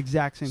color.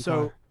 Exact same So,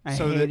 color. I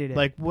so hated that, it.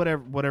 like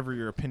whatever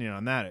your opinion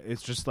on that,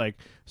 it's just like,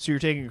 so you're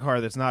taking a car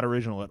that's not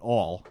original at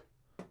all,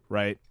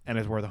 right? And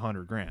it's worth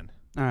 $100,000.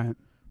 All right.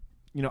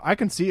 You know, I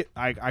can see it.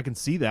 I can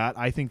see that.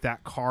 I think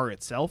that car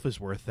itself is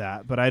worth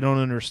that, but I don't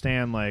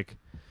understand. Like,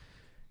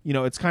 you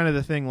know, it's kind of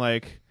the thing.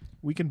 Like,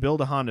 we can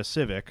build a Honda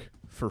Civic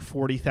for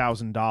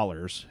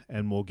 $40,000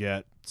 and we'll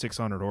get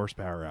 600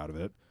 horsepower out of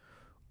it,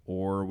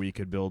 or we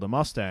could build a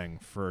Mustang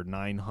for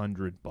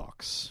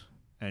 $900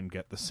 and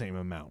get the same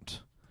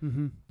amount.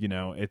 Mm-hmm. You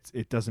know,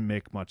 it doesn't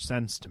make much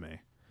sense to me.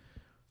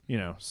 You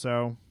know,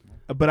 so,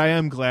 but I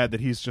am glad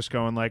that he's just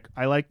going like,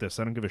 I like this.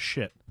 I don't give a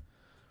shit.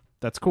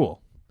 That's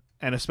cool.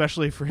 And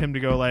especially for him to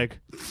go like,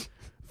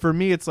 for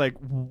me, it's like,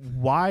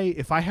 why?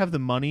 If I have the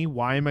money,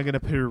 why am I going to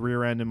put a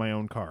rear end in my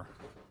own car?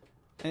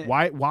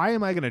 Why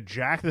am I going to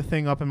jack the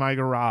thing up in my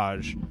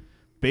garage,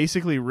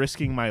 basically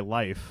risking my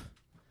life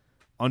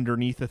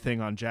underneath the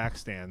thing on jack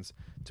stands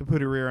to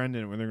put a rear end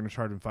in it when they're going to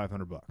charge him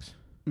 $500?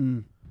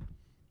 I'm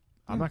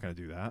not going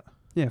to do that.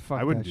 Yeah, fuck.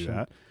 I wouldn't that do shit.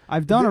 that.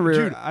 I've done a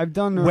rear. Dude, I've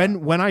done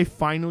when I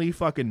finally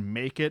fucking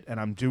make it and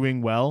I'm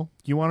doing well.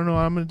 You want to know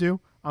what I'm going to do?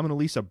 I'm going to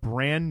lease a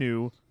brand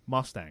new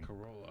Mustang.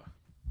 Corolla.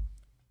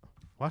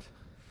 What?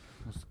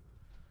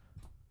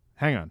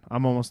 Hang on,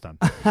 I'm almost done.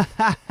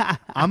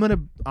 I'm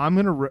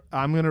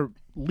gonna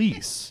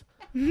lease.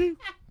 I'm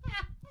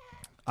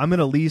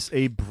gonna lease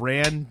a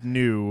brand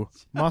new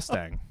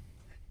Mustang.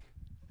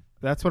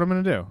 That's what I'm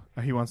gonna do.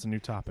 He wants a new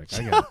topic.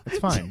 I get it. It's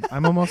fine.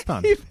 I'm almost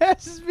done. He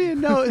passes me a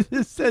note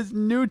that says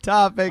 "new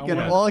topic" in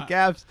all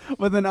caps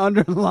with an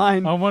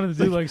underline. I wanted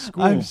to do like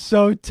school. I'm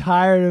so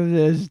tired of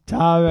this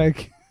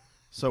topic.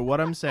 So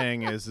what I'm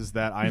saying is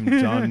that I'm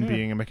done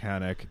being a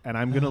mechanic, and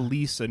I'm gonna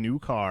lease a new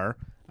car.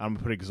 I'm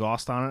gonna put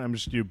exhaust on it. I'm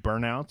just gonna do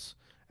burnouts,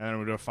 and then I'm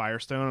gonna do a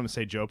Firestone. I'm gonna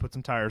say, Joe, put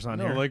some tires on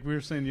here. Like we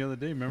were saying the other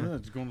day. Remember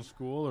that? Just going to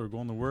school or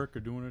going to work or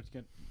doing it to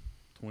get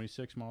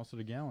 26 miles to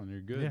the gallon.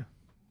 You're good. Yeah.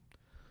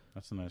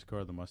 That's a nice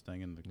car, the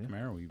Mustang and the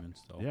Camaro even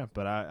still. Yeah,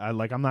 but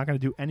I'm not going to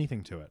do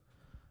anything to it.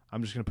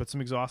 I'm just going to put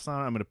some exhaust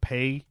on it. I'm going to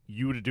pay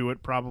you to do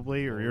it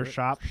probably, or your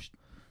shop.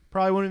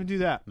 Probably won't even do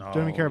that. No,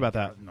 Don't even care about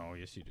that. No,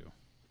 yes you do.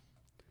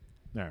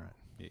 All right.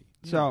 Yeah,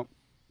 So,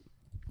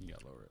 you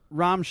got lower it.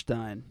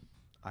 Rammstein.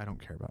 I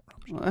don't care about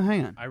Rammstein.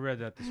 Hang on. I read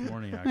that this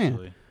morning Hang on.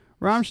 actually.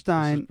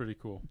 Rammstein This is pretty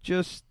cool.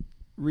 just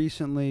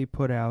recently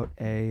put out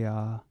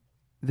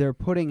they're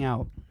putting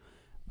out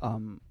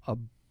a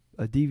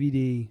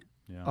DVD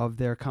of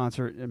their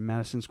concert at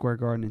Madison Square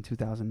Garden in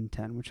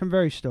 2010, which I'm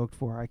very stoked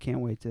for. I can't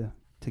wait to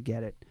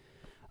get it.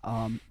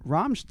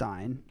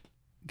 Rammstein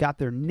got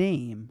their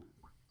name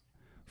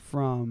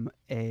from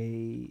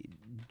a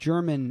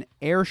German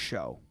air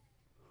show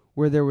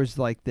where there was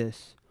like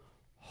this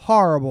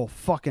horrible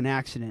fucking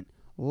accident.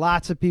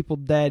 Lots of people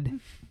dead.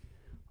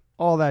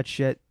 All that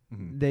shit.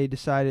 Mm-hmm. They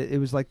decided it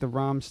was like the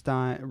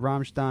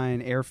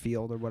Rammstein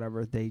airfield or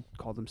whatever. They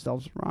called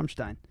themselves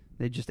Rammstein.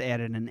 They just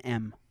added an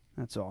M.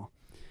 That's all.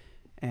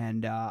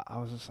 And I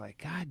was just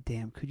like, God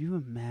damn, could you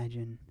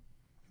imagine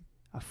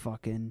a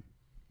fucking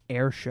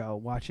air show,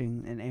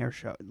 watching an air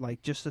show,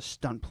 like just the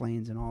stunt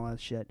planes and all that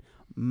shit.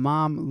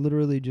 Mom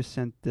literally just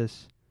sent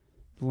this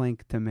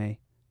link to me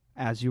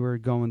as you were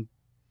going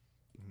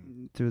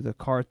through the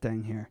car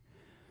thing here.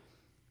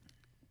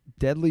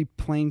 Deadly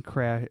plane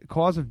crash,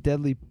 cause of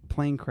deadly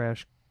plane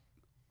crash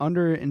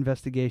under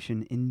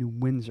investigation in New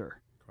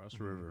Windsor. Cross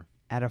River.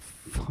 At a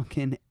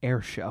fucking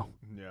air show.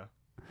 Yeah.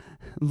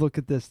 Look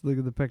at this. Look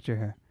at the picture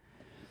here.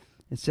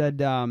 It said,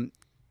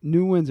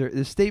 New Windsor,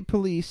 the state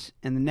police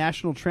and the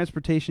National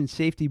Transportation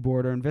Safety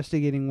Board are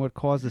investigating what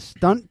caused a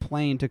stunt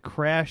plane to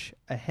crash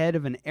ahead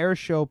of an air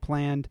show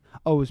planned.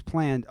 Oh, it was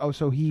planned. Oh,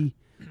 so I'm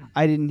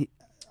reading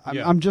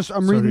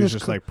this.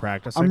 Just like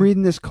practicing. I'm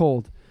reading this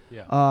cold.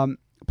 Yeah.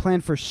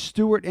 Planned for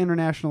Stewart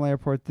International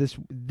Airport this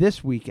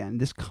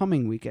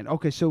coming weekend.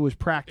 Okay, so it was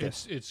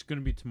practice. It's going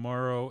to be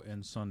tomorrow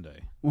and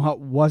Sunday. Well,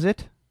 was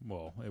it?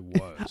 Well, it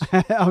was.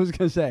 I was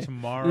going to say.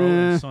 Tomorrow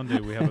and Sunday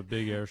we have a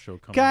big air show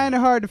coming. Kind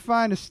of hard to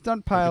find a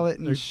stunt pilot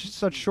in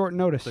such short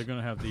notice. They're going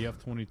to have the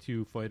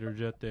F-22 fighter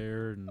jet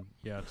there, and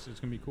yeah, it's going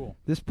to be cool.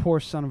 This poor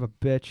son of a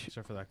bitch.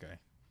 Except for that guy.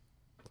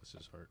 Bless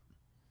his heart.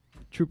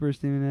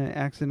 Troopers in an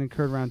accident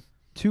occurred around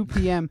 2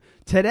 p.m.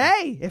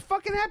 today. It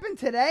fucking happened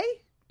today?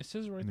 It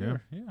says right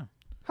there. Yeah.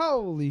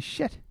 Holy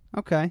shit.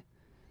 Okay.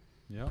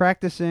 Yep.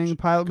 Practicing. The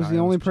pilot was the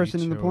only person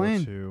in the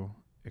plane. G202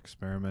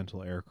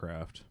 experimental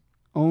aircraft.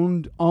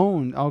 Owned.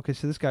 Okay,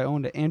 so this guy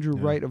owned it. Andrew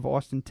Wright of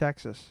Austin,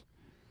 Texas.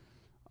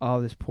 Oh,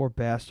 this poor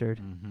bastard.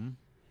 Mm-hmm.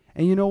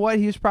 And you know what?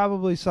 He was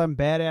probably some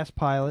badass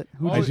pilot.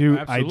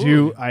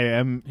 I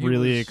am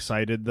really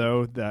excited,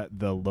 though, that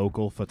the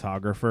local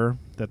photographer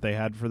that they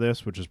had for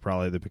this, which is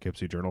probably the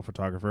Poughkeepsie Journal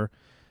photographer,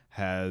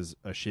 has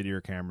a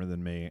shittier camera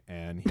than me,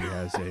 and he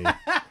has a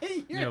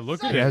he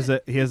has a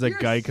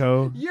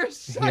Geico. You're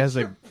such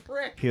a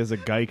prick. He has a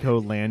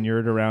Geico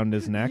lanyard around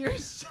his neck. You're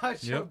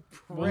such a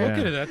prick. Well, look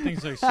at it. That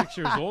thing's like 6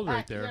 years old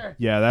right there.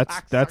 Yeah,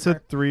 that's a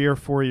 3 or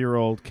 4 year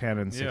old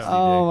Canon 60D.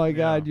 Oh my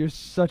God, you're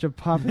such a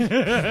pompous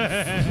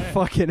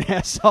fucking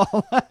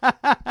asshole.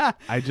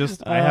 I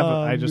just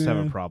have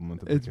a problem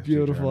with it. It's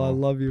beautiful. Journal. I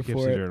love you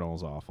Poughkeepsie for it. Journal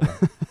is awful.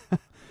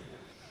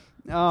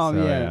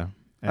 Yeah.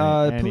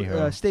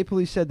 State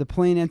police said the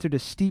plane entered a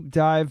steep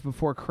dive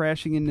before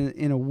crashing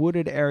in a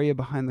wooded area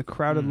behind the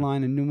crowded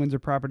line in New Windsor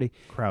property.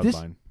 Crowd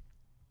line.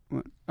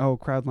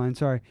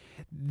 Sorry.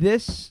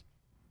 This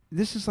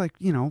is like,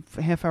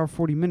 half hour,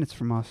 40 minutes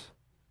from us,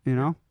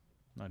 Not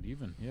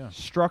even, yeah.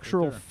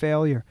 Structural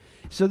failure.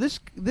 So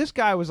this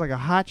guy was like a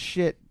hot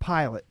shit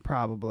pilot,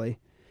 probably.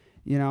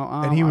 You know,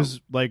 and he was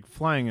like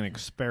flying an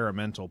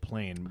experimental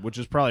plane, which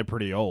is probably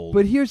pretty old.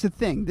 But here's the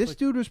thing: this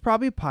dude was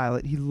probably a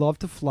pilot. He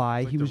loved to fly.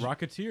 Like he the was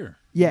Rocketeer.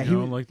 Yeah,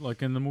 you know,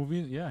 like in the movie.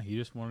 Yeah, he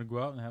just wanted to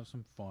go out and have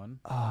some fun.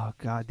 Oh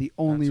God! The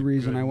only That's a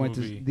reason good I went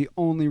movie. to the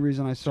only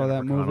reason I saw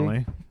that movie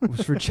Connelly.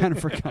 was for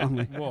Jennifer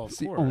Connelly. Well, It's of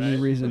the course, only right?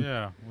 reason.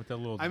 Yeah, with that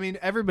little. I mean,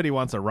 everybody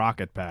wants a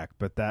rocket pack,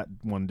 but that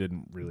one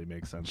didn't really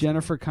make sense.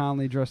 Jennifer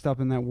Connelly dressed up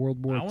in that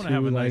World War I II. want to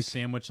have a like, nice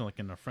sandwich like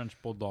in a French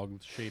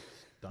bulldog shaped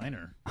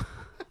diner.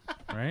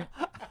 Right?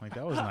 Like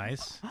that was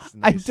nice.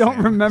 I don't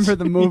remember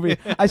the movie.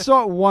 I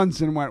saw it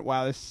once and went,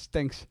 "Wow, this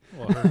stinks."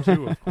 Well, her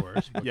too, of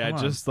course. But Yeah, come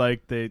on. just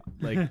like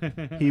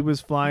he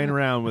was flying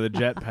around with a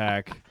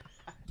jetpack,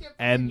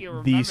 and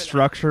the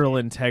structural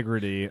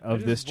integrity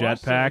of this just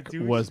watched that jetpack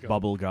like 2 was weeks ago.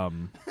 bubble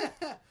gum.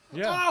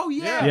 Yeah. Oh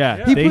yeah.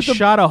 Yeah, He they put the-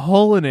 shot a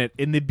hole in it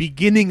in the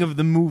beginning of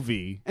the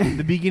movie.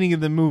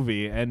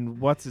 And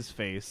what's his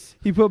face?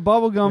 He put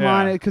bubble gum Yeah.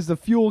 on it because the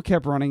fuel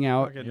kept running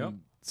out. Fucking Yep.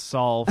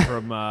 Saul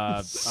from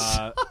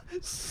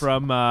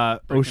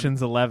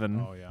Ocean's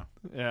 11. Oh yeah.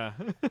 Yeah.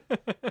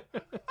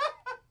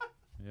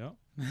 Yep.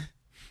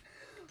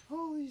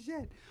 Holy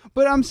shit!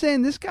 But I'm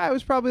saying this guy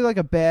was probably like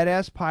a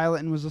badass pilot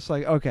and was just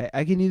like, okay,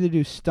 I can either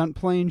do stunt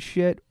plane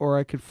shit or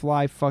I could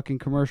fly fucking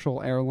commercial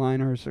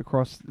airliners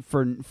across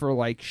for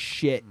like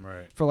shit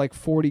Right. for like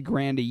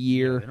 $40,000 a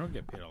year. Yeah, they don't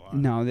get paid a lot.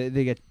 No,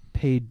 they get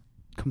paid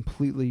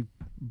completely,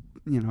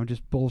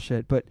 just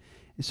bullshit. But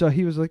so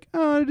he was like,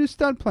 "Oh, I do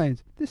stunt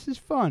planes. This is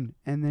fun."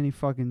 And then he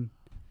fucking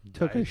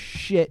took a Died.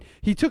 shit.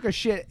 He took a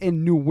shit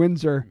in New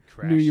Windsor,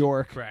 New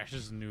York.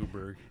 Crashes in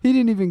Newburgh. He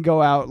didn't even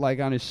go out like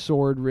on his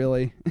sword.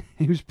 Really,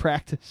 he was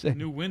practicing.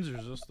 New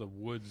Windsor's just the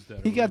woods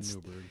that He are got in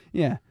Newburgh.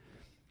 Yeah,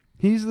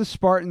 he's the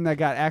Spartan that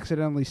got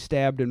accidentally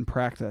stabbed in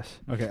practice.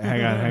 Okay,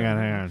 hang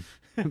on.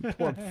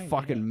 Poor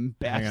fucking Hang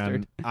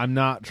bastard. on. I'm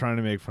not trying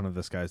to make fun of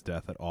this guy's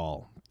death at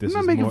all. This I'm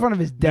not is making more- fun of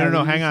his death.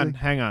 No, He's hang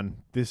like- on.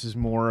 This is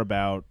more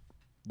about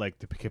like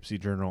the Poughkeepsie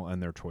Journal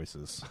and their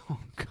choices. Oh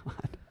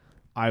God.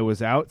 I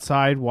was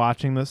outside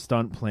watching the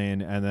stunt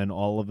plane, and then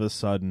all of a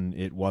sudden,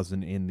 it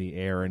wasn't in the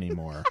air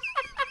anymore.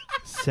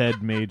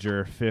 Said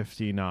Major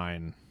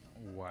 59.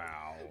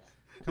 Wow.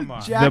 Come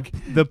on. Jack-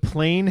 The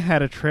plane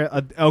had a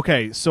trail.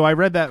 Okay, so I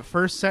read that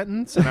first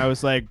sentence, and I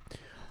was like,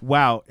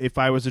 "Wow! If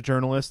I was a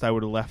journalist, I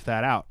would have left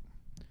that out."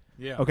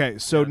 Yeah. Okay,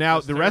 so Yeah, now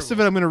that's the rest of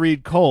it terrible. I'm going to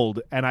read cold,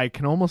 and I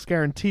can almost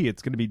guarantee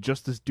it's going to be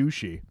just as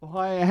douchey. Well,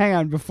 hang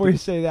on, before you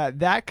say that,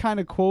 that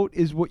kind of quote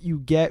is what you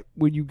get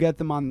when you get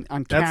them on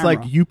camera. That's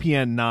like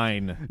UPN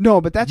 9.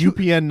 no, but that's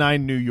UPN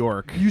 9 New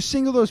York. you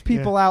single those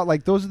people out.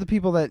 Like those are the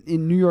people that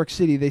in New York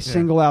City they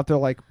single out. They're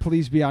like,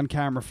 please be on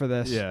camera for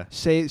this. Yeah.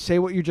 Say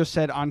what you just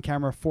said on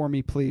camera for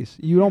me, please.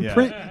 You don't Yeah.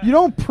 print. You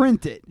don't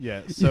print it.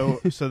 Yeah. So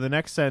the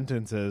next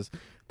sentence is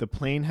the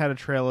plane had a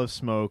trail of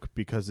smoke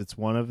because it's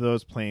one of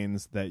those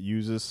planes that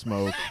uses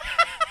smoke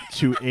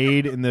to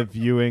aid in the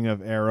viewing of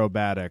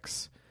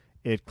aerobatics.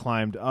 It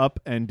climbed up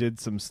and did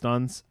some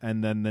stunts,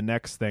 and then the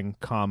next thing,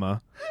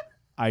 comma,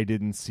 I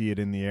didn't see it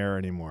in the air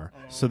anymore.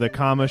 So the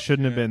comma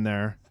shouldn't have been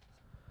there.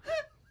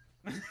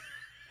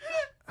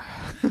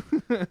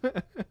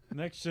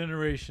 Next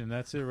generation.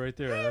 That's it right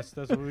there. That's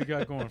what we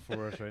got going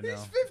for us right now.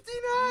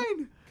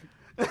 59.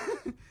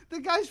 The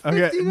guy's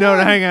 59. Okay, no,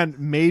 hang on.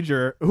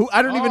 Major, who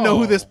I don't even know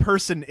who Oh. this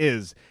person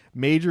is.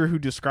 Major, who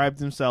described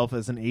himself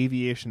as an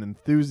aviation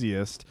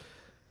enthusiast,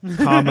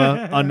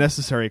 comma,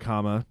 unnecessary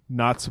comma,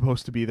 not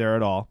supposed to be there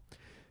at all,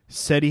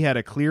 said he had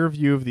a clear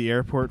view of the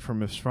airport from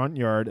his front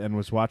yard and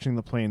was watching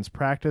the planes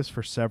practice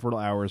for several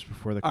hours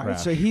before the All crash. right,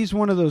 so he's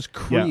one of those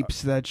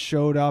creeps that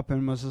showed up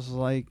and was just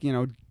like,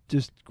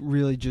 just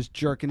really just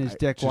jerking his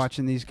dick just-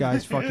 watching these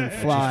guys fucking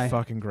Just fly.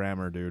 fucking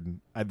grammar, dude.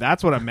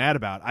 That's what I'm mad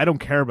about. I don't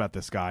care about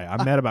this guy.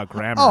 I'm mad about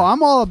grammar. Oh,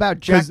 I'm all about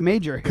Jack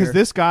Major here. Because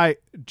this guy,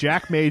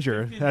 Jack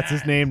Major, that's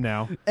his name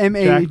now.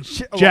 M.A.J.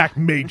 Jack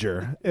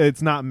Major.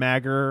 It's not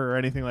Magger or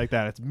anything like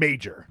that. It's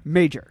Major.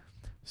 Major.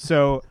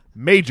 So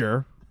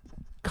Major,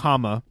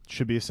 comma,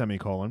 should be a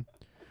semicolon,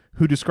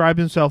 who described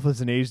himself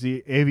as an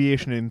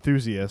aviation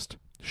enthusiast,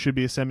 should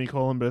be a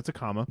semicolon, but it's a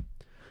comma,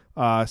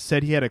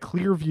 said he had a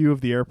clear view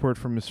of the airport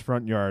from his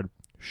front yard,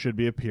 should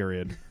be a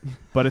period,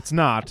 but it's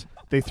not.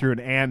 They threw an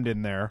and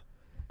in there,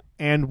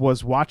 and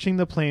was watching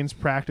the planes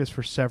practice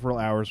for several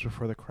hours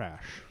before the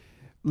crash.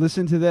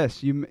 Listen to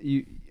this.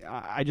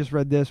 I just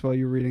read this while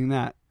you were reading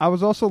that. I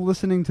was also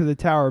listening to the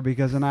tower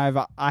because I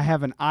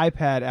have an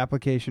iPad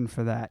application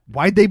for that.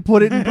 Why'd they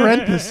put it in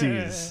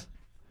parentheses?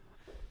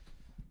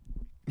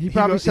 He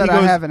probably goes- said he I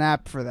goes- have an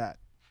app for that.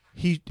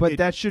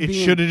 That should It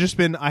be should have just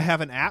been, I have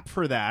an app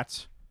for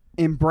that.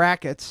 in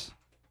brackets.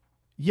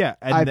 Yeah.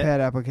 And iPad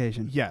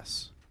application.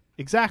 Yes.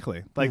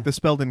 Exactly. Like the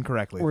spelled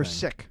incorrectly Or thing.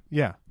 sick.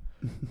 Yeah.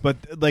 But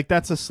like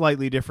that's a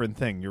slightly different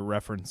thing. You're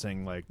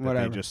referencing like that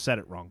Whatever. they just said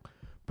it wrong.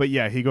 But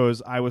yeah, he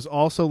goes, I was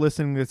also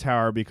listening to the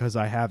tower because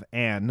I have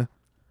an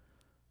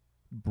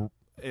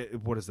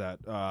what is that?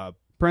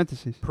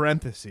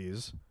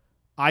 Parentheses.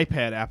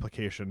 iPad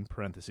application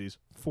parentheses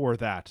for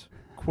that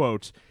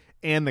quote,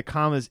 and the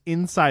commas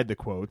inside the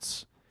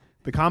quotes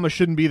The comma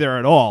shouldn't be there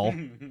at all,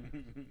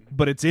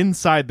 but it's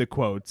inside the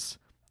quotes.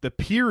 The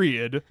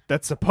period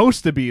that's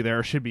supposed to be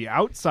there should be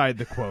outside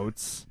the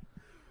quotes.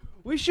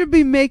 We should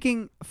be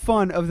making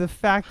fun of the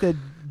fact that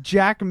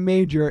Jack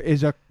Major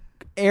is a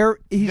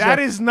That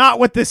is not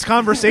what this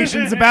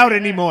conversation's about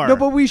anymore. No,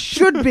 but we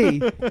should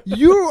be.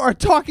 You are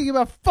talking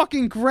about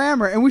fucking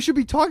grammar, and we should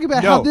be talking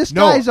about how this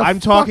guy is a I'm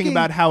talking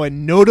about how a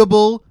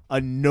notable,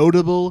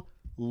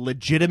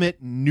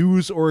 legitimate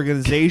news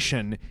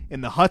organization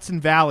in the Hudson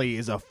Valley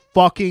is a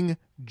fucking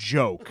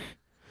joke.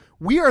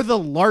 We are the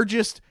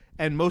largest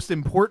and most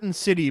important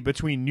city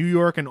between New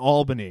York and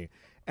Albany,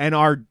 and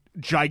our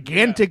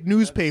gigantic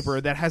newspaper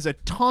that has a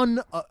ton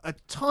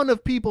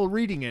of people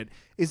reading it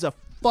is a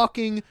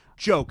fucking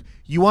joke.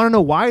 You want to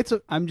know why it's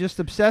a... I'm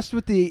obsessed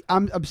with the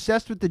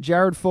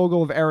Jared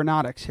Fogle of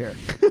aeronautics here.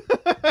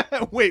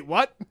 Wait,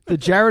 what? The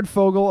Jared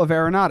Fogle of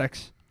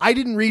aeronautics. I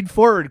didn't read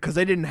forward because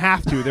I didn't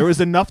have to. There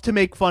was enough to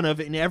make fun of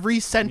in every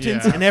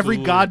sentence and every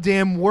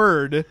goddamn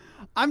word.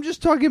 I'm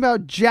just talking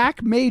about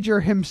Jack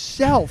Major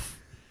himself.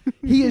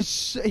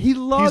 He's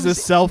a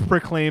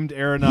self-proclaimed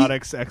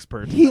aeronautics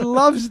expert. He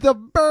loves the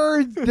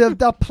birds,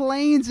 the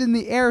planes in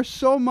the air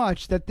so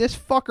much that this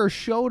fucker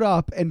showed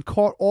up and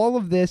caught all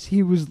of this.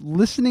 He was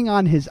listening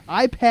on his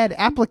iPad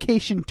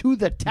application to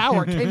the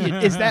tower.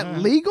 Is that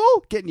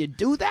legal? Can you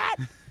do that?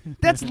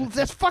 That's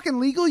fucking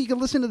legal. You can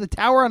listen to the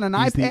tower on an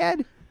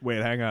iPad.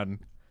 Wait, hang on.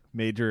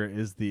 Major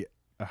is the.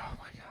 Oh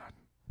my god.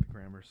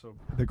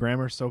 The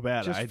grammar's so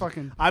bad.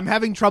 I'm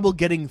having trouble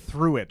getting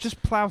through it.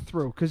 Just plow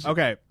through, because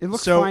it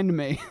looks fine to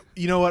me.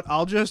 You know what?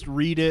 I'll just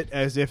read it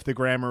as if the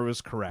grammar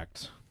was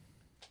correct.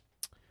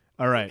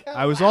 All right.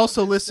 I was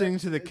also listening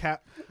to the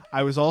cat.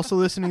 I'm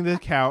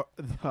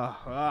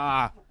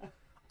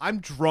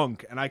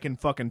drunk and I can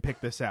fucking pick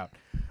this out.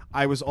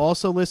 I was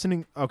also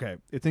listening. Okay,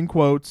 it's in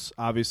quotes.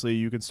 Obviously,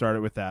 you can start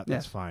it with that.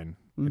 That's fine.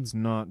 It's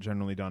not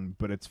generally done,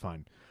 but it's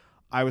fine.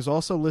 I was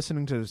also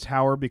listening to the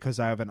tower because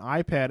I have an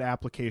iPad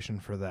application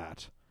for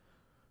that.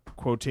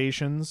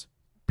 Quotations,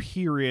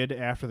 period,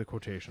 after the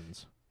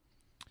quotations.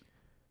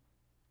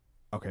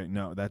 Okay,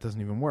 no, that doesn't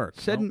even work.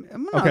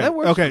 That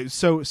works. Okay,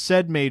 so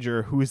said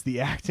Major, who is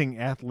the acting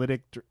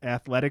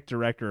athletic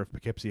director of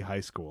Poughkeepsie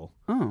High School.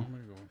 Oh.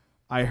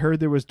 I heard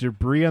there was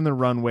debris on the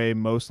runway,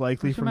 most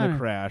likely from the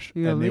crash,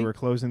 and they were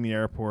closing the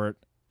airport.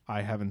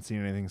 I haven't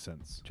seen anything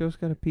since. Joe's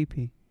got a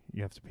pee-pee.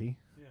 You have to pee?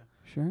 Yeah.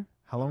 Sure.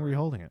 How long were you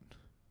holding it?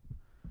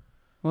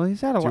 Well,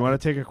 he's had a lot. Do you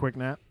want to take a quick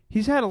nap?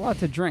 He's had a lot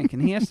to drink,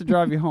 and he has to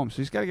drive you home, so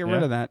he's got to get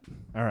rid of that.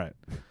 All right.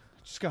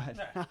 Just go ahead.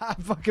 I'm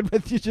fucking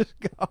with you. Just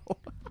go.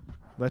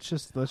 Let's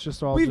just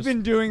all. We've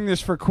been doing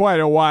this for quite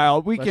a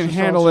while. We can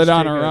handle it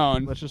on our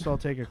own. Let's just all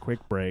take a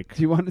quick break.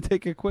 Do you want to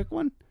take a quick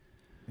one?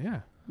 Yeah.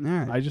 All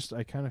right.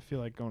 I kind of feel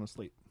like going to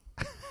sleep.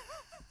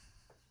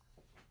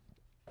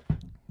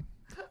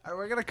 All right,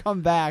 we're gonna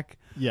come back.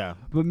 Yeah,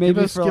 but maybe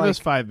give us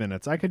 5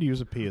 minutes. I could use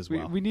a pee as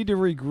well. We need to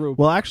regroup.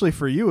 Well, actually,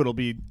 for you, it'll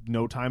be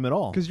no time at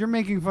all because you're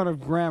making fun of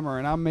grammar,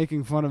 and I'm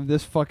making fun of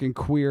this fucking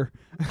queer.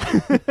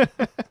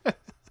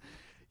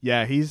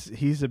 Yeah,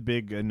 he's a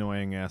big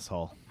annoying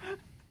asshole.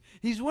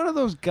 He's one of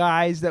those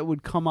guys that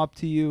would come up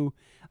to you,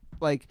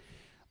 like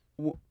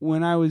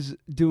when I was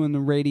doing the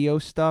radio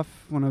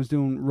stuff, when I was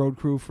doing road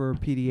crew for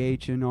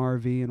PDH and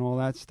RV and all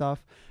that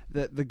stuff.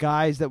 The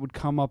guys that would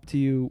come up to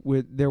you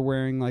they're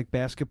wearing like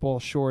basketball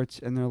shorts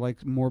and they're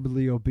like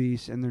morbidly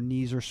obese and their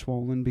knees are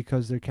swollen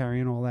because they're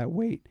carrying all that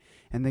weight,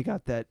 and they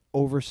got that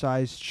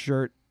oversized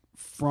shirt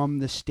from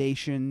the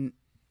station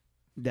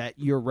that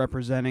you're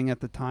representing at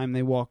the time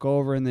they walk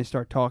over and they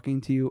start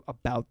talking to you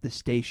about the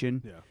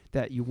station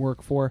that you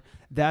work for.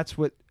 That's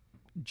what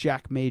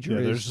Jack Major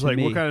is. They're just like,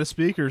 what kind of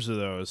speakers are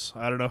those?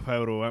 I don't know if I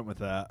would have went with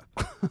that.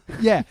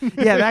 yeah,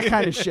 that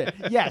kind of shit.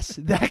 Yes,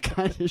 that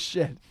kind of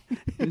shit.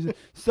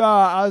 So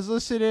I was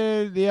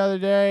listening the other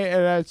day,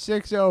 and at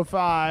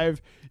 6:05,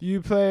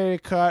 you played a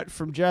cut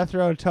from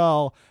Jethro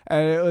Tull,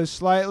 and it was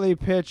slightly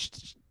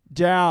pitched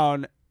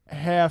down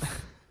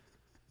half.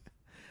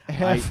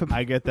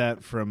 I get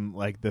that from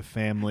like the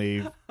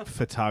family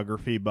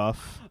photography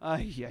buff.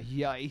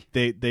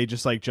 They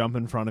just like jump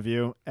in front of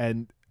you,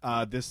 and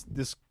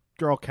this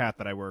girl Kat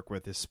that I work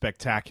with is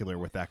spectacular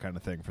with that kind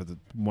of thing for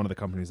one of the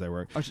companies I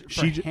work.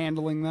 She's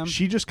handling them.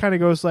 She just kind of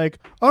goes like,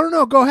 "Oh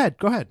no, go ahead.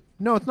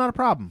 No, it's not a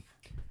problem."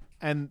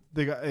 And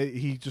the guy,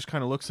 he just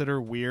kind of looks at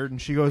her weird,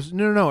 and she goes,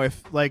 "No.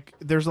 If like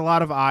there's a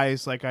lot of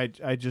eyes, like I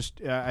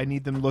just I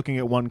need them looking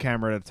at one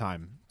camera at a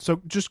time.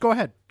 So just go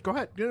ahead.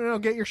 No,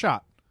 get your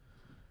shot."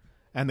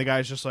 And the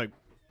guy's just like,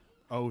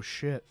 "Oh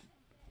shit.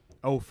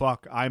 Oh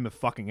fuck. I'm a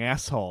fucking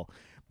asshole."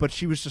 But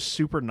she was just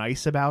super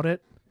nice about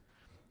it.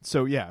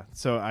 So yeah,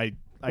 I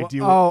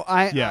deal.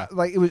 I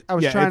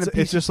was trying to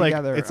piece it's just it like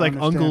together. It's like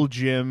Uncle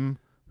Jim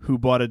who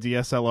bought a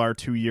DSLR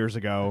 2 years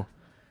ago,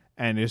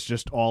 and it's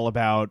just all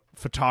about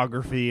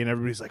photography, and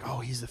everybody's like, "Oh,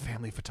 he's the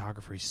family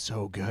photographer. He's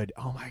so good.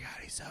 Oh my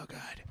god, he's so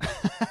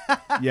good."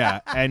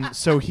 Yeah, and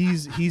so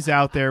he's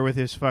out there with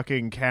his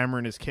fucking camera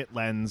and his kit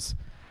lens,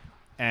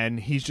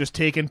 and he's just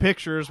taking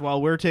pictures while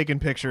we're taking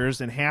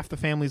pictures, and half the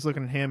family's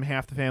looking at him,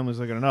 half the family's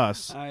looking at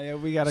us. Yeah,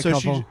 we got a So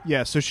couple.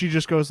 so she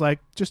just goes like,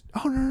 just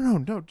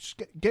no,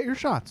 just get your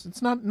shots.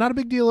 It's not a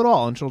big deal at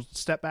all, and she'll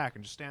step back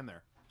and just stand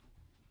there.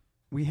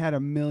 We had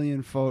a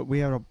million We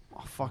had a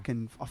fuck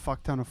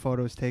ton of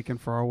photos taken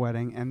for our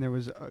wedding, and there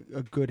was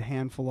a good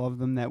handful of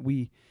them that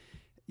we,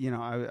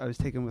 I was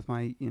taking with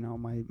my,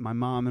 my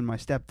mom and my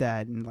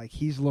stepdad, and like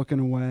he's looking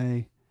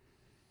away,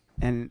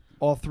 and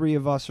all three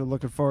of us are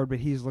looking forward, but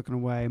he's looking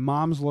away.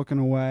 Mom's looking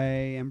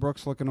away, and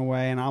Brooke's looking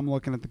away, and I'm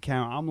looking at the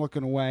camera. I'm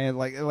looking away, and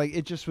like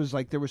it just was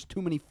like there was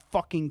too many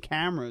fucking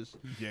cameras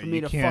for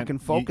me to fucking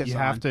focus you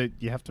on.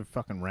 You have to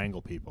fucking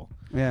wrangle people.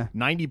 Yeah.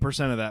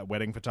 90% of that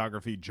wedding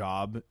photography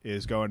job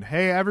is going,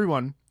 hey,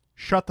 everyone,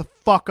 shut the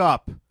fuck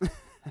up.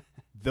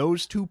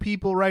 Those two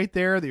people right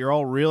there that you're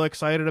all real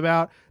excited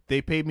about,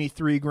 they paid me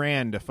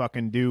 $3,000 to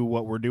fucking do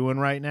what we're doing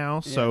right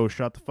now. So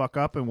shut the fuck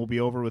up, and we'll be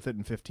over with it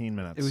in 15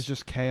 minutes. It was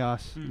just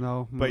chaos.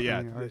 No, but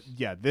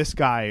this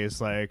guy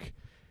is like,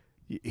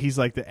 he's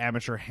like the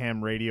amateur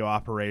ham radio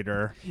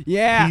operator.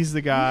 Yeah, he's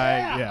the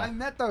guy. Yeah, I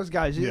met those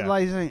guys. Yeah.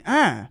 Like saying,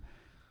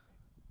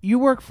 you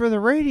work for the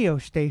radio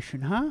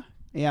station, huh?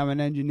 Yeah, I'm an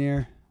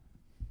engineer.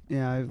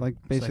 Yeah, I like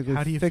basically. Like,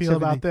 how do you fix feel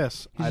everything. about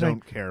this? He's I like,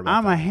 don't care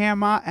about.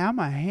 I'm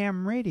a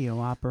ham radio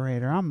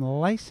operator. I'm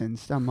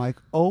licensed. I'm like,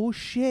 oh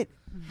shit.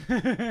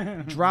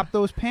 Drop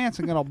those pants.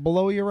 I'm gonna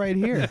blow you right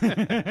here.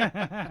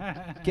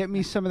 Get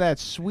me some of that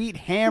sweet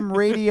ham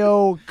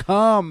radio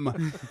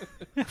cum.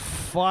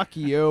 Fuck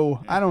you.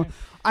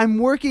 I'm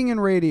working in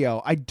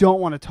radio. I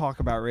don't want to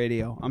talk about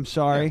radio. I'm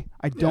sorry. Yeah.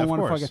 I don't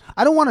want to course. fucking.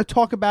 I don't want to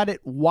talk about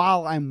it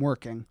while I'm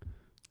working.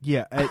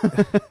 Yeah.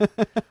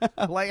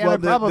 Like, well, I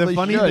probably the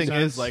funny should. thing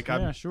is, like,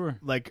 sure.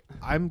 Like,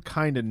 I'm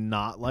kind of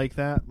not like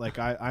that. Like,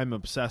 I'm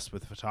obsessed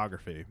with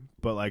photography,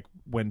 but like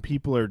when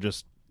people are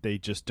they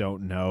just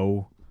don't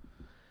know.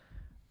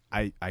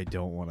 I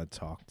don't want to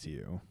talk to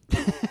you.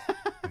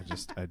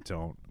 I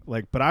don't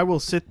like. But I will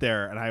sit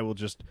there and I will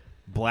just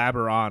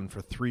blabber on for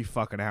 3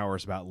 fucking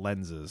hours about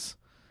lenses.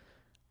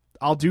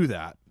 I'll do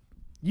that.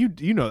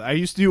 You know, I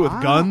used to do it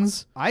with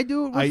guns. I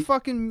do it with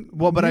fucking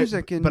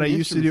music and I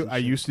used to do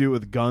it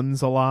with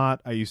guns a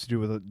lot. I used to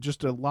do it with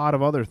just a lot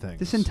of other things.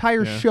 This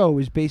entire show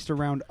is based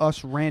around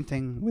us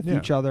ranting with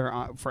each other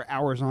for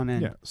hours on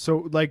end. Yeah.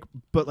 So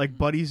but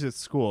buddies at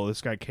school, this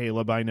guy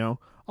Caleb I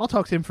know, I'll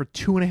talk to him for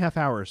 2.5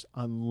 hours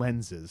on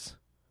lenses.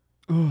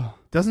 Ugh.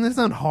 Doesn't it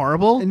sound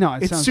horrible? No,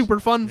 it's sounds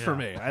super fun for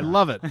me. I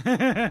love it.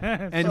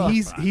 And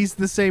he's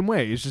the same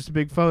way. He's just a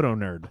big photo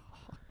nerd.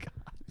 Oh,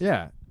 God.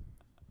 Yeah.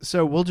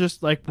 So we'll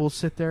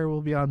sit there. We'll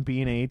be on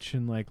B&H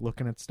and like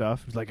looking at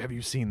stuff. It's like, have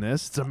you seen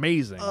this? It's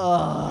amazing.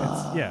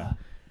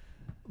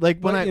 Like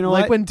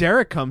when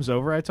Derek comes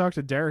over, I talk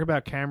to Derek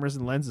about cameras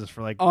and lenses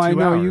for like 2 hours. I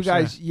know you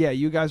guys. Yeah,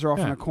 you guys are off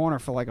in a corner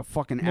for like a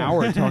fucking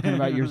hour talking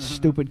about your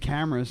stupid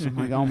cameras. I'm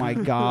like, oh my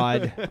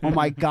god, oh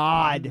my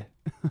god.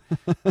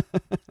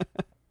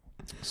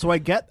 So I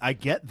get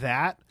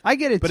that. I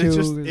get it but too. It's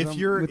just if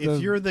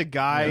you're the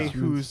guy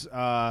who's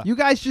you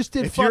guys just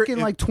did fucking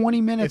like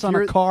 20 minutes on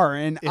a car,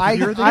 and I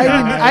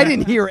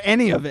didn't hear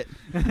any of it.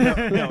 No,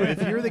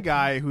 if you're the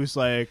guy who's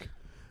like,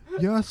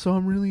 yeah, so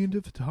I'm really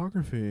into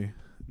photography.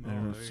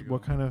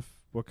 What kind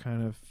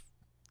of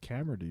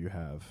camera do you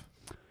have?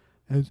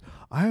 And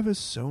I have a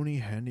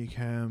Sony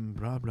Handycam,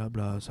 blah blah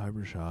blah,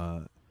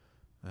 Cybershot.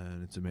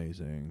 And it's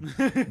amazing.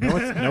 No,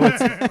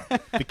 it's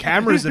the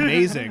camera's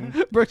amazing.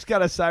 Brooks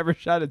got a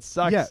Cybershot. It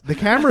sucks. Yeah, the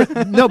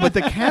camera. No, but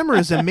the camera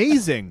is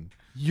amazing.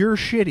 You're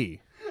shitty.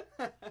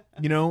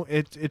 You know,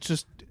 it's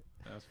just.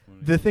 That's funny.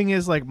 The thing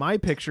is, like, my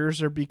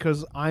pictures are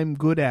because I'm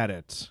good at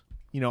it.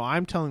 You know,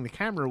 I'm telling the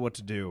camera what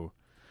to do.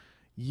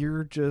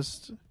 You're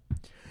just.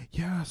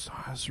 Yeah, so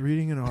I was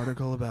reading an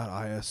article about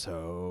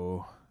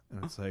ISO,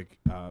 and it's like,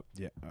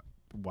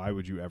 why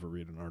would you ever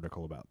read an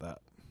article about that?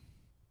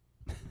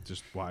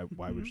 Just why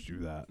would you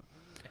do that?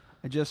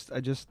 I just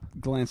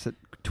glanced at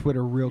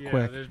Twitter real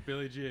quick. There's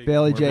Billy J.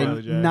 Bailey J.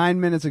 9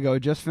 minutes ago,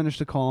 just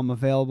finished a call. I'm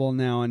available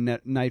now on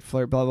Night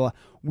Flirt. Blah blah.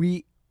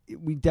 We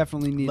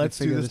definitely need Let's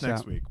to figure do this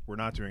next out. week. We're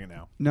not doing it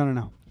now.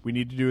 No. We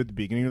need to do it at the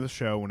beginning of the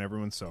show when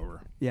everyone's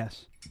sober.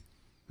 Yes,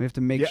 we have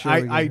to make sure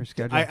we get her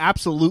schedule. I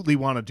absolutely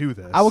want to do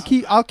this. I'll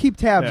keep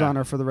tabs on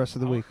her for the rest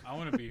of the week. I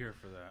want to be here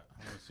for that.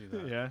 I want to see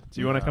that. Yeah.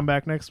 Do you want to come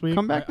back next week?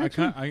 Come back next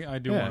week. I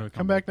do Yeah, want to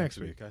come back next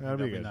week. I think That'd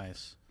be that'd be good.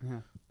 nice. Yeah.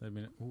 That'd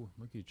be. Ooh,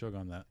 look at you chug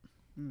on that.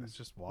 It's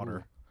just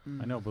water.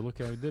 I know, but look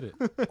how he did it.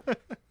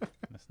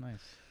 That's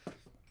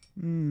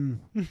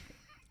nice.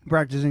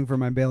 Practicing for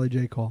my Bailey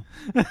J call.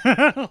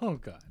 Oh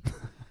God.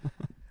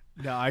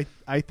 No,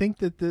 I think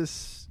that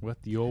this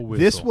With the old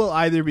whistle. this will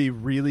either be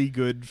really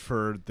good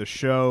for the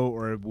show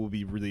or it will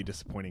be really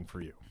disappointing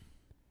for you.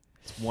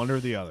 It's one or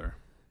the other.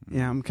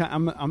 Yeah, I'll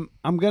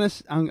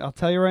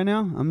tell you right now,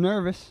 I'm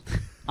nervous.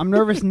 I'm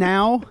nervous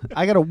now.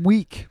 I got a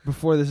week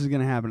before this is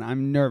gonna happen.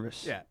 I'm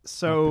nervous. Yeah.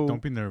 So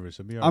don't be nervous.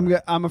 It'll be all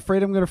right. I'm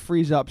afraid I'm gonna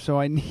freeze up. So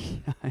I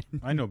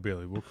know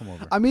Billy. We'll come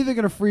over. I'm either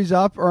gonna freeze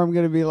up or I'm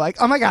gonna be like,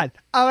 oh my god,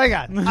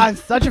 I'm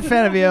such a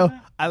fan of you.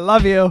 I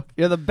love you.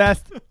 You're the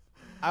best.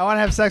 I want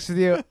to have sex with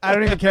you. I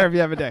don't even care if you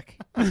have a dick.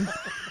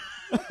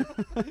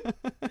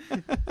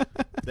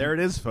 There it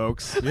is,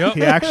 folks. Yep.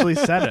 He actually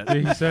said it. Yeah,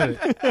 he said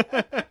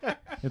it.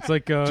 It's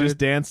like Just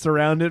danced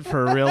around it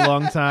for a real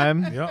long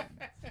time. Yep.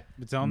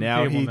 It's on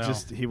Now the table he now.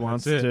 just he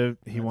wants That's to it.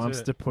 he That's wants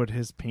it. to put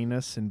his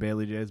penis in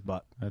Bailey J's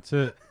butt. That's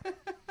it.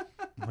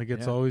 Like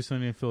It's Yeah. Always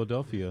Sunny in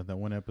Philadelphia, that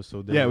one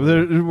episode. Yeah,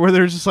 where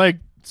they're just like,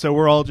 so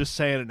we're all just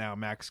saying it now.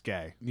 Mac's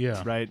gay.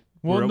 Yeah. Right.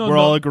 Well, we're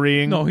all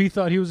agreeing. No, he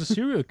thought he was a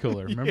serial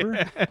killer,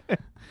 remember?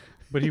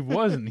 But he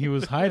wasn't. He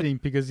was hiding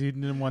because he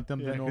didn't want them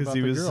to know about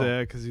he the was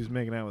girl. because he was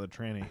making out with a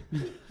tranny.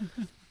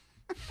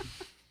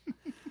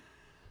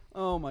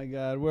 Oh my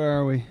God, where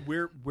are we?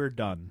 We're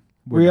done.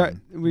 We are-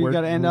 done. we We're-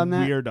 gotta end on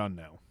that? We are done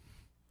now.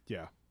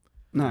 Yeah.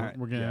 All right.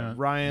 We're gonna Yeah. end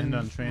Ryan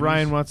on trannies.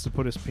 Ryan wants to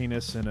put his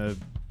penis in a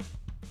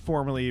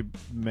formerly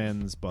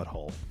men's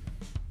butthole.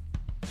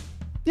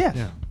 Yes.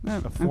 Yeah.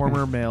 Okay. A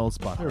former male's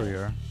butthole. There we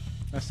are.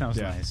 That sounds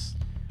Yeah. nice.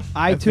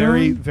 A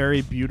very, iTunes.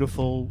 very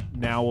beautiful,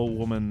 now a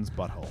woman's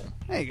butthole.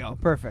 There you go.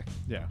 Perfect.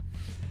 Yeah.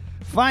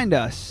 Find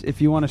us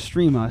if you want to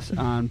stream us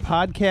on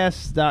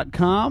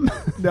podcasts.com.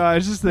 No, I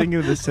was just thinking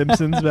of The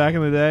Simpsons back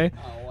in the day.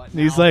 And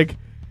he's like,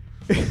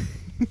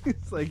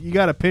 it's like, you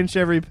got to pinch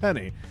every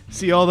penny.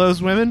 See all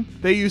those women?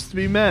 They used to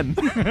be men.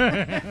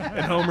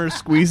 And Homer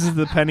squeezes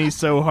the penny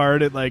so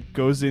hard it like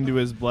goes into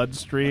his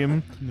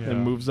bloodstream Yeah.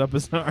 and moves up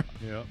his arm.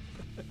 Yep.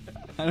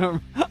 I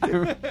don't.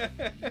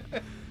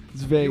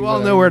 It's vague. You all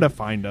but know I- where to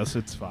find us.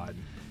 It's fine.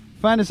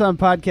 Find us on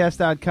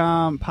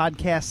podcast.com,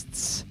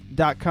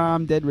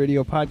 podcasts.com, Dead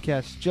Radio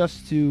Podcast,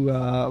 just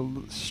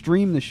to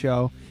stream the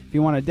show. If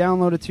you want to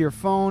download it to your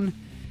phone,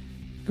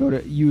 go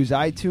to use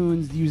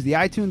iTunes, use the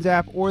iTunes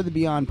app or the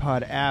Beyond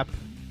Pod app.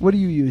 What do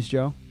you use,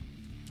 Joe?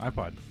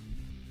 iPod.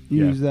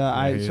 You Yeah. use the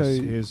Yeah, so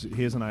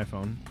he has an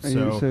iPhone.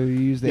 so you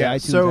use the yeah,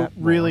 iTunes so app.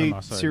 really, Well, I'm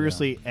outside,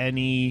 seriously,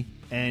 any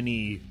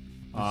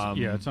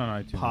Yeah, it's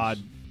on iTunes.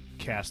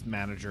 podcast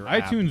manager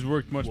app iTunes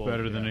worked much will-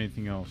 better than yeah.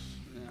 anything else.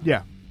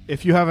 Yeah.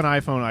 If you have an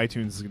iPhone,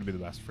 iTunes is going to be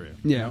the best for you.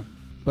 Yeah.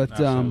 But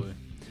Absolutely.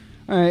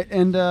 all right,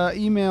 and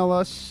email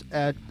us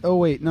at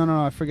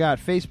I forgot,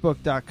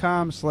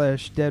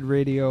 facebook.com/Dead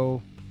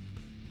Radio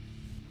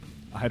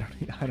I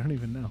don't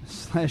even know.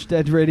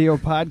 /Dead Radio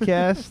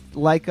Podcast.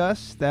 Like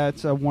us.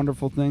 That's a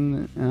wonderful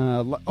thing.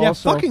 Yeah,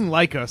 Also, fucking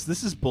like us.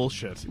 This is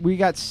bullshit. we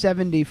got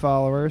 70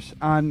 followers.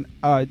 On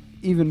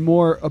even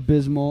more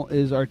abysmal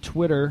is our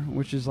Twitter,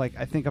 which is like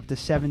I think up to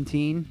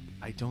 17.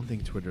 I don't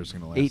think Twitter's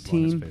going to last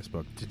 18. as long as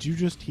Facebook. Did you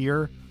just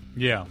hear?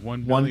 Yeah,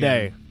 1 billion. One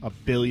day, 1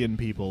 billion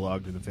people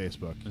logged into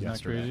Facebook Isn't that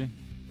yesterday. crazy?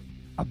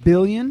 A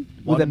billion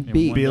with a One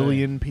B. one day.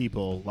 billion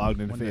people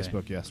logged into One day.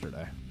 Facebook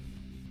yesterday.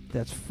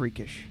 That's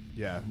freakish.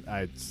 Yeah,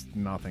 it's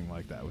nothing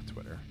like that with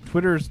Twitter.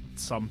 Twitter's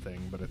something,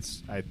 but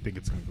I think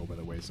it's going to go by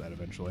the wayside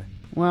eventually.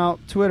 Well,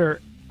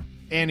 Twitter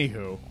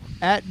Anywho,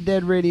 at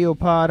Dead Radio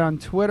Pod on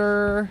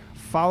Twitter.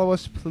 Follow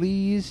us,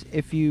 please,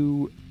 if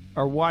you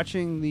are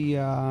watching the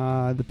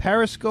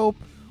Periscope,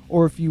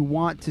 or if you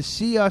want to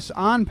see us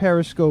on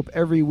Periscope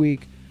every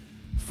week.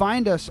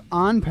 Find us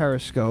on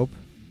Periscope.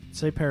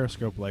 say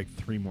Periscope like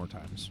 3 more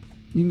times.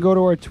 You can go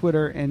to our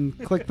Twitter and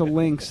click the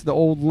links, the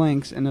old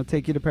links, and it'll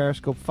take you to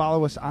Periscope.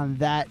 Follow us on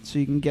that so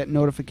you can get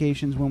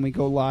notifications when we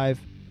go live.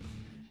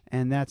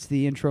 And that's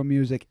the intro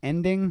music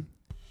ending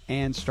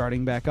and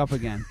starting back up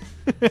again.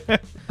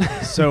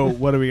 So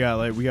what do we got?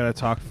 Like we got to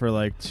talk for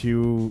like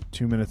 2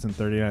 minutes and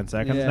 39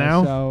 seconds Yeah,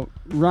 now. So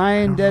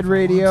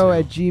RyanDeadRadio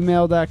at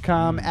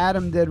gmail.com,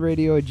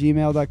 AdamDeadRadio at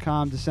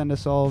gmail.com to send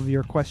us all of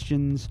your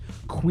questions,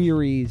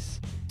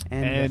 queries,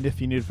 and if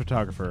you need a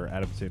photographer,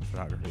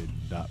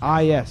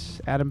 AdamPatanePhotography.com.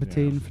 yes,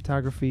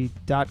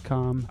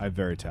 AdamPatanePhotography.com. I'm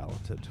very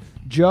talented.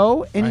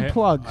 Joe, any I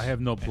plugs? I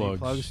have no plugs.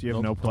 plugs? You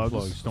have Nope, no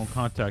plugs? Don't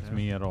contact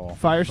me at all.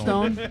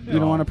 Firestone? You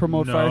don't want to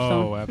promote no,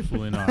 Firestone? No,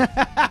 absolutely not.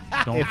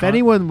 Don't If con-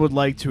 anyone would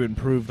like to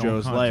improve Don't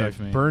Joe's contact life,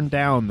 me. burn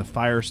down the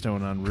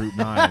Firestone on Route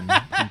 9 in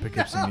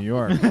Poughkeepsie, New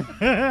York.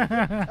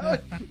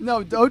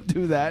 No, don't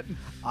do that.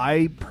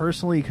 I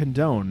personally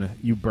condone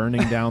you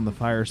burning down the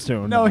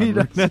Firestone. No, on he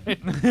Route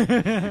doesn't.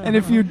 And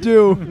if you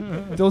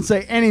do, don't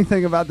say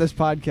anything about this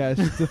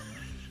podcast.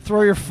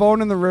 Throw your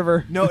phone in the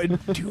river. No,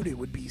 dude, it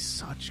would be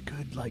such good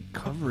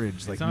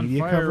coverage, like on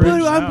media fire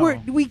coverage. right now.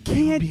 We It would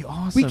can't. be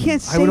awesome. We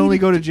can't I would say only it.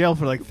 go to jail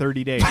for like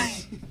 30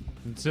 days.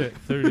 That's it.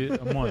 30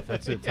 a month.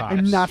 That's it. Tops.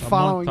 I'm not A month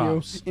following you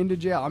tops. into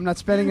jail. I'm not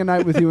spending a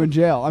night with you in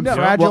jail. I'm No,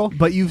 fragile. well,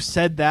 but you've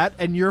said that,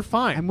 and you're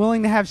fine. I'm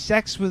willing to have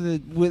sex with a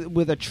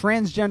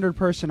transgendered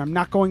person. I'm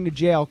not going to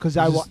jail because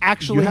I will Just-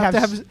 actually you have to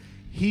have.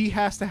 He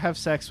has to have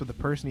sex with a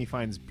person he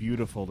finds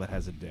beautiful that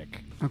has a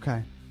dick.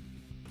 Okay.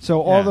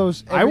 So all Yeah.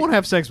 those. I won't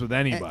have sex with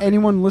anybody.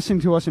 anyone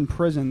listening to us in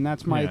prison.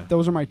 That's my. Yeah.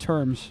 Those are my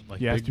terms.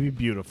 Like You have big- to be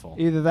beautiful.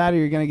 Either that or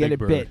you're going to get Big it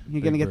bird. bit. You're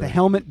Big going to get the bird.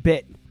 helmet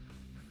bit.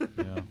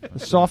 Yeah, The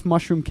soft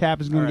mushroom cap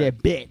is going to All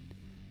get bit.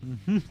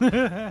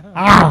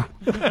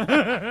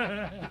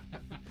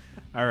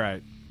 All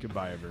right.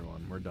 Goodbye,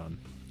 everyone. We're done.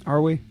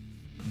 Are we?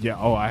 Yeah.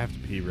 Oh, I have to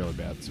pee really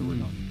bad, so we're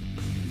done.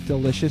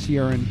 Delicious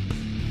urine.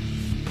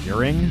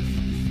 Earring?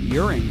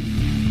 Urine.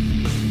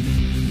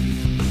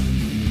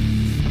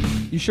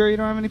 You sure you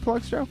don't have any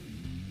plugs, Joe?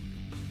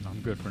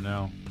 I'm good for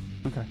now.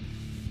 Okay.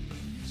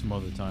 Some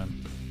other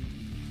time.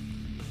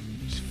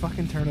 Just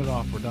fucking turn it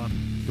off. We're done.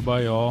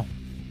 Goodbye, y'all.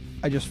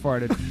 I just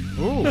farted.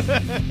 Ooh.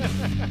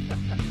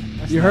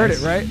 You heard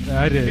it, right?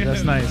 I did.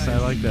 That's nice. I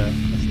like that.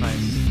 That's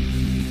nice.